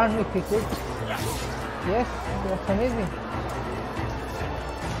could run if we could. Yes, that's amazing.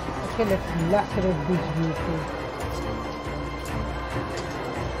 Okay, let's lacerate this dude too.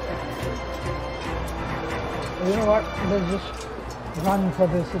 You know what? Let's just run for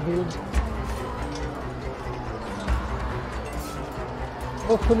this dude.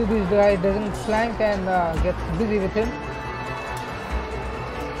 Hopefully this guy doesn't flank and gets busy with him.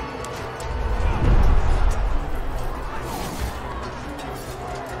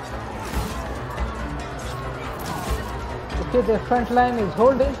 Okay, the front line is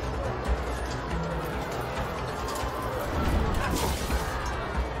holding.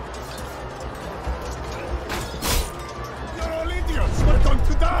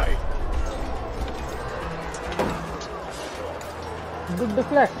 Good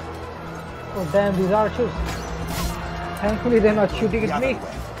deflect. Oh damn, these archers. Thankfully they're not shooting at me.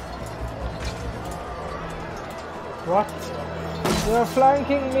 What? They're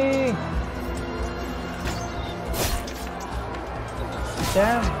flanking me.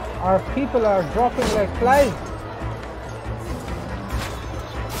 Damn, our people are dropping like flies.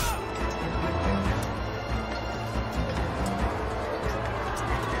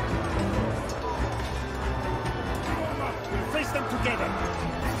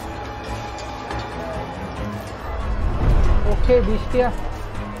 Okay, Bestia,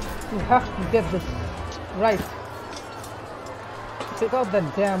 you have to get this right. Take out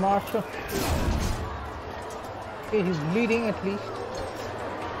that damn archer. Okay, he's bleeding at least.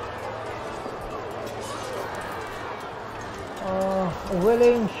 A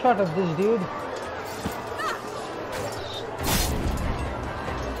well-aimed shot of this dude.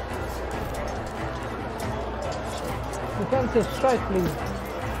 Defensive strike, please.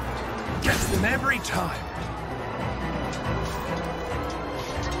 Gets them every time.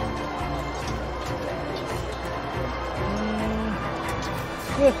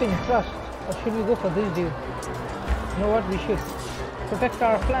 Piercing thrust, or should we go for this dude? You know what, we should protect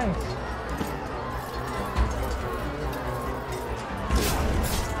our flanks.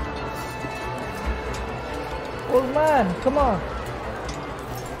 Old man, come on.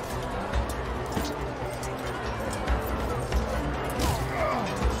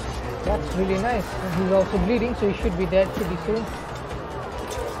 That's really nice. And he's also bleeding, so he should be dead pretty soon.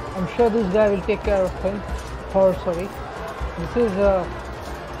 I'm sure this guy will take care of him. Her, sorry. This is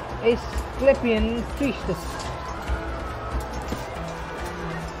Asclepian priestess.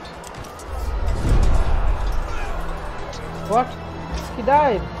 What? He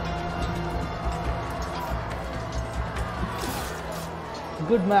died.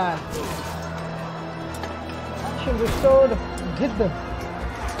 Good man. Action restored. Hit them.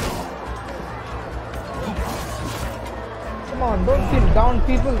 Come on, don't kill down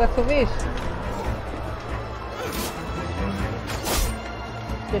people, that's a waste.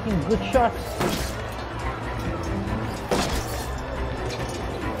 Getting good shots.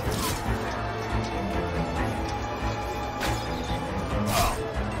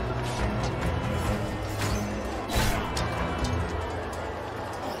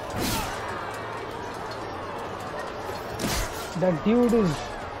 That dude is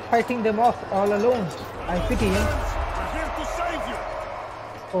fighting them off all alone. I pity him. We're here to save you.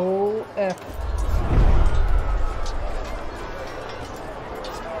 Oh, F.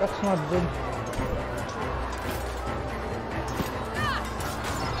 That's not good.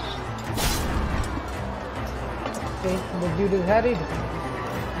 Okay, the dude is harried.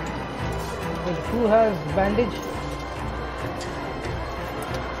 But who has bandage?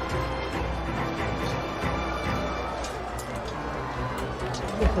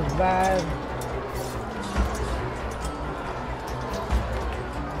 This is bad.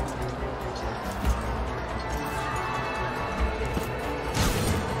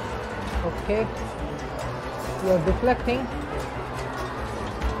 Okay, you are deflecting.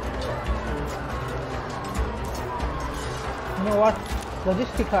 You know what?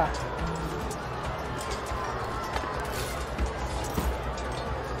 Logistica.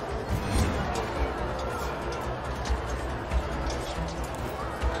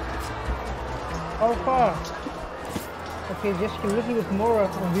 How far? Okay, just a little bit more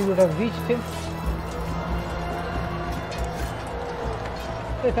and we would have reached him.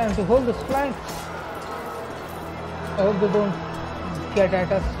 Okay, time to hold this flank. I hope they don't get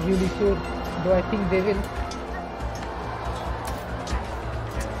at us really soon, though I think they will.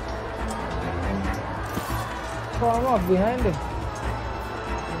 Form up behind him.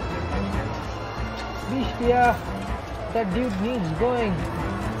 Bestia, that dude needs going.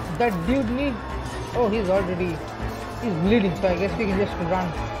 That dude needs... Oh, he's bleeding, so I guess we can just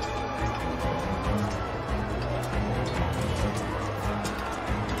run.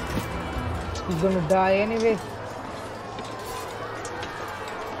 He's gonna die anyway.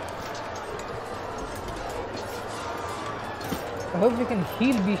 I hope we can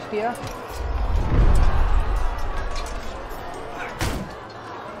heal Bestia.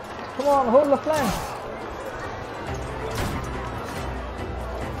 Come on, hold the flank.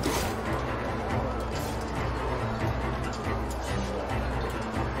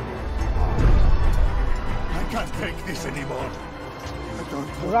 I can't take this anymore. I don't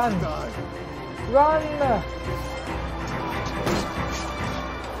want Run. to die. Run!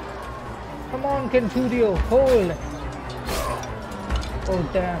 Come on, Kenturio, hold! Oh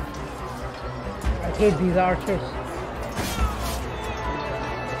damn. I hate these archers.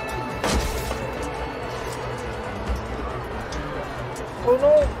 Oh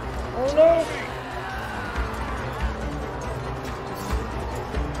no! Oh no!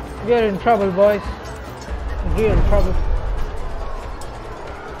 We are in trouble, boys. Real trouble.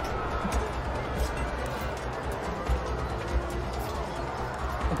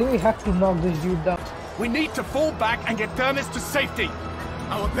 I think we have to knock this dude down. We need to fall back and get Thermus to safety.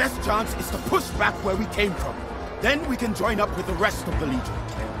 Our best chance is to push back where we came from. Then we can join up with the rest of the Legion.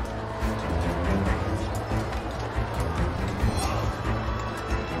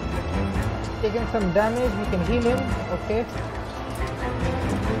 Taking some damage, we can heal him. Okay.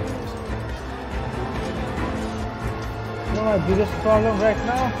 No, my biggest problem right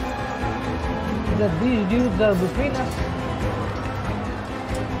now is that these dudes are between us.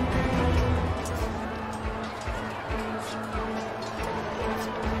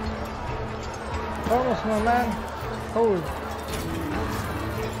 Almost, my man. Hold.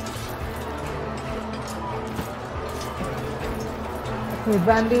 Let me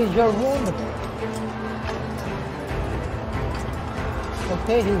bandage your wound.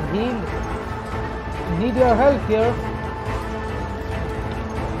 Okay, he's healed. Need your help here.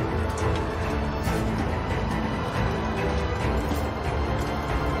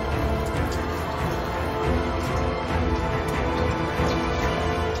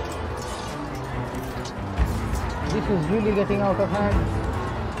 This is really getting out of hand.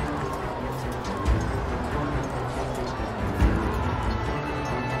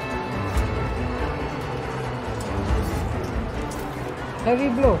 Heavy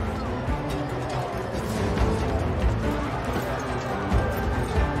blow.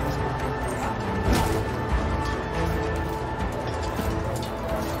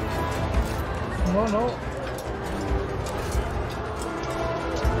 No.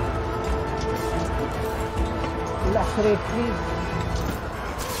 Lacerate, please.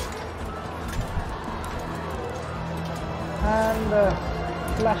 And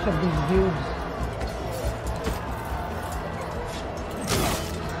flash up these dudes.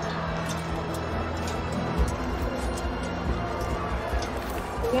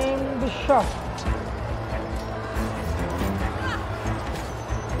 Aim the shot.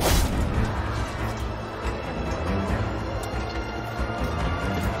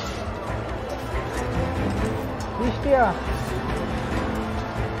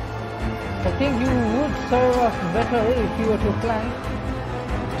 I think you would serve us better if you were to flank.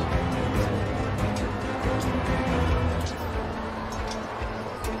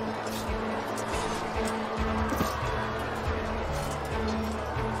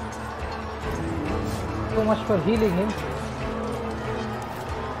 So much for healing him.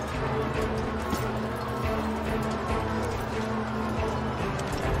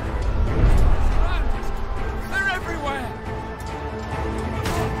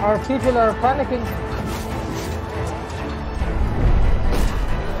 Our people are panicking.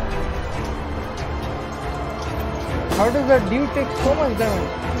 How does that dude take so much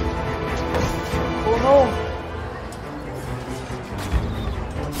damage? Oh no!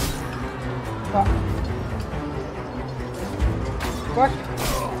 What?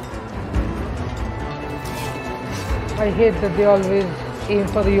 I hate that they always aim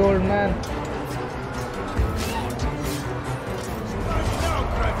for the old man.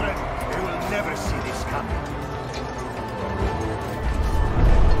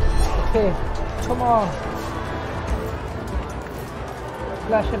 Okay, come on.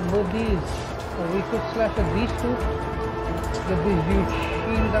 Slash at both these. Or we could slash at these two. Get this huge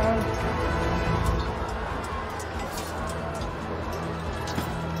shield down.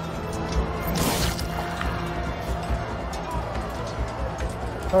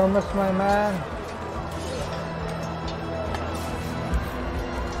 Hermes, my man.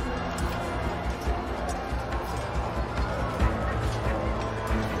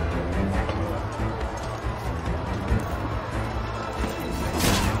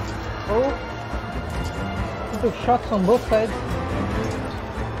 Took shots on both sides.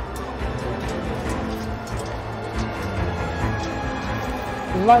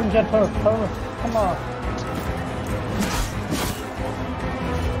 Lunge at her, Hermes, come on.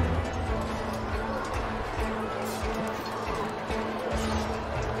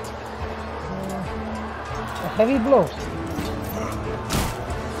 A heavy blow.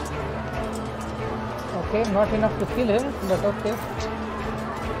 Okay, not enough to kill him, but okay.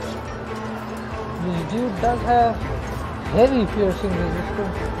 This dude does have heavy piercing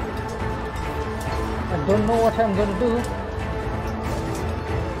resistance. I don't know what I'm going to do.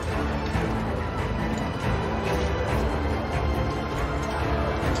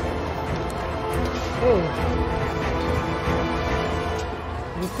 Hey,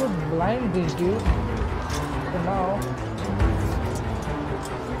 we could blind this dude for now.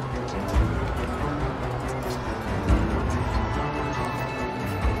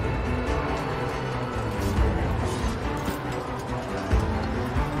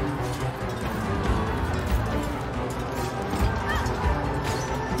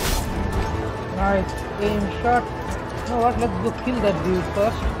 Nice aim shot. You know what? Let's go kill that dude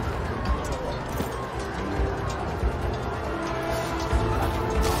first.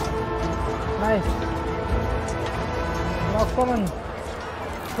 Nice. Now come and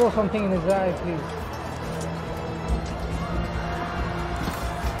throw something in his eye, please.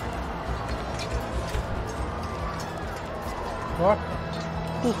 What?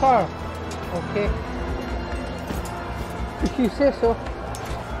 Too far. Okay. If you say so.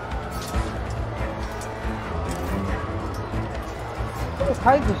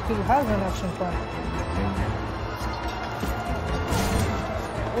 Tiger still has an action plan.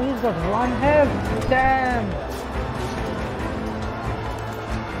 Oh, he's got one health. Damn.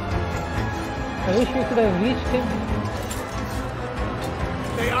 I wish we could have reached him.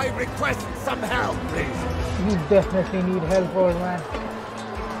 May I request some help, please? You definitely need help, old man.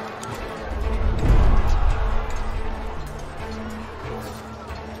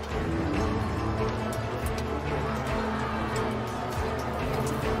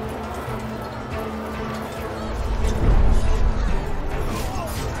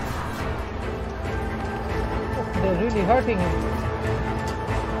 They're really hurting him.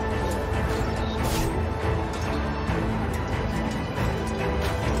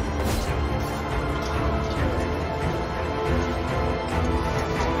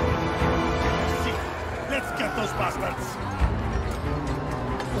 Let's get those bastards.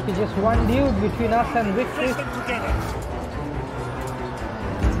 Okay, just one dude between us and victory. Press them together.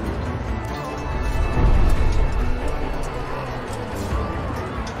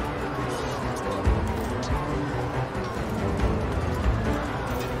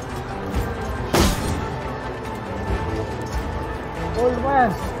 Old man,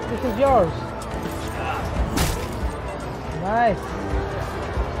 this is yours. Nice.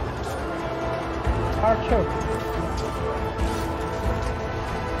 Archer.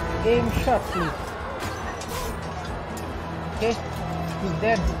 Aim shot, please. Okay, he's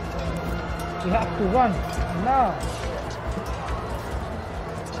dead. We have to run now.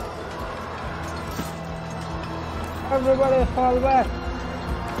 Everybody fall back.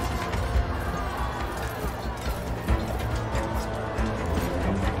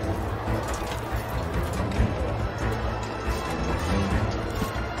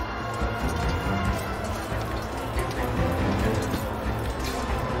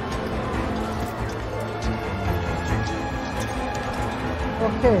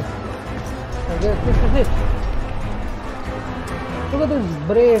 Okay, I guess this is it. Look at this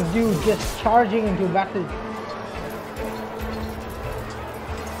brave dude just charging into battle.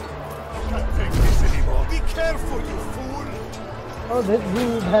 Can't take this anymore. Be careful, you fool! Oh, this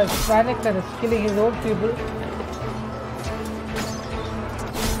dude has panicked and is killing his own people.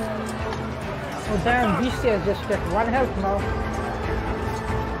 Oh damn, Beastie has just got 1 health now.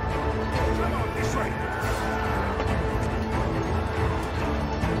 Come on, this way.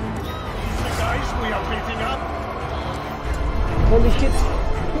 Easy, guys, we are beating up. Holy shit,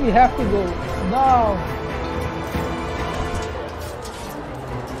 we have to go now.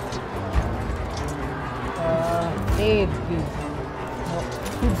 Aid, please. No,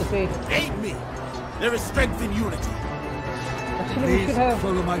 shoot the fate. Aid me! There is strength in unity. Actually, we should Please have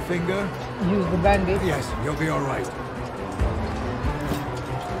follow my finger. used the bandage. Yes, you'll be all right.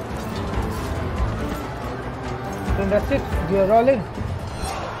 And that's it. We are all in.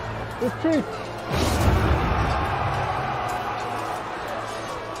 Retreat.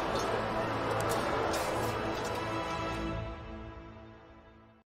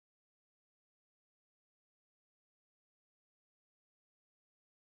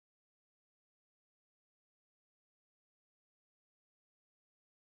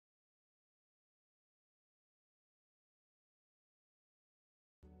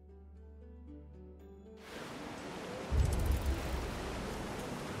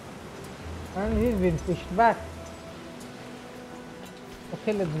 And we've been pushed back.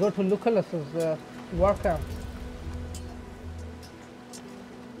 Okay, let's go to Lucullus's war camp.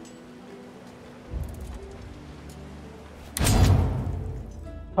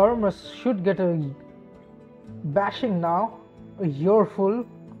 Hermes should get a bashing now, a earful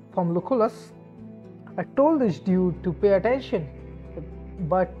from Lucullus. I told this dude to pay attention,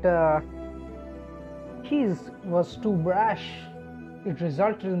 but he was too brash. It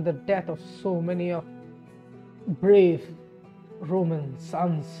resulted in the death of so many of brave Roman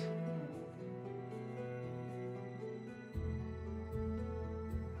sons.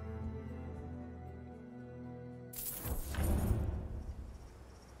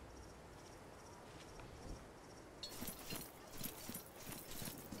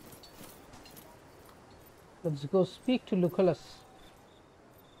 Let's go speak to Lucullus.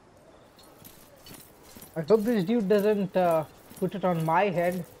 I hope this dude doesn't put it on my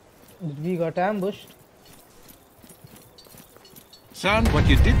head that we got ambushed. Son, what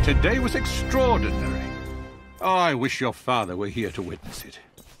you did today was extraordinary. Oh, I wish your father were here to witness it.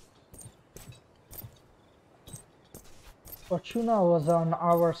 Fortuna was on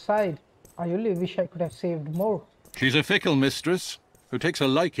our side. I only wish I could have saved more. She's a fickle mistress who takes a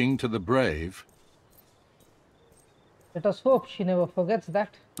liking to the brave. Let us hope she never forgets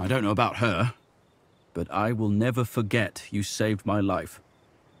that. I don't know about her, but I will never forget you saved my life.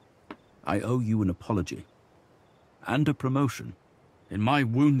 I owe you an apology. And a promotion. In my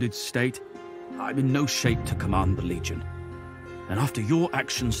wounded state, I'm in no shape to command the Legion. And after your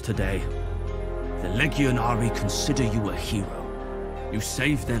actions today, the Legionari consider you a hero. You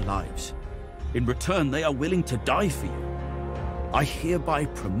saved their lives. In return, they are willing to die for you. I hereby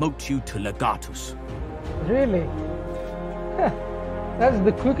promote you to legatus. Really? That's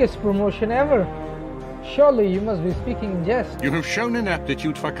the quickest promotion ever. Surely you must be speaking in jest. You have shown an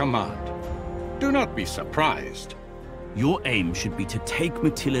aptitude for command. Do not be surprised. Your aim should be to take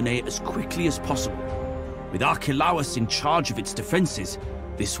Mytilene as quickly as possible. With Archelaus in charge of its defenses,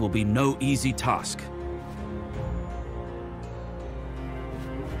 this will be no easy task.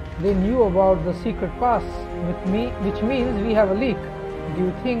 They knew about the secret pass with me, which means we have a leak. Do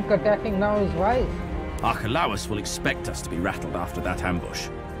you think attacking now is wise? Archelaus will expect us to be rattled after that ambush.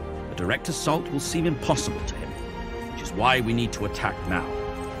 A direct assault will seem impossible to him, which is why we need to attack now.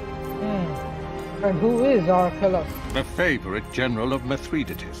 And who is Archelaus? The favorite general of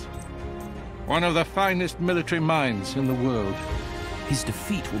Mithridates. One of the finest military minds in the world. His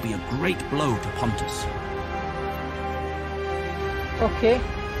defeat will be a great blow to Pontus. Okay.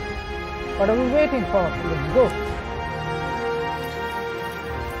 What are we waiting for? Let's go.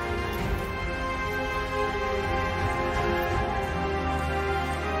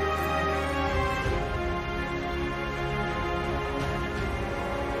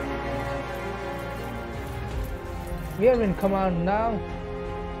 We are in command now.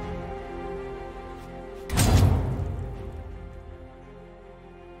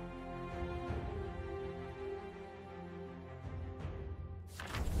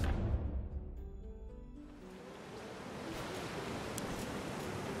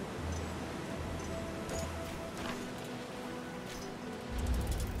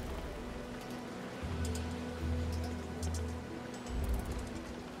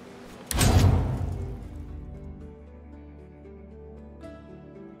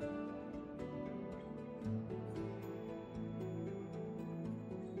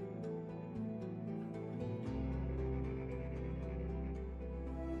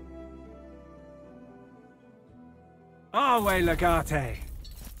 Salve Legate.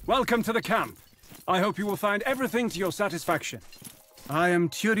 Welcome to the camp. I hope you will find everything to your satisfaction. I am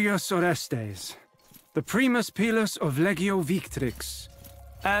Turius Orestes, the Primus Pilus of Legio Victrix.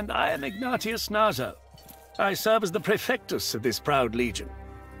 And I am Ignatius Naso. I serve as the Prefectus of this proud legion.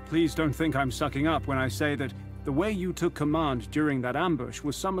 Please don't think I'm sucking up when I say that the way you took command during that ambush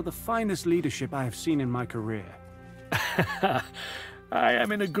was some of the finest leadership I have seen in my career. I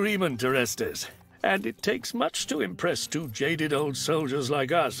am in agreement, Orestes. And it takes much to impress two jaded old soldiers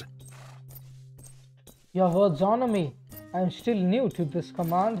like us. Your words honor me. I am still new to this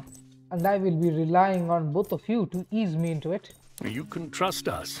command, and I will be relying on both of you to ease me into it. You can trust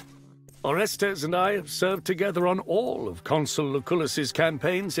us. Orestes and I have served together on all of Consul Lucullus's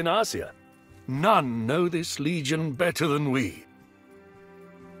campaigns in Asia. None know this legion better than we.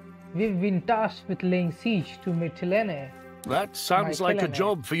 We've been tasked with laying siege to Mytilene. That sounds like a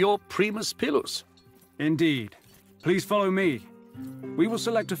job for your Primus Pilus. Indeed. Please follow me. We will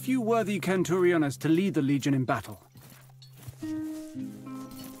select a few worthy Centurions to lead the Legion in battle.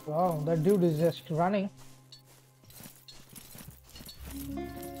 Wow, that dude is just running.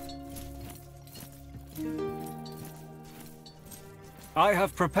 I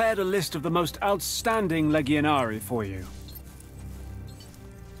have prepared a list of the most outstanding Legionari for you.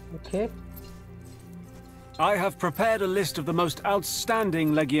 Okay. I have prepared a list of the most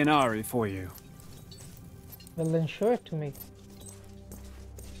outstanding Legionari for you. Well, then show it to me.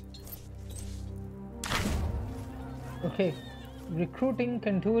 Okay. Recruiting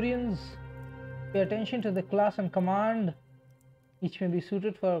Centurions. Pay attention to the class and command. Each may be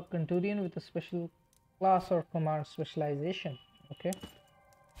suited for a Centurion with a special class or command specialization. Okay.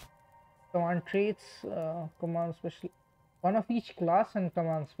 Command traits, command special. One of each class and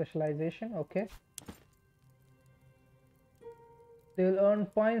command specialization. Okay. They will earn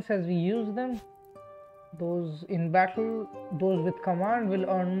points as we use them. Those in battle, those with command will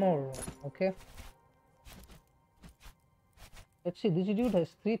earn more. Okay. Let's see, this dude has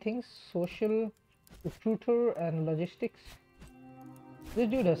 3 things: social, recruiter, and logistics. This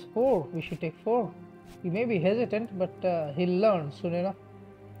dude has 4. We should take 4. He may be hesitant, but he'll learn soon enough.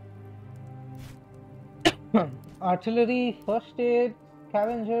 Artillery, first aid,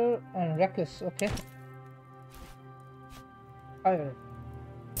 scavenger, and reckless. Okay. Fire.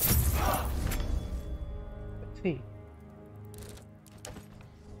 Let's see.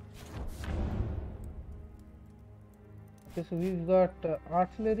 Okay, so we've got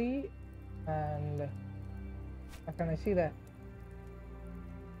artillery, and how can I see that?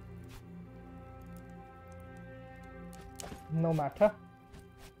 No matter.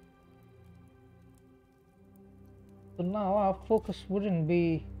 So now our focus wouldn't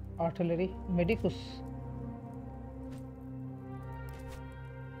be artillery. Medicus.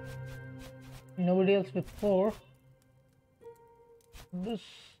 Nobody else with 4. This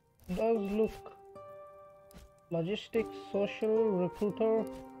does look logistics, social, recruiter,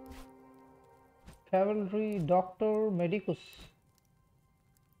 cavalry, doctor, medicus.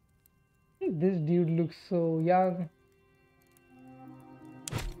 This dude looks so young.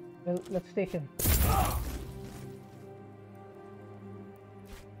 Well, let's take him.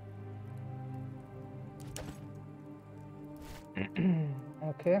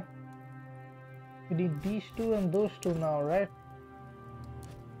 Okay. We need these 2 and those 2 now, right?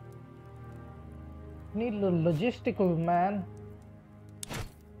 We need a logistical man.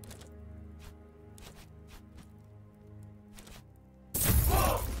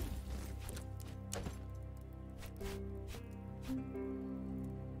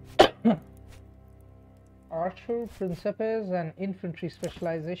 Archer, Principes, and infantry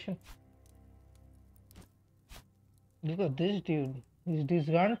specialization. Look at this dude. He's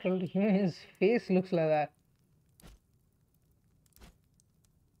disgruntled. Even his face looks like that.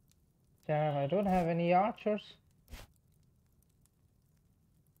 Damn, I don't have any archers.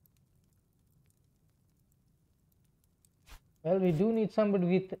 Well, we do need somebody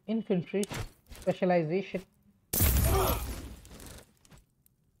with infantry specialization.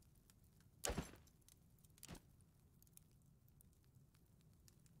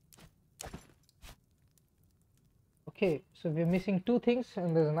 Okay, so we're missing 2 things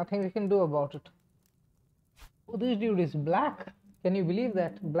and there's nothing we can do about it. Oh, this dude is black. Can you believe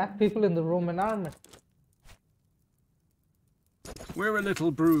that? Black people in the Roman army. We're a little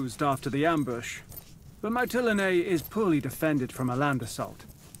bruised after the ambush, but Mytilene is poorly defended from a land assault.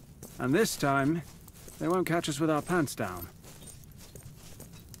 And this time, they won't catch us with our pants down.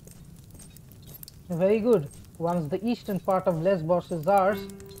 Very good. Once the eastern part of Lesbos is ours,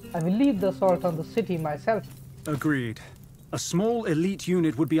 I will lead the assault on the city myself. Agreed. A small elite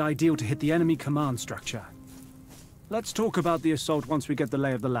unit would be ideal to hit the enemy command structure. Let's talk about the assault once we get the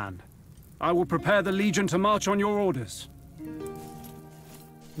lay of the land. I will prepare the Legion to march on your orders.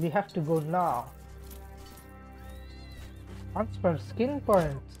 We have to go now. Transfer skin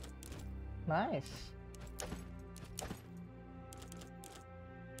points. Nice.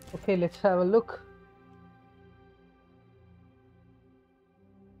 Okay, let's have a look.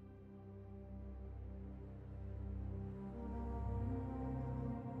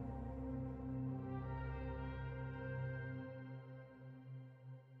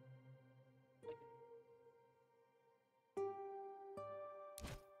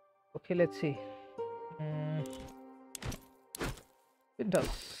 Okay, let's see. It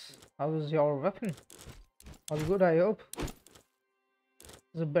does. How is your weapon? All good, I hope.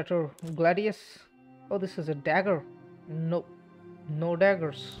 Is a better gladius? Oh, this is a dagger. No, no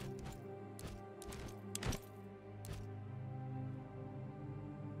daggers.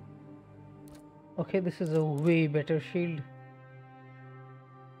 Okay, this is a way better shield.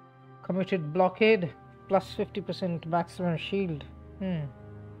 Committed blockade plus 50% maximum shield.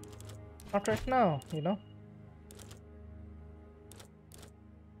 Not right now, you know.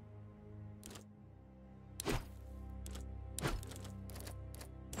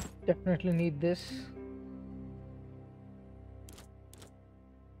 Definitely need this.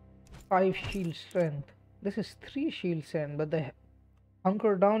 5 shield strength. This is 3 shield strength, but the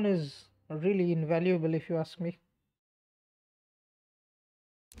hunker down is really invaluable if you ask me.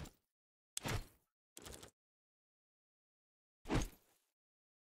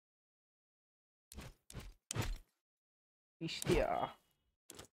 Bestia.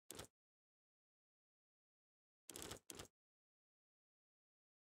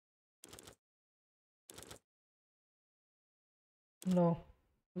 No,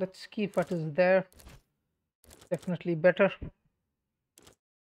 let's keep what is there. Definitely better.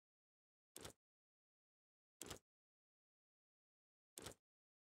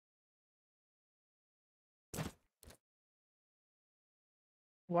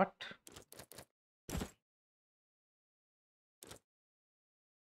 What?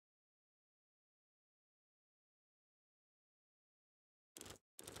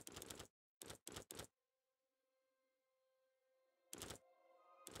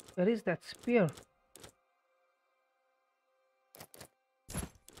 Where is that spear?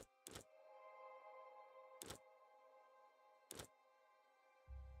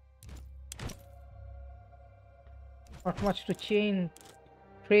 Not much to train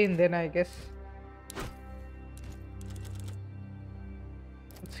then, I guess.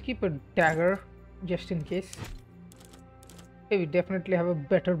 Let's keep a dagger just in case. Okay, we definitely have a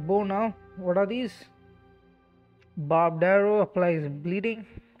better bow now. What are these? Barbed arrow applies bleeding.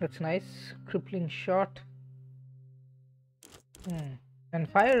 That's nice. Crippling shot. And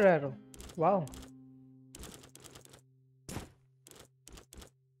fire arrow. Wow.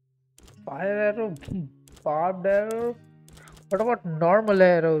 Fire arrow, barbed arrow. What about normal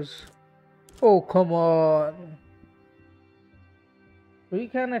arrows? Oh, come on. We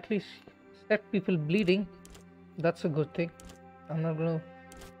can at least set people bleeding. That's a good thing. I'm not gonna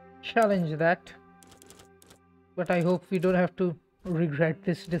challenge that. But I hope we don't have to regret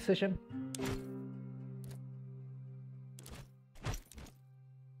this decision.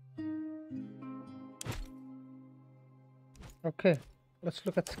 Okay, let's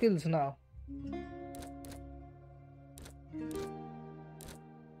look at skills now.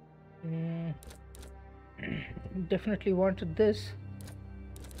 Definitely wanted this.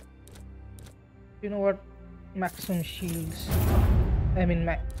 You know what? Maximum shields. I mean,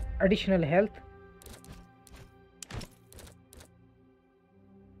 additional health.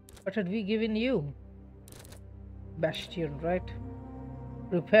 What had we given you? Bastion, right?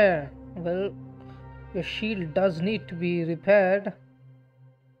 Repair. Well, your shield does need to be repaired.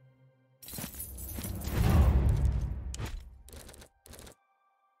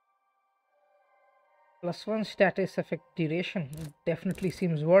 +1 status effect duration. Definitely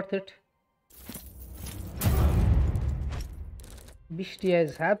seems worth it. Bestia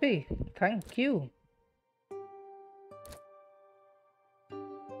is happy. Thank you.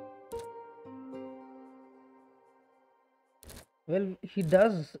 Well, he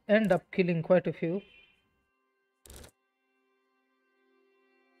does end up killing quite a few.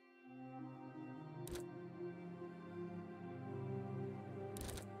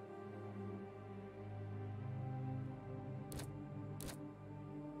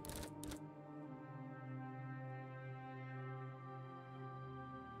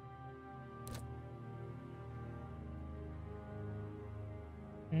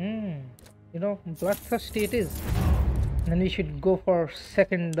 You know, bloodthirsty it is. Then we should go for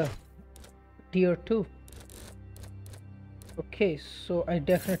second tier 2. Okay, so I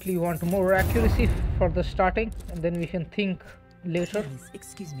definitely want more accuracy for the starting, and then we can think later. Please,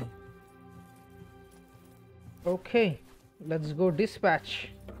 excuse me. Okay, let's go dispatch.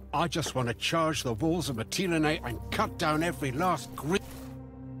 I just want to charge the walls of Matelanite and cut down every last grit.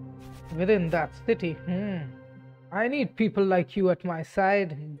 Within that city, I need people like you at my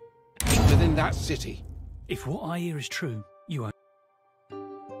side. Within that city. If what I hear is true, you are.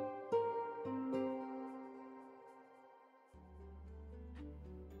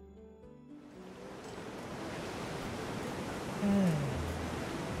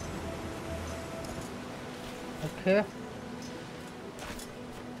 Okay.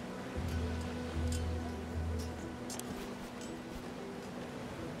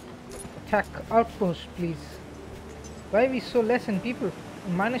 Attack outpost, please. Why are we so less in people?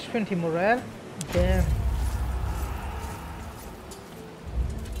 -20 morale? Damn.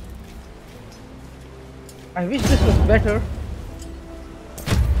 I wish this was better.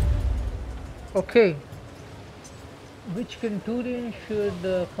 Okay. Which Centurion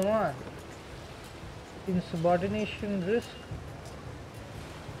should command? Insubordination risk.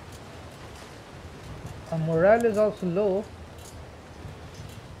 Our morale is also low.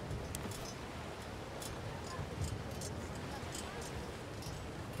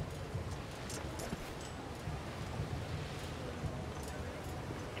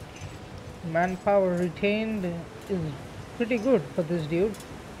 Manpower retained is pretty good for this dude.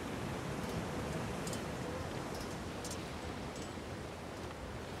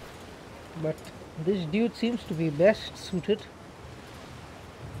 But this dude seems to be best suited.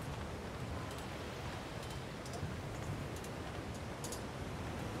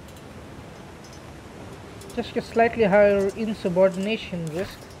 Just a slightly higher insubordination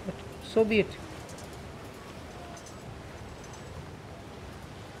risk, but so be it.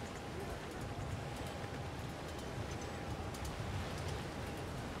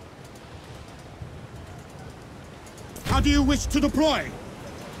 How do you wish to deploy?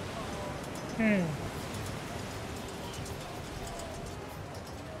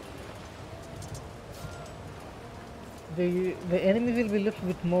 The enemy will be a little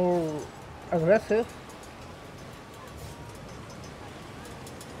bit more aggressive.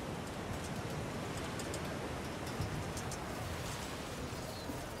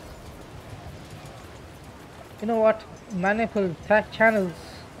 You know what? Manifold attack channels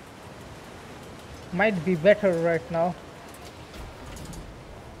might be better right now.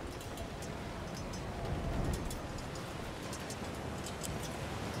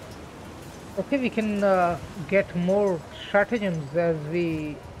 Okay, we can get more stratagems as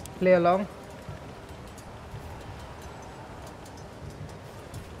we play along.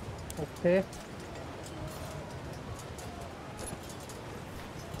 Okay.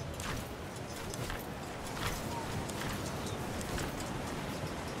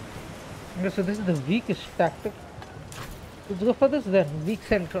 Okay, so this is the weakest tactic. Let's go for this then. Weak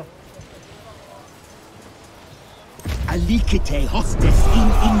center. Alicite hostis in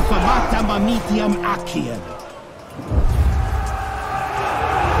infamata mamitiam acir.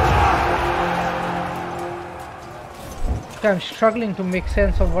 I'm struggling to make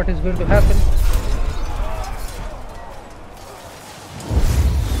sense of what is going to happen.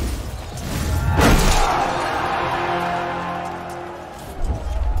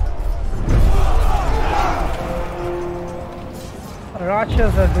 Our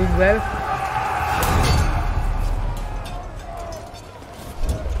archers are doing well.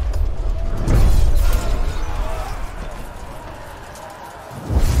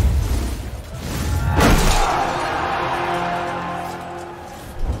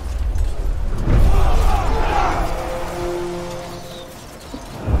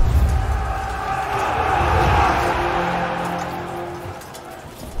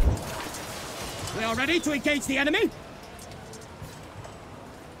 We are ready to engage the enemy.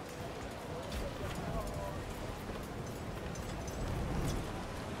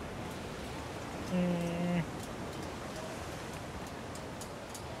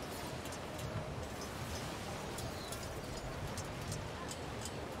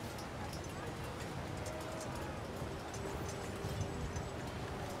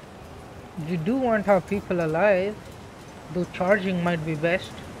 We do want our people alive, though charging might be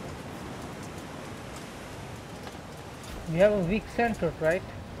best. We have a weak center, right?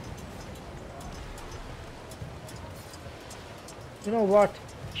 You know what?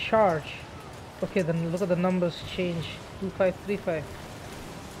 Charge. Okay, then look at the numbers change. 2535.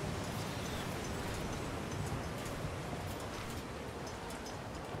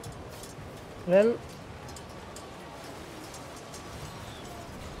 Well,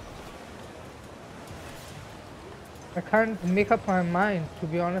 I can't make up my mind, to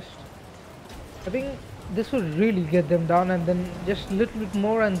be honest. I think this would really get them down, and then just a little bit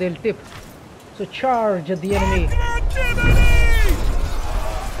more and they'll tip. So charge at the enemy.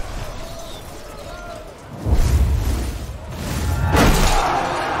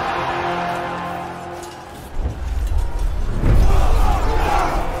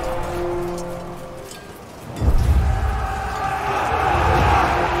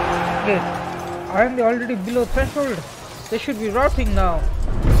 Aren't they already below threshold? They should be routing now.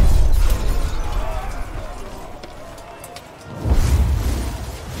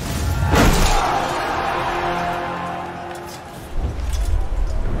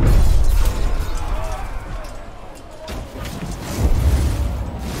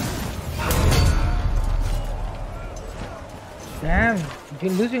 Damn,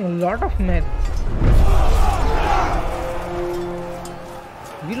 you're losing a lot of men.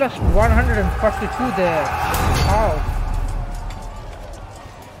 We lost 142 there. How?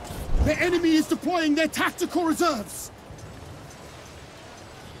 The enemy is deploying their tactical reserves.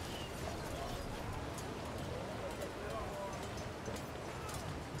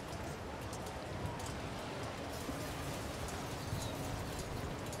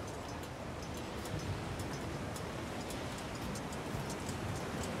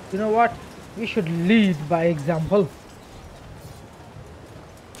 You know what? We should lead by example.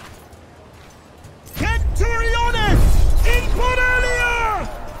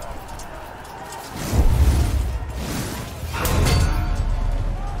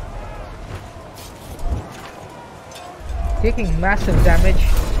 Taking massive damage.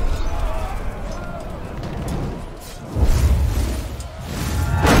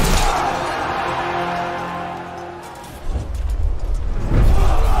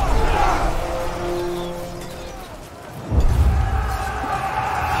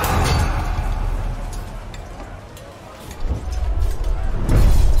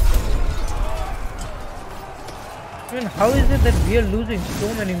 I mean, how is it that we are losing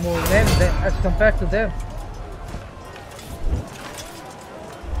so many more men as compared to them?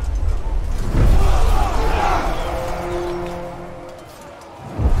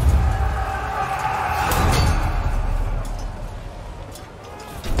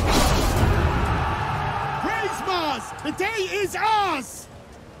 The day is ours!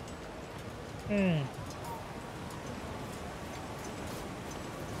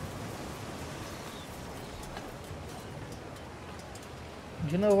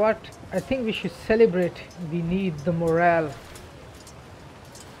 You know what? I think we should celebrate. We need the morale.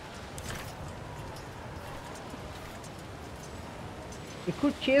 We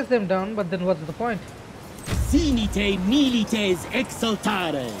could chase them down, but then what's the point? Sinite milites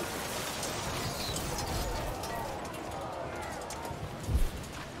exultare!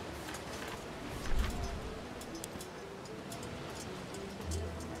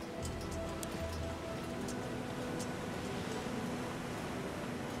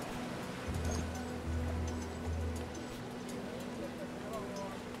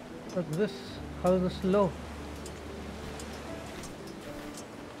 What's this? How is this low?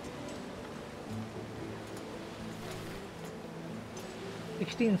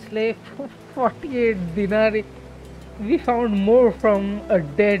 Slave, 48 dinari. We found more from a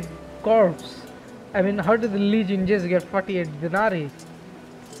dead corpse. I mean, how did the Legion just get 48 dinari?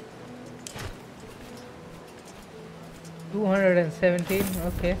 217,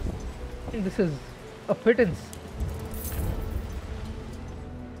 okay. This is a pittance.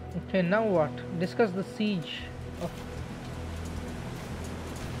 Okay, now what? Discuss the siege of...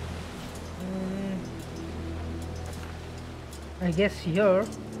 I guess here.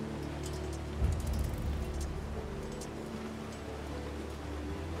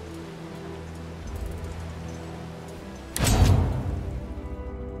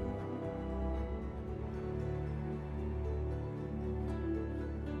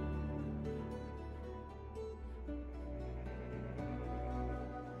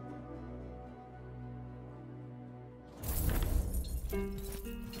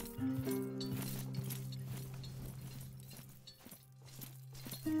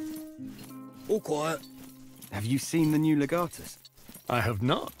 All quiet. Have you seen the new legatus? I have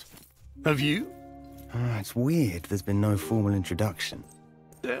not. Have you? It's weird. There's been no formal introduction.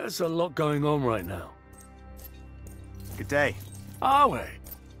 There's a lot going on right now. Good day. Are we?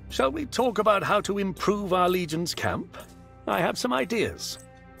 Shall we talk about how to improve our Legion's camp? I have some ideas.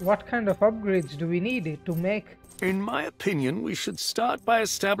 What kind of upgrades do we need to make? In my opinion, we should start by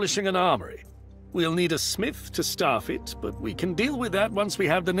establishing an armory. We'll need a smith to staff it, but we can deal with that once we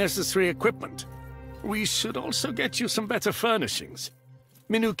have the necessary equipment. We should also get you some better furnishings.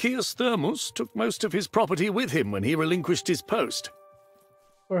 Minucius Thermus took most of his property with him when he relinquished his post.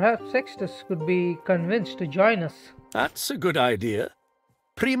 Perhaps Sextus could be convinced to join us. That's a good idea.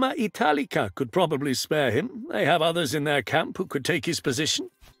 Prima Italica could probably spare him. They have others in their camp who could take his position.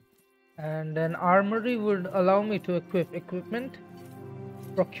 And an armory would allow me to equip equipment?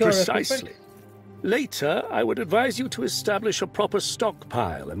 Procure Precisely. equipment? Later, I would advise you to establish a proper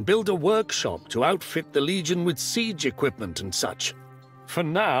stockpile and build a workshop to outfit the Legion with siege equipment and such. For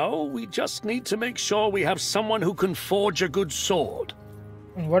now, we just need to make sure we have someone who can forge a good sword.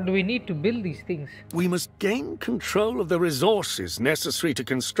 And what do we need to build these things? We must gain control of the resources necessary to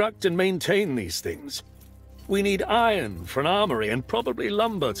construct and maintain these things. We need iron for an armory and probably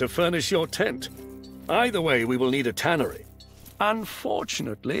lumber to furnish your tent. Either way, we will need a tannery.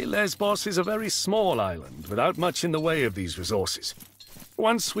 Unfortunately, Lesbos is a very small island without much in the way of these resources.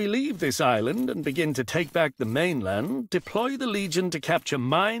 Once we leave this island and begin to take back the mainland, deploy the Legion to capture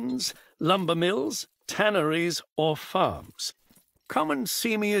mines, lumber mills, tanneries, or farms. Come and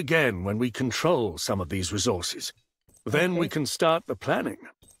see me again when we control some of these resources. Then we can start the planning.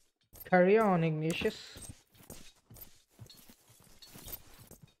 Carry on, Ignatius.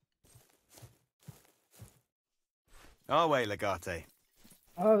 Our way, Legate.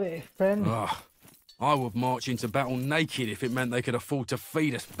 Away, friend. I would march into battle naked if it meant they could afford to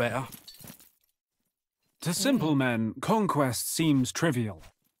feed us better. To simple men, conquest seems trivial.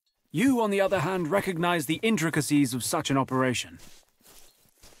 You, on the other hand, recognize the intricacies of such an operation.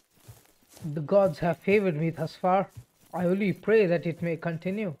 The gods have favored me thus far. I only pray that it may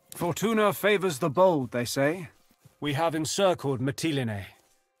continue. Fortuna favors the bold, they say. We have encircled Mytilene,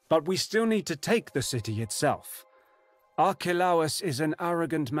 but we still need to take the city itself. Archelaus is an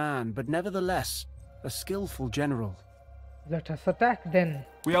arrogant man, but nevertheless, a skillful general. Let us attack then.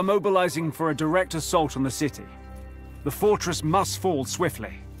 We are mobilizing for a direct assault on the city. The fortress must fall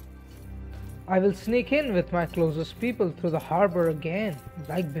swiftly. I will sneak in with my closest people through the harbor again,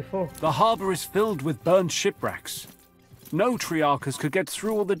 like before. The harbor is filled with burned shipwrecks. No Triarchus could get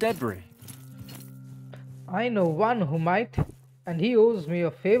through all the debris. I know one who might, and he owes me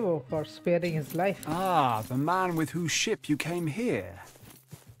a favor for sparing his life. Ah, the man with whose ship you came here.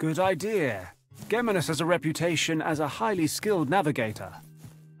 Good idea. Geminus has a reputation as a highly skilled navigator.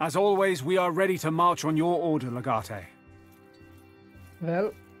 As always, we are ready to march on your order, Legate.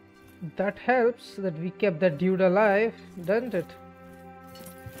 Well, that helps that we kept that dude alive, doesn't it?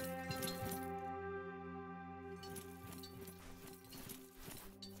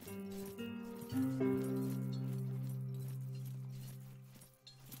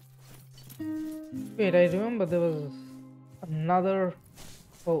 Wait, I remember there was another...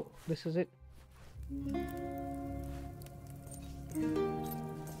 Oh, this is it.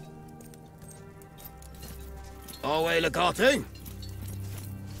 Away, Legate!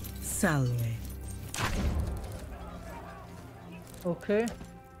 Salve. Okay.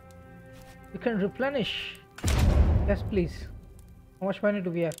 You can replenish. Yes, please. How much money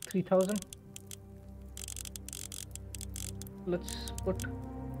do we have? 3,000? Let's put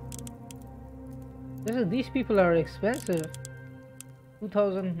These people are expensive.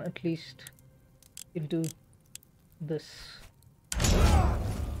 2,000 at least into this.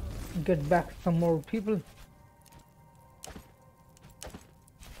 Get back some more people.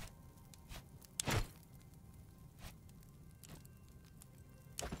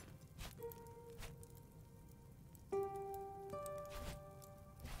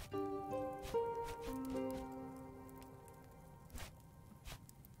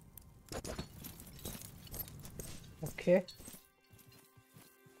 Okay.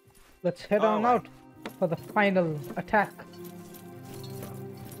 Let's head on out for the final attack.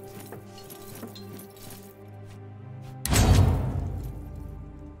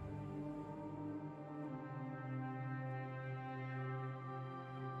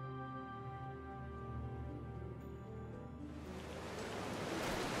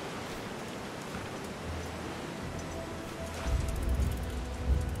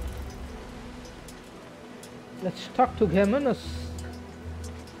 Let's talk to Geminus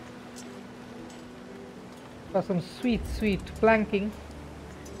for some sweet flanking.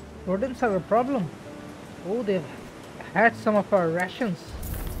 Rodents are a problem. Oh, they've had some of our rations.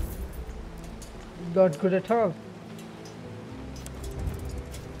 Not good at all.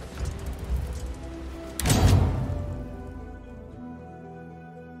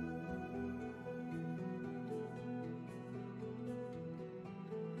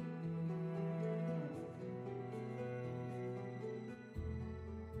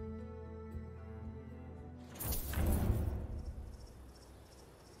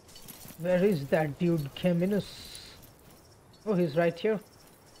 Where is that dude, Geminus? Oh, he's right here.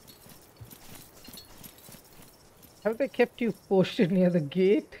 Have they kept you posted near the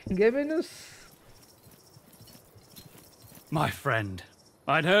gate, Geminus? My friend,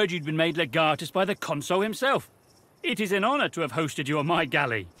 I'd heard you'd been made legatus by the consul himself. It is an honor to have hosted you on my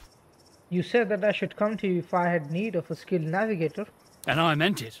galley. You said that I should come to you if I had need of a skilled navigator. And I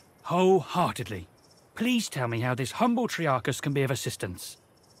meant it, wholeheartedly. Please tell me how this humble Triarchus can be of assistance.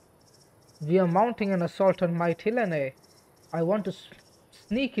 We are mounting an assault on Mytilene. I want to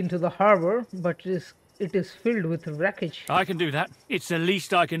sneak into the harbor, but it is filled with wreckage. I can do that. It's the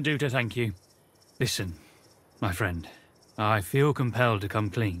least I can do to thank you. Listen, my friend, I feel compelled to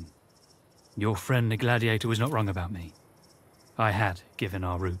come clean. Your friend the gladiator was not wrong about me. I had given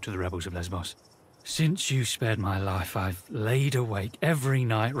our route to the rebels of Lesbos. Since you spared my life, I've laid awake every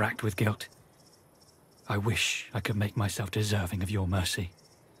night racked with guilt. I wish I could make myself deserving of your mercy.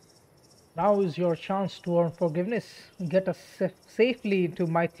 Now is your chance to earn forgiveness. Get us safely to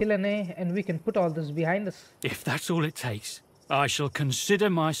Mytilene and we can put all this behind us. If that's all it takes, I shall consider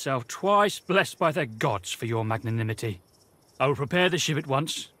myself twice blessed by the gods for your magnanimity. I will prepare the ship at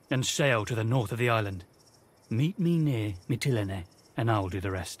once and sail to the north of the island. Meet me near Mytilene and I'll do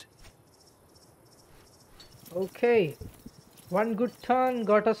the rest. Okay. One good turn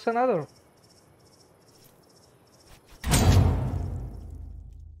got us another.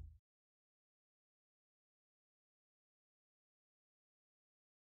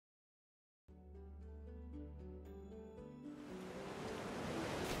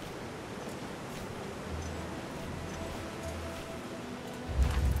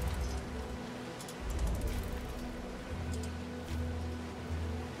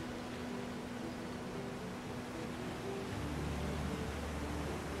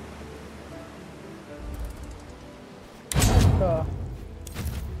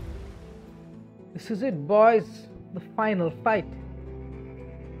 This is it, boys. The final fight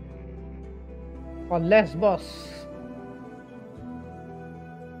for Lesbos.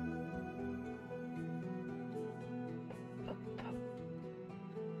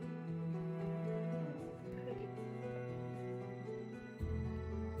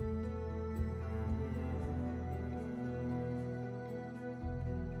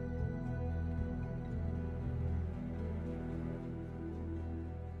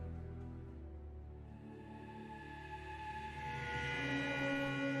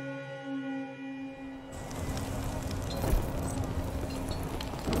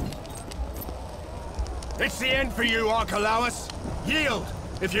 It's the end for you, Archelaus. Yield,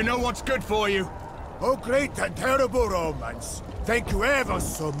 if you know what's good for you. Oh, great and terrible Romans. Thank you ever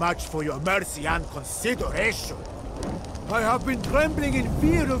so much for your mercy and consideration. I have been trembling in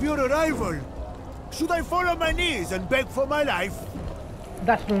fear of your arrival. Should I fall on my knees and beg for my life?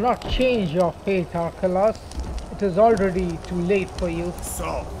 That will not change your fate, Archelaus. It is already too late for you.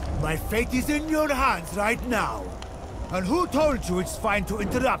 So, my fate is in your hands right now. And who told you it's fine to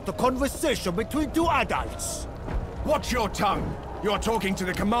interrupt a conversation between two adults? Watch your tongue. You're talking to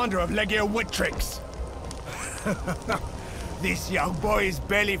the commander of Legio Victrix. This young boy is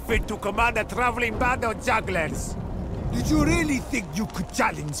barely fit to command a traveling band of jugglers. Did you really think you could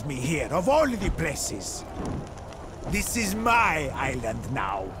challenge me here, of all the places? This is my island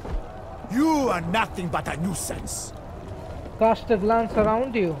now. You are nothing but a nuisance. Cast a glance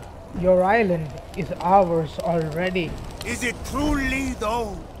around you. Your island is ours already. Is it truly,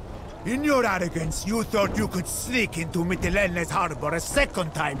 though? In your arrogance, you thought you could sneak into Mytilene's harbor a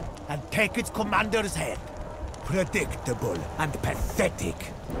second time and take its commander's head. Predictable and pathetic.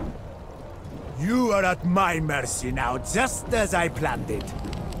 You are at my mercy now, just as I planned it.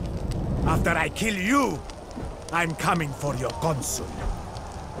 After I kill you, I'm coming for your consul.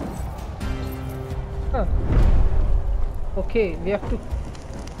 Huh. Okay, we have to...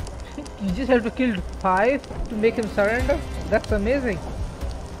 You just have to kill 5 to make him surrender? That's amazing.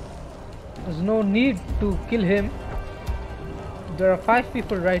 There's no need to kill him. There are 5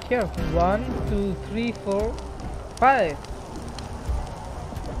 people right here. 1, 2, 3, 4, 5.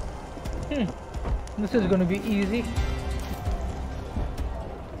 This is gonna be easy.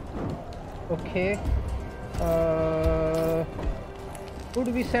 Okay. Who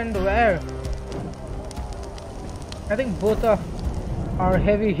do we send where? I think both of our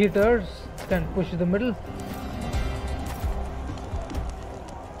heavy hitters can push the middle.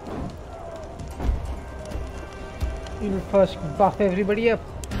 We'll first buff everybody up.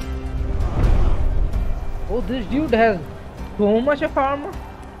 Oh, this dude has so much of armor.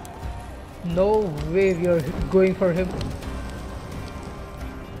 No way we are going for him.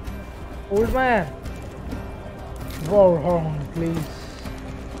 Old man. Warhorn, please.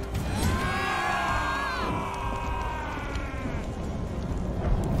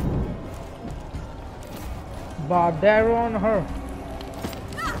 Barbed arrow on her.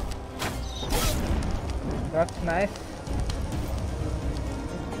 That's nice.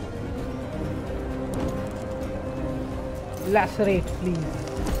 Lacerate, please.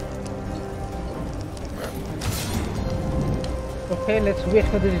 Okay, let's wait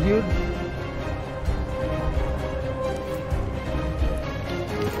for this dude.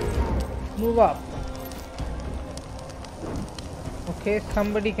 Move up. Okay,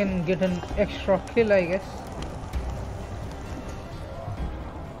 somebody can get an extra kill, I guess.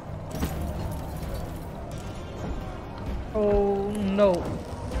 Oh no.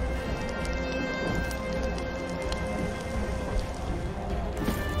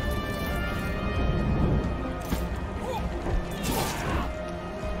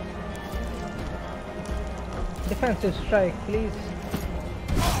 Defensive strike, please.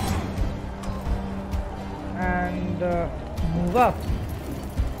 And move up.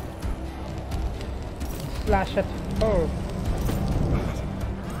 Slash at 4.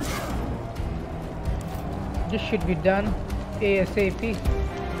 This should be done ASAP.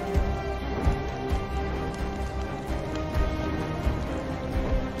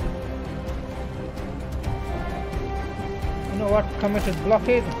 You know what? Committed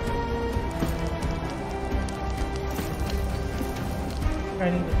blockade.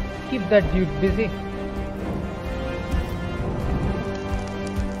 And keep that dude busy.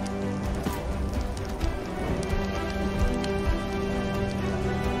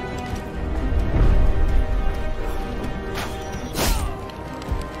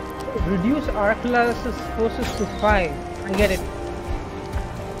 Reduce Archelaus' forces to 5. I get it.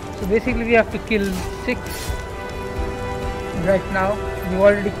 So basically we have to kill 6 right now. We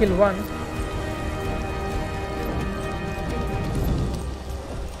already killed 1.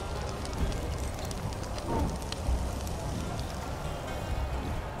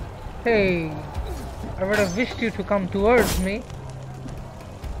 Hey, I would have wished you to come towards me.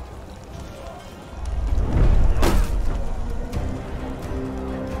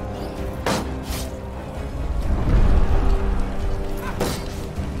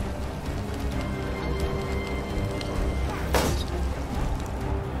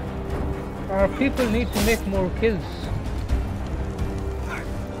 Our people need to make more kills.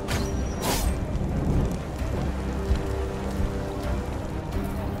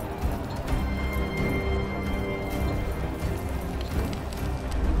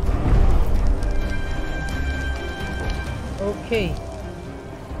 Okay.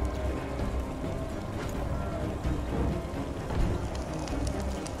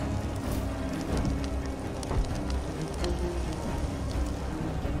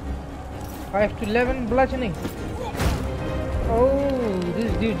 Five to 11 bludgeoning. Oh,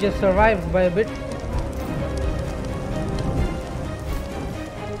 this dude just survived by a bit.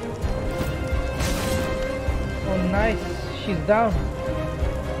 Oh, nice. She's down.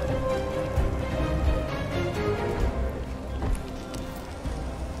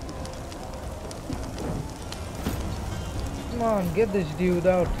 Come on, get this dude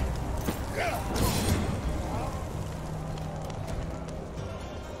out.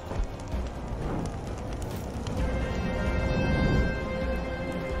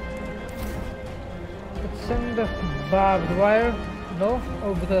 Let's send the barbed wire. No?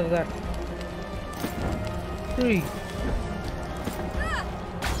 Oh, because of that. 3.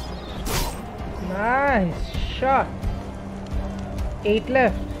 Nice shot. 8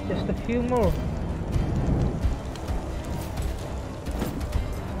 left. Just a few more.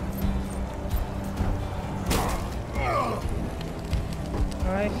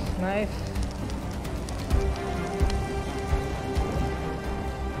 Nice, nice.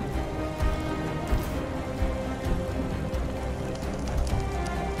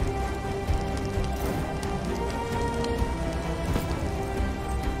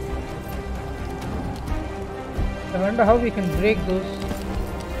 I wonder how we can break those.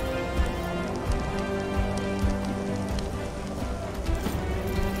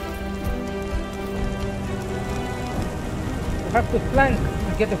 We have to flank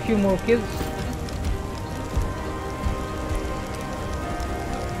and get a few more kills.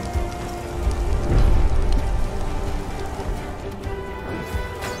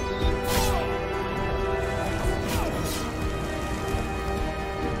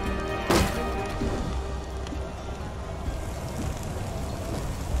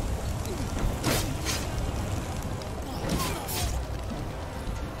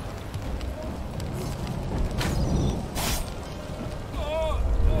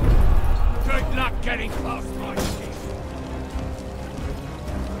 Getting past my teeth.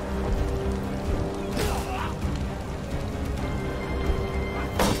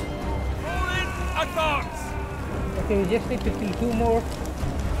 Fall in, advance. Okay, we just need to kill 2 more.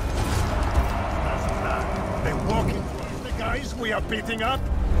 They're walking towards the guys we are beating up.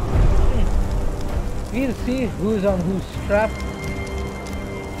 We'll see who's on whose trap.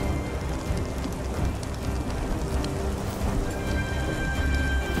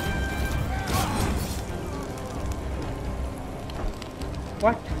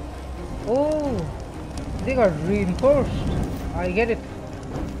 What? Oh, they got reinforced. I get it.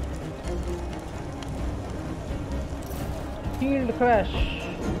 Field crash.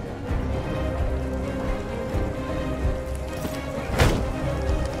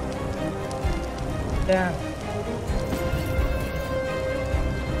 Damn.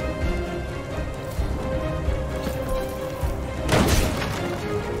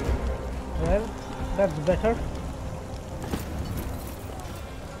 Well, that's better.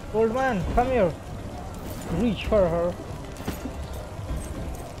 Old man, come here. Reach for her.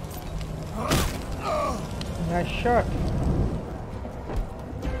 Nice shot.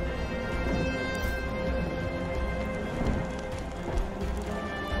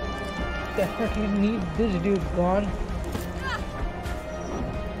 Definitely need this dude gone.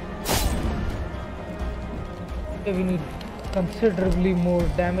 Okay, we need considerably more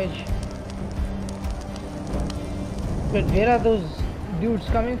damage. But where are those dudes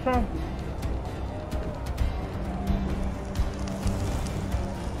coming from?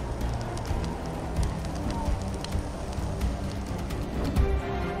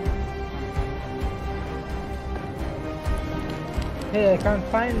 Hey, I can't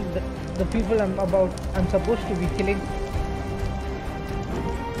find the people I'm supposed to be killing.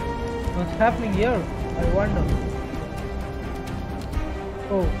 What's happening here? I wonder.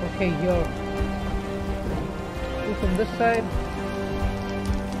 Oh, okay, here. Two from this side.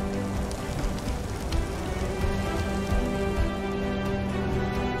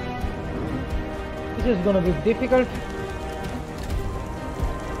 This is gonna be difficult.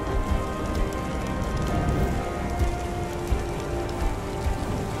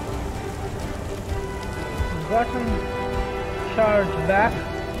 Gotten charge back.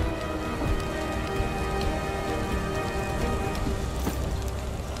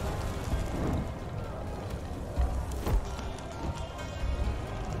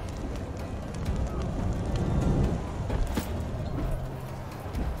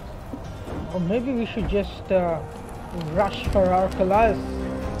 Or maybe we should just rush for our allies.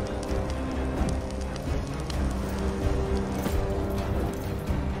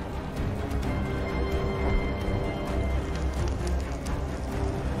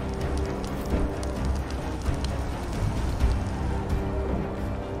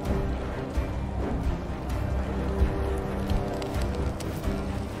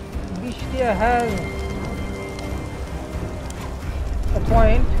 Has a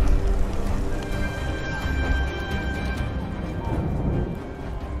point.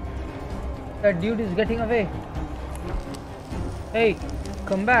 That dude is getting away. Hey,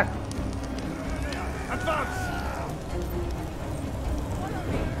 come back. Advance.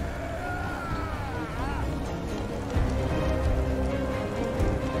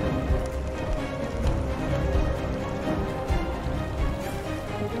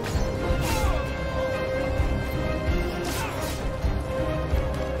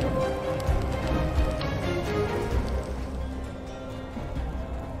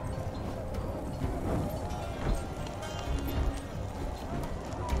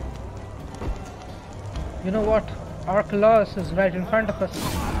 You know what? Archelaus is right in front of us.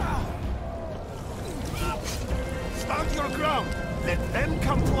 Stand your ground! Let them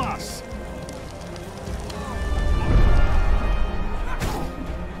come to us!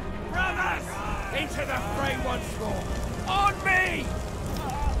 Brothers! Into the fray once more! On me!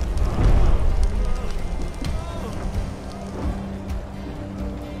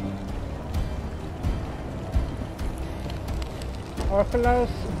 Archelaus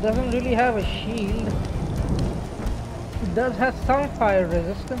doesn't really have a shield. He does have some fire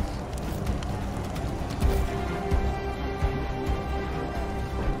resistance.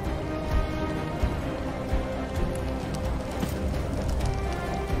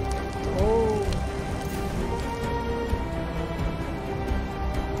 Oh.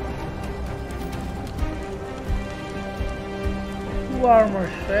 Two armor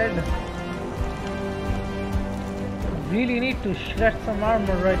shred. Really need to shred some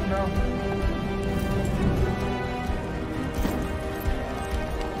armor right now.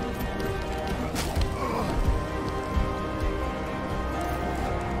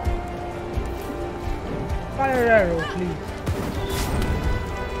 Fire arrow, please.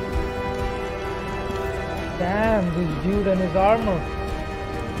 Damn, this dude and his armor.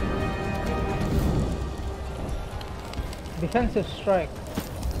 Defensive strike.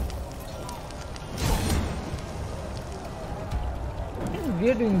 We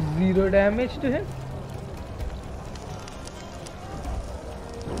are doing 0 damage to him.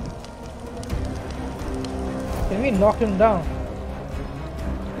 Can we knock him down?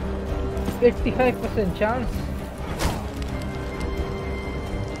 85% chance.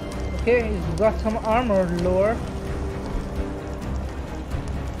 Okay, he's got some armor lower.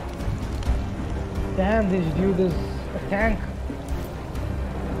 Damn, this dude is a tank.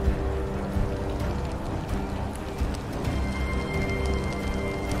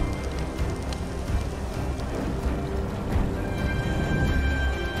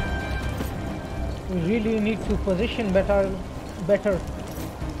 We really need to position better.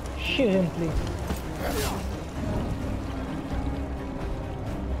 Shoot him, please.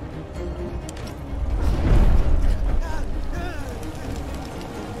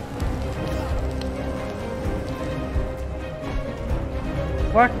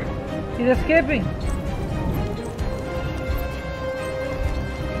 What? He's escaping.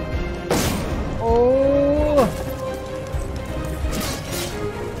 Oh.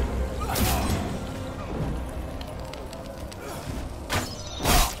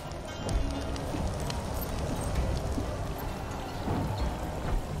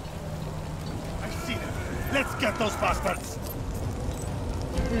 Let's get those bastards!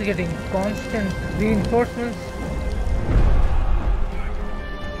 He's getting constant reinforcements.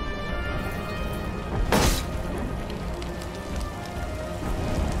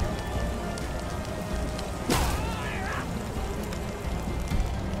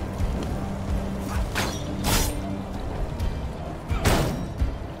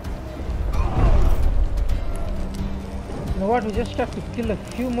 You know what? We just have to kill a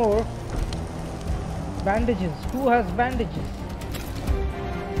few more. Bandages. Who has bandages?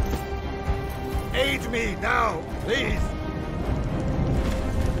 Aid me now, please!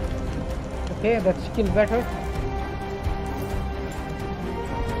 Okay, that's still better.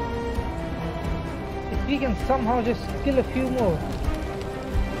 If we can somehow just kill a few more.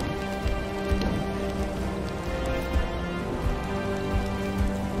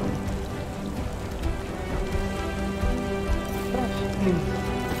 Touch, please.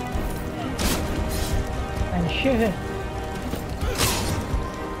 And shoot him.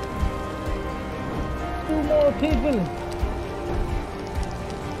 2 more people.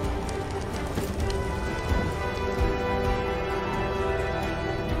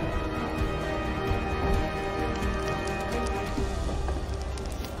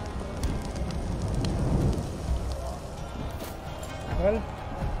 Well,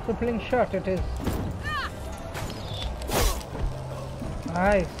 crippling shot it is.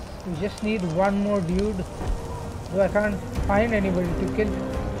 Nice. We just need one more dude. Though I can't find anybody to kill.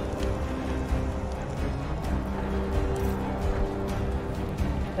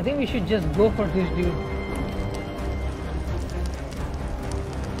 I think we should just go for this dude.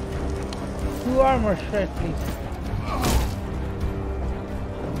 2 armor shred, please.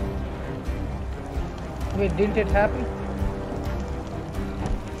 Wait, didn't it happen?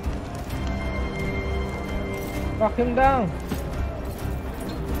 Knock him down.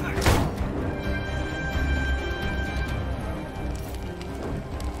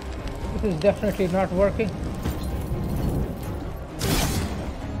 This is definitely not working.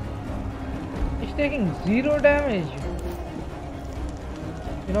 He's taking 0 damage.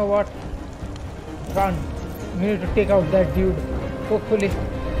 You know what? Run. We need to take out that dude. Hopefully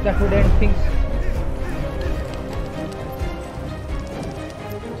that would end things.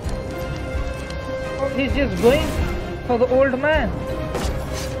 Oh, he's just going for the old man.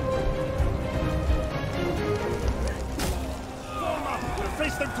 We'll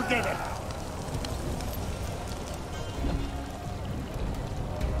face them together.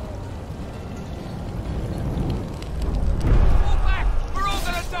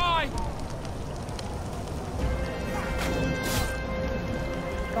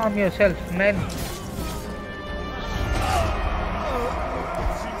 Calm yourself, man.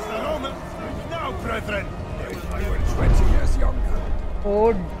 Since the Romans, now, brethren. I were 20 years younger.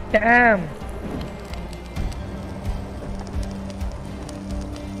 Oh, damn.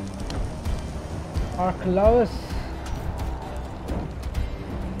 Archelaus.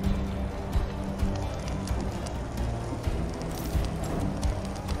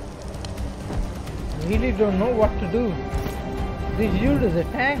 Really don't know what to do. This dude is a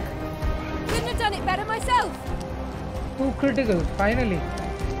tank. Couldn't have done it better myself. Too critical, finally.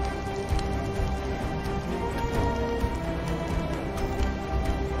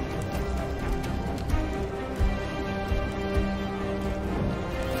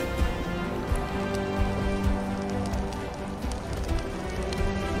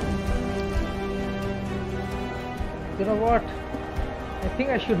 You know what? I think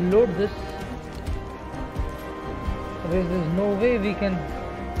I should load this. There's no way we can.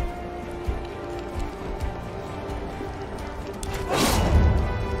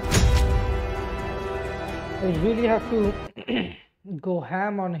 I really have to go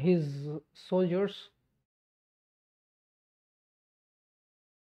ham on his soldiers.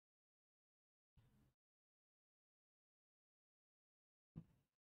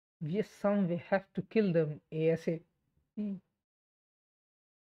 Yes, some we have to kill them ASAP.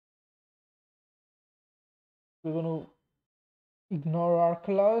 We're gonna ignore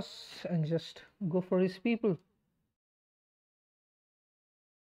Archelaus and just go for his people.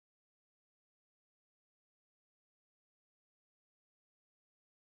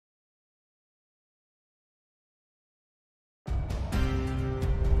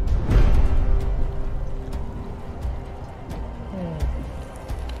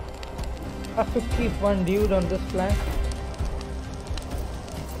 Have to keep one dude on this flank.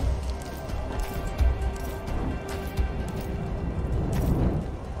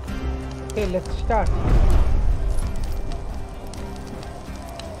 Okay, let's start.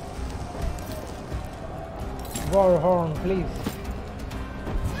 War horn, please.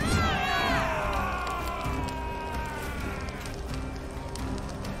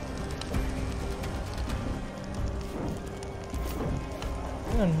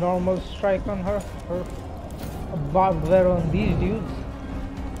 A normal strike on her, or a barbed wire on these dudes.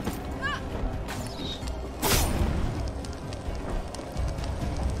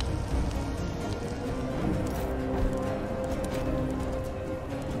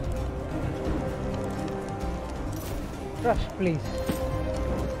 Rush, please.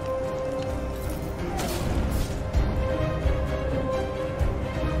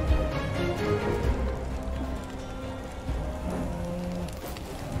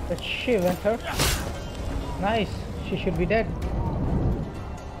 Let's shiv at her. Nice. She should be dead.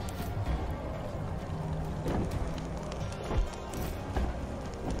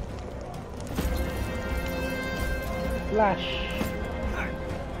 Flash.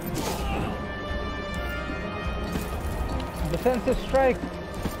 Defensive strike,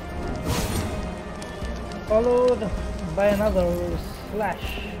 followed by another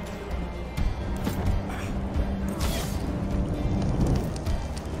slash.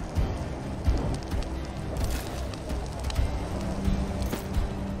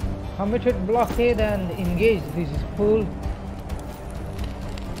 Committed blockade and engage. This is cool.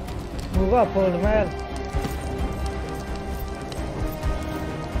 Move up, old man.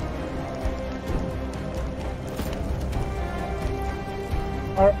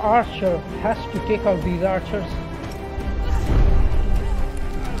 Our archer has to take out these archers.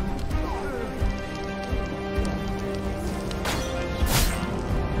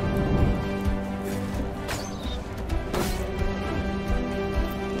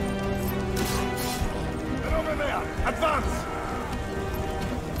 Get over there! Advance!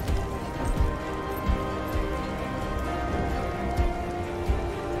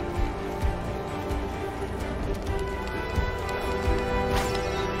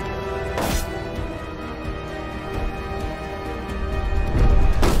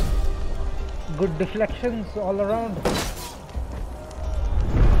 good deflections all around.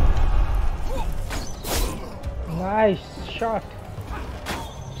 Nice shot.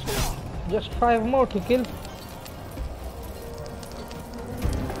 Just 5 more to kill.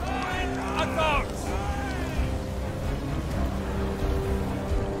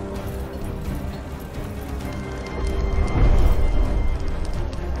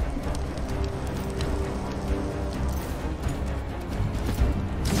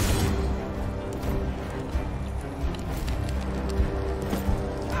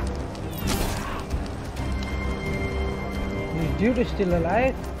 Dude is still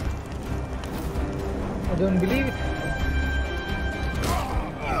alive. I don't believe it.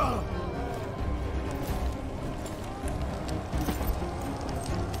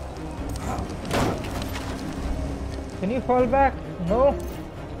 Can you fall back? No.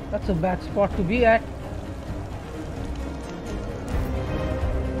 That's a bad spot to be at.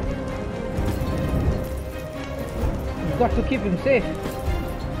 You've got to keep him safe.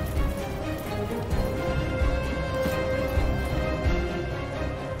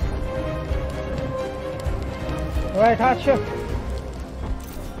 Right, Archer.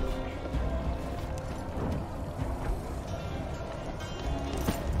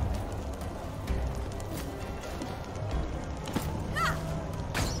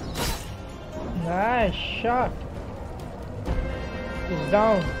 Nice shot. He's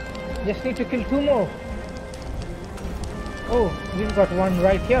down. Just need to kill 2 more. Oh, we've got one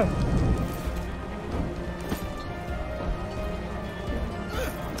right here.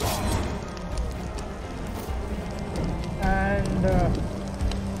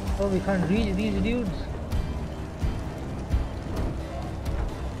 Oh, we can't reach these dudes.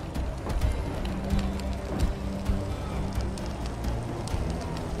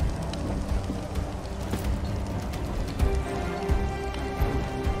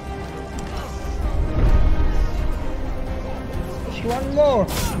 Just one more.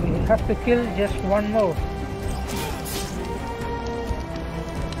 We have to kill just one more.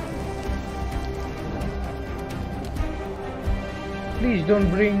 Please don't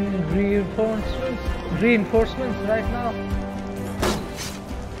bring reinforcements right now.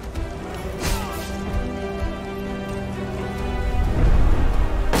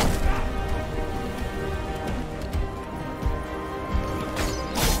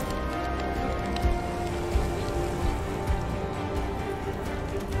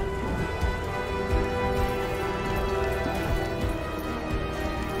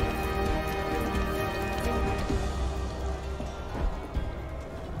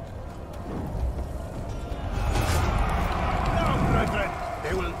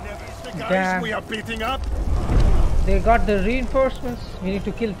 Damn. We are beating up. They got the reinforcements. We need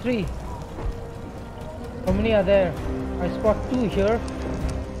to kill 3. How many are there? I spot 2 here.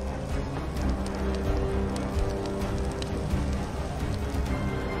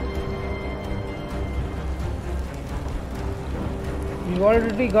 We've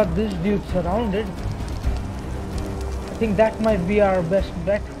already got this dude surrounded. I think that might be our best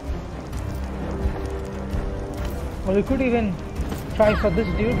bet. Or we could even try for this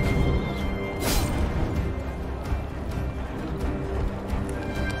dude.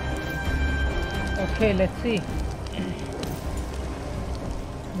 Okay, let's see.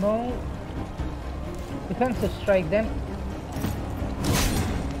 No. Defensive strike then.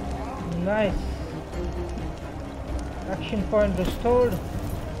 Nice. Action point restored.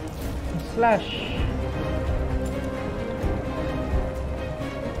 Slash.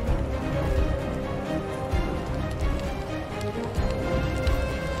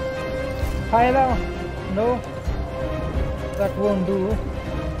 Hyla. No. That won't do.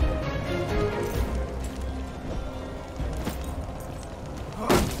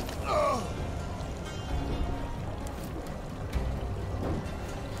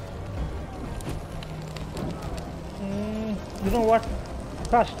 You know what?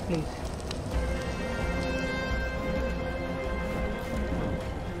 Trust, please.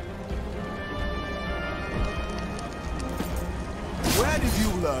 Where did you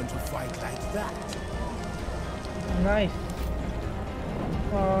learn to fight like that? Nice.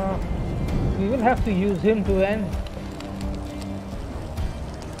 We will have to use him to end.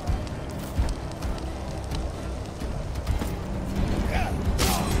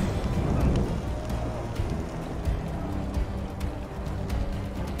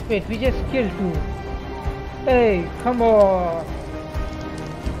 Wait, we just killed 2. Hey, come on.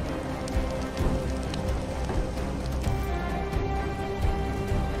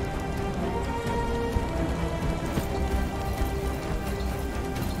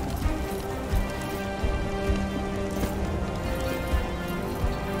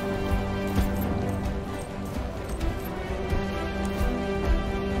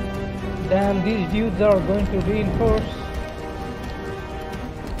 And these dudes are going to reinforce.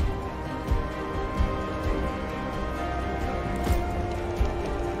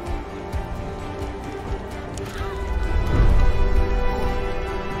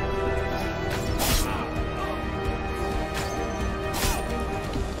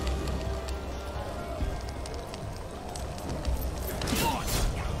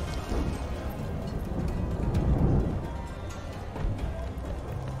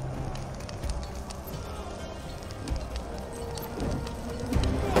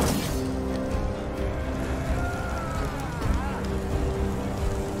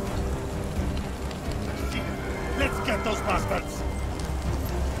 Those bastards!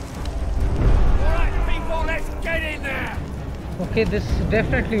 Alright, people, let's get in there! Okay, this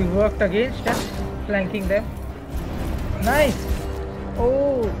definitely worked against us, flanking them. Nice!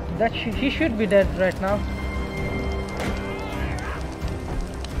 Oh, he should be dead right now.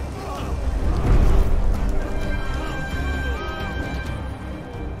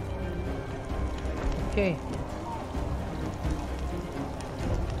 Okay.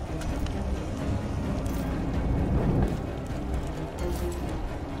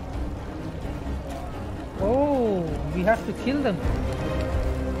 Oh, we have to kill them.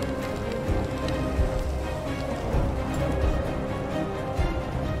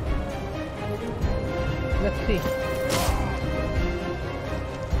 Let's see.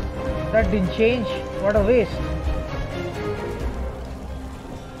 That didn't change. What a waste.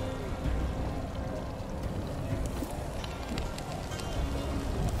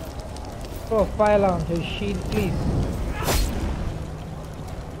 Throw a file onto his shield, please.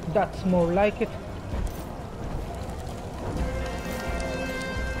 That's more like it.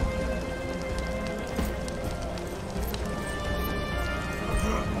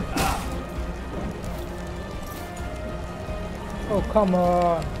 Oh, come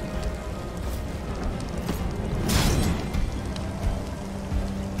on.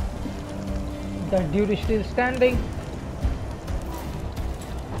 That dude is still standing.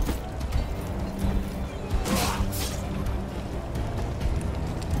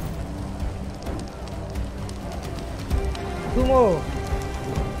 Two more.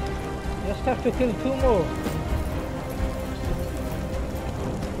 Just have to kill two more.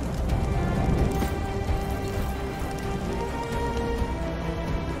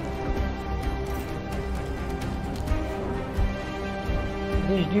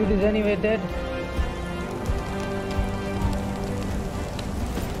 This dude is anyway dead.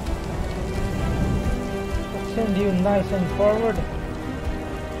 Let's send you nice and forward.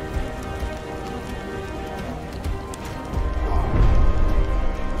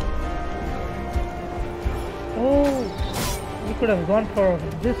 Oh, we could have gone for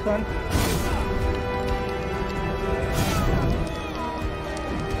this one.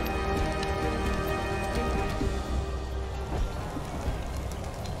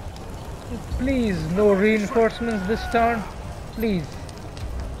 Please, no reinforcements this turn. Please.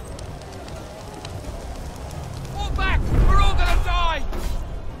 Fall back! We're all gonna die!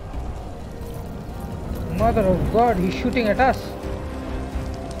 Mother of God, he's shooting at us.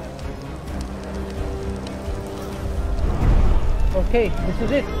 Okay, this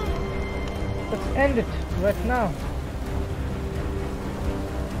is it. Let's end it right now.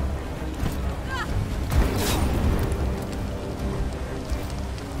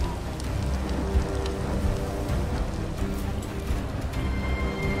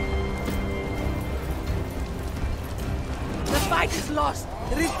 Fight is lost!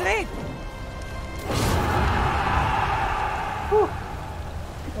 Retreat! Whew.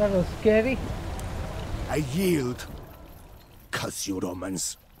 That was scary. I yield. Curse you,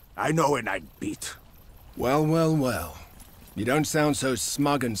 Romans. I know when I'm beat. Well, well, well. You don't sound so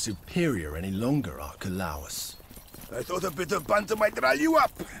smug and superior any longer, Archelaus. I thought a bit of banter might rile you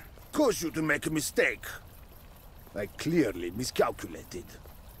up. Cause you to make a mistake. I clearly miscalculated.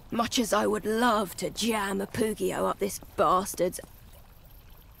 Much as I would love to jam a Pugio up this bastard's...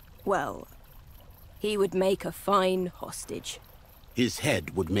 Well, he would make a fine hostage. His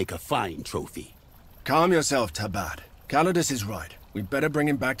head would make a fine trophy. Calm yourself, Tabad. Calidus is right. We'd better bring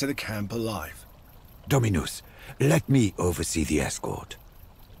him back to the camp alive. Dominus, let me oversee the escort.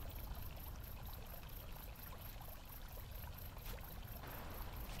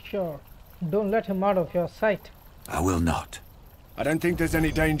 Sure. Don't let him out of your sight. I will not. I don't think there's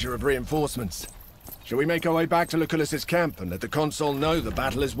any danger of reinforcements. Shall we make our way back to Lucullus's camp and let the consul know the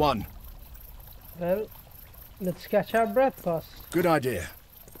battle is won? Well, let's catch our breath first. Good idea.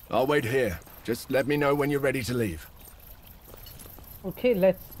 I'll wait here. Just let me know when you're ready to leave. Okay,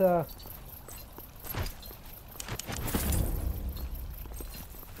 let's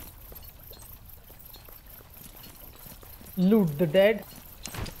loot the dead.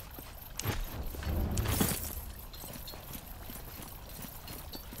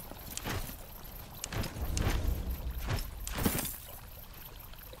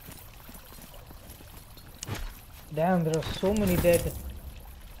 Damn, there are so many dead.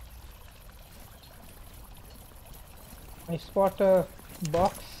 I spot a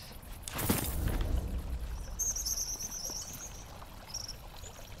box.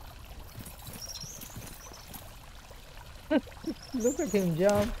 Look at him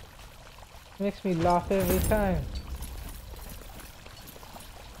jump. Makes me laugh every time.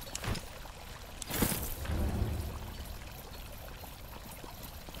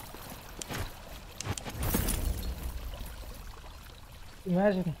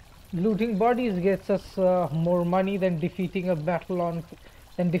 Imagine looting bodies gets us more money than defeating a battle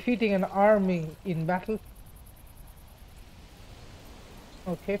than defeating an army in battle.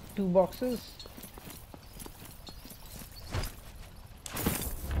 Okay, 2 boxes.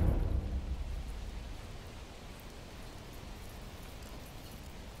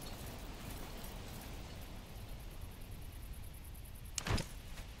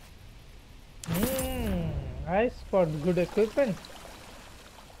 I spot good equipment.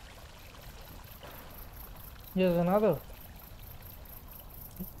 Here's another.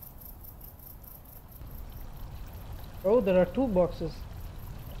 Oh, there are 2 boxes.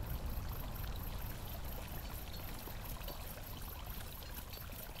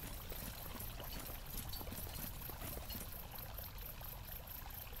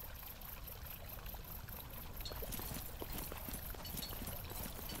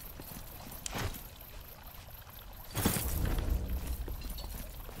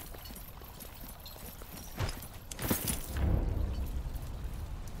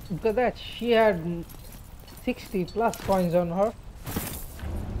 Look at that, she had 60 plus coins on her.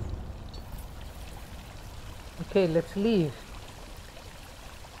 Okay, let's leave.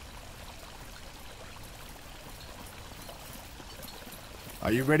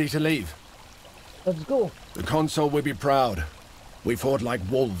 Are you ready to leave? Let's go. The Consul will be proud. We fought like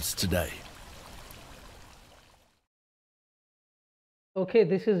wolves today. Okay,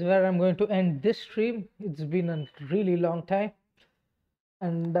 this is where I'm going to end this stream. It's been a really long time.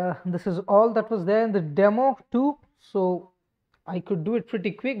 And this is all that was there in the demo too, so I could do it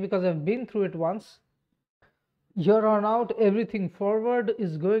pretty quick because I've been through it once. Here on out, everything forward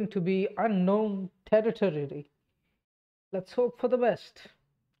is going to be unknown territory. Let's hope for the best.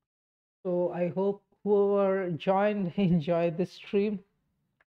 So I hope whoever joined enjoyed this stream.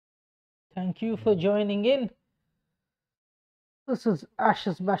 Thank you for joining in. This is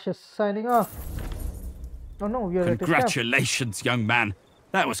Ashes Bashes signing off. Oh no, you're at the camp. Congratulations, young man.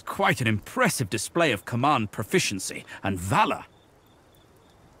 That was quite an impressive display of command proficiency and valor.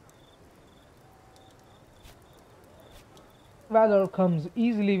 Valor comes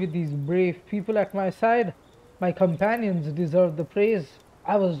easily with these brave people at my side. My companions deserve the praise.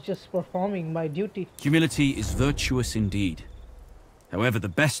 I was just performing my duty. Humility is virtuous indeed. However, the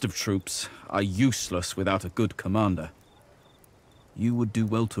best of troops are useless without a good commander. You would do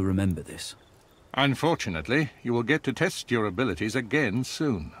well to remember this. Unfortunately, you will get to test your abilities again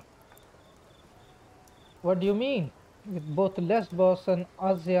soon. What do you mean? With both Lesbos and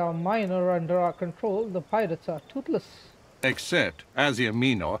Asia Minor under our control, the pirates are toothless. Except Asia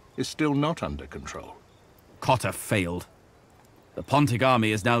Minor is still not under control. Cotta failed. The Pontic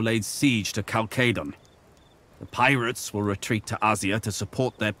army has now laid siege to Chalcedon. The pirates will retreat to Asia to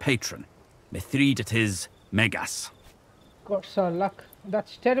support their patron, Mithridates Megas. God's our luck.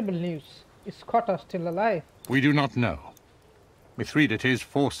 That's terrible news. Is Cotta still alive? We do not know. Mithridates'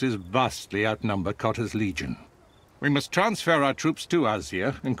 forces vastly outnumber Cotta's legion. We must transfer our troops to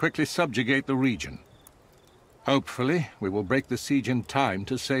Asia and quickly subjugate the region. Hopefully, we will break the siege in time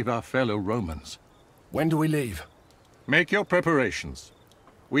to save our fellow Romans. When do we leave? Make your preparations.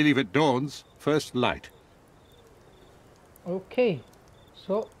 We leave at dawn's first light. Okay,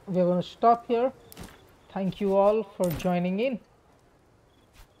 so we're going to stop here. Thank you all for joining in.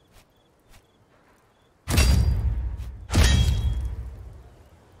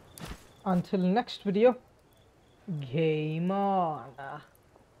 Until next video, game on.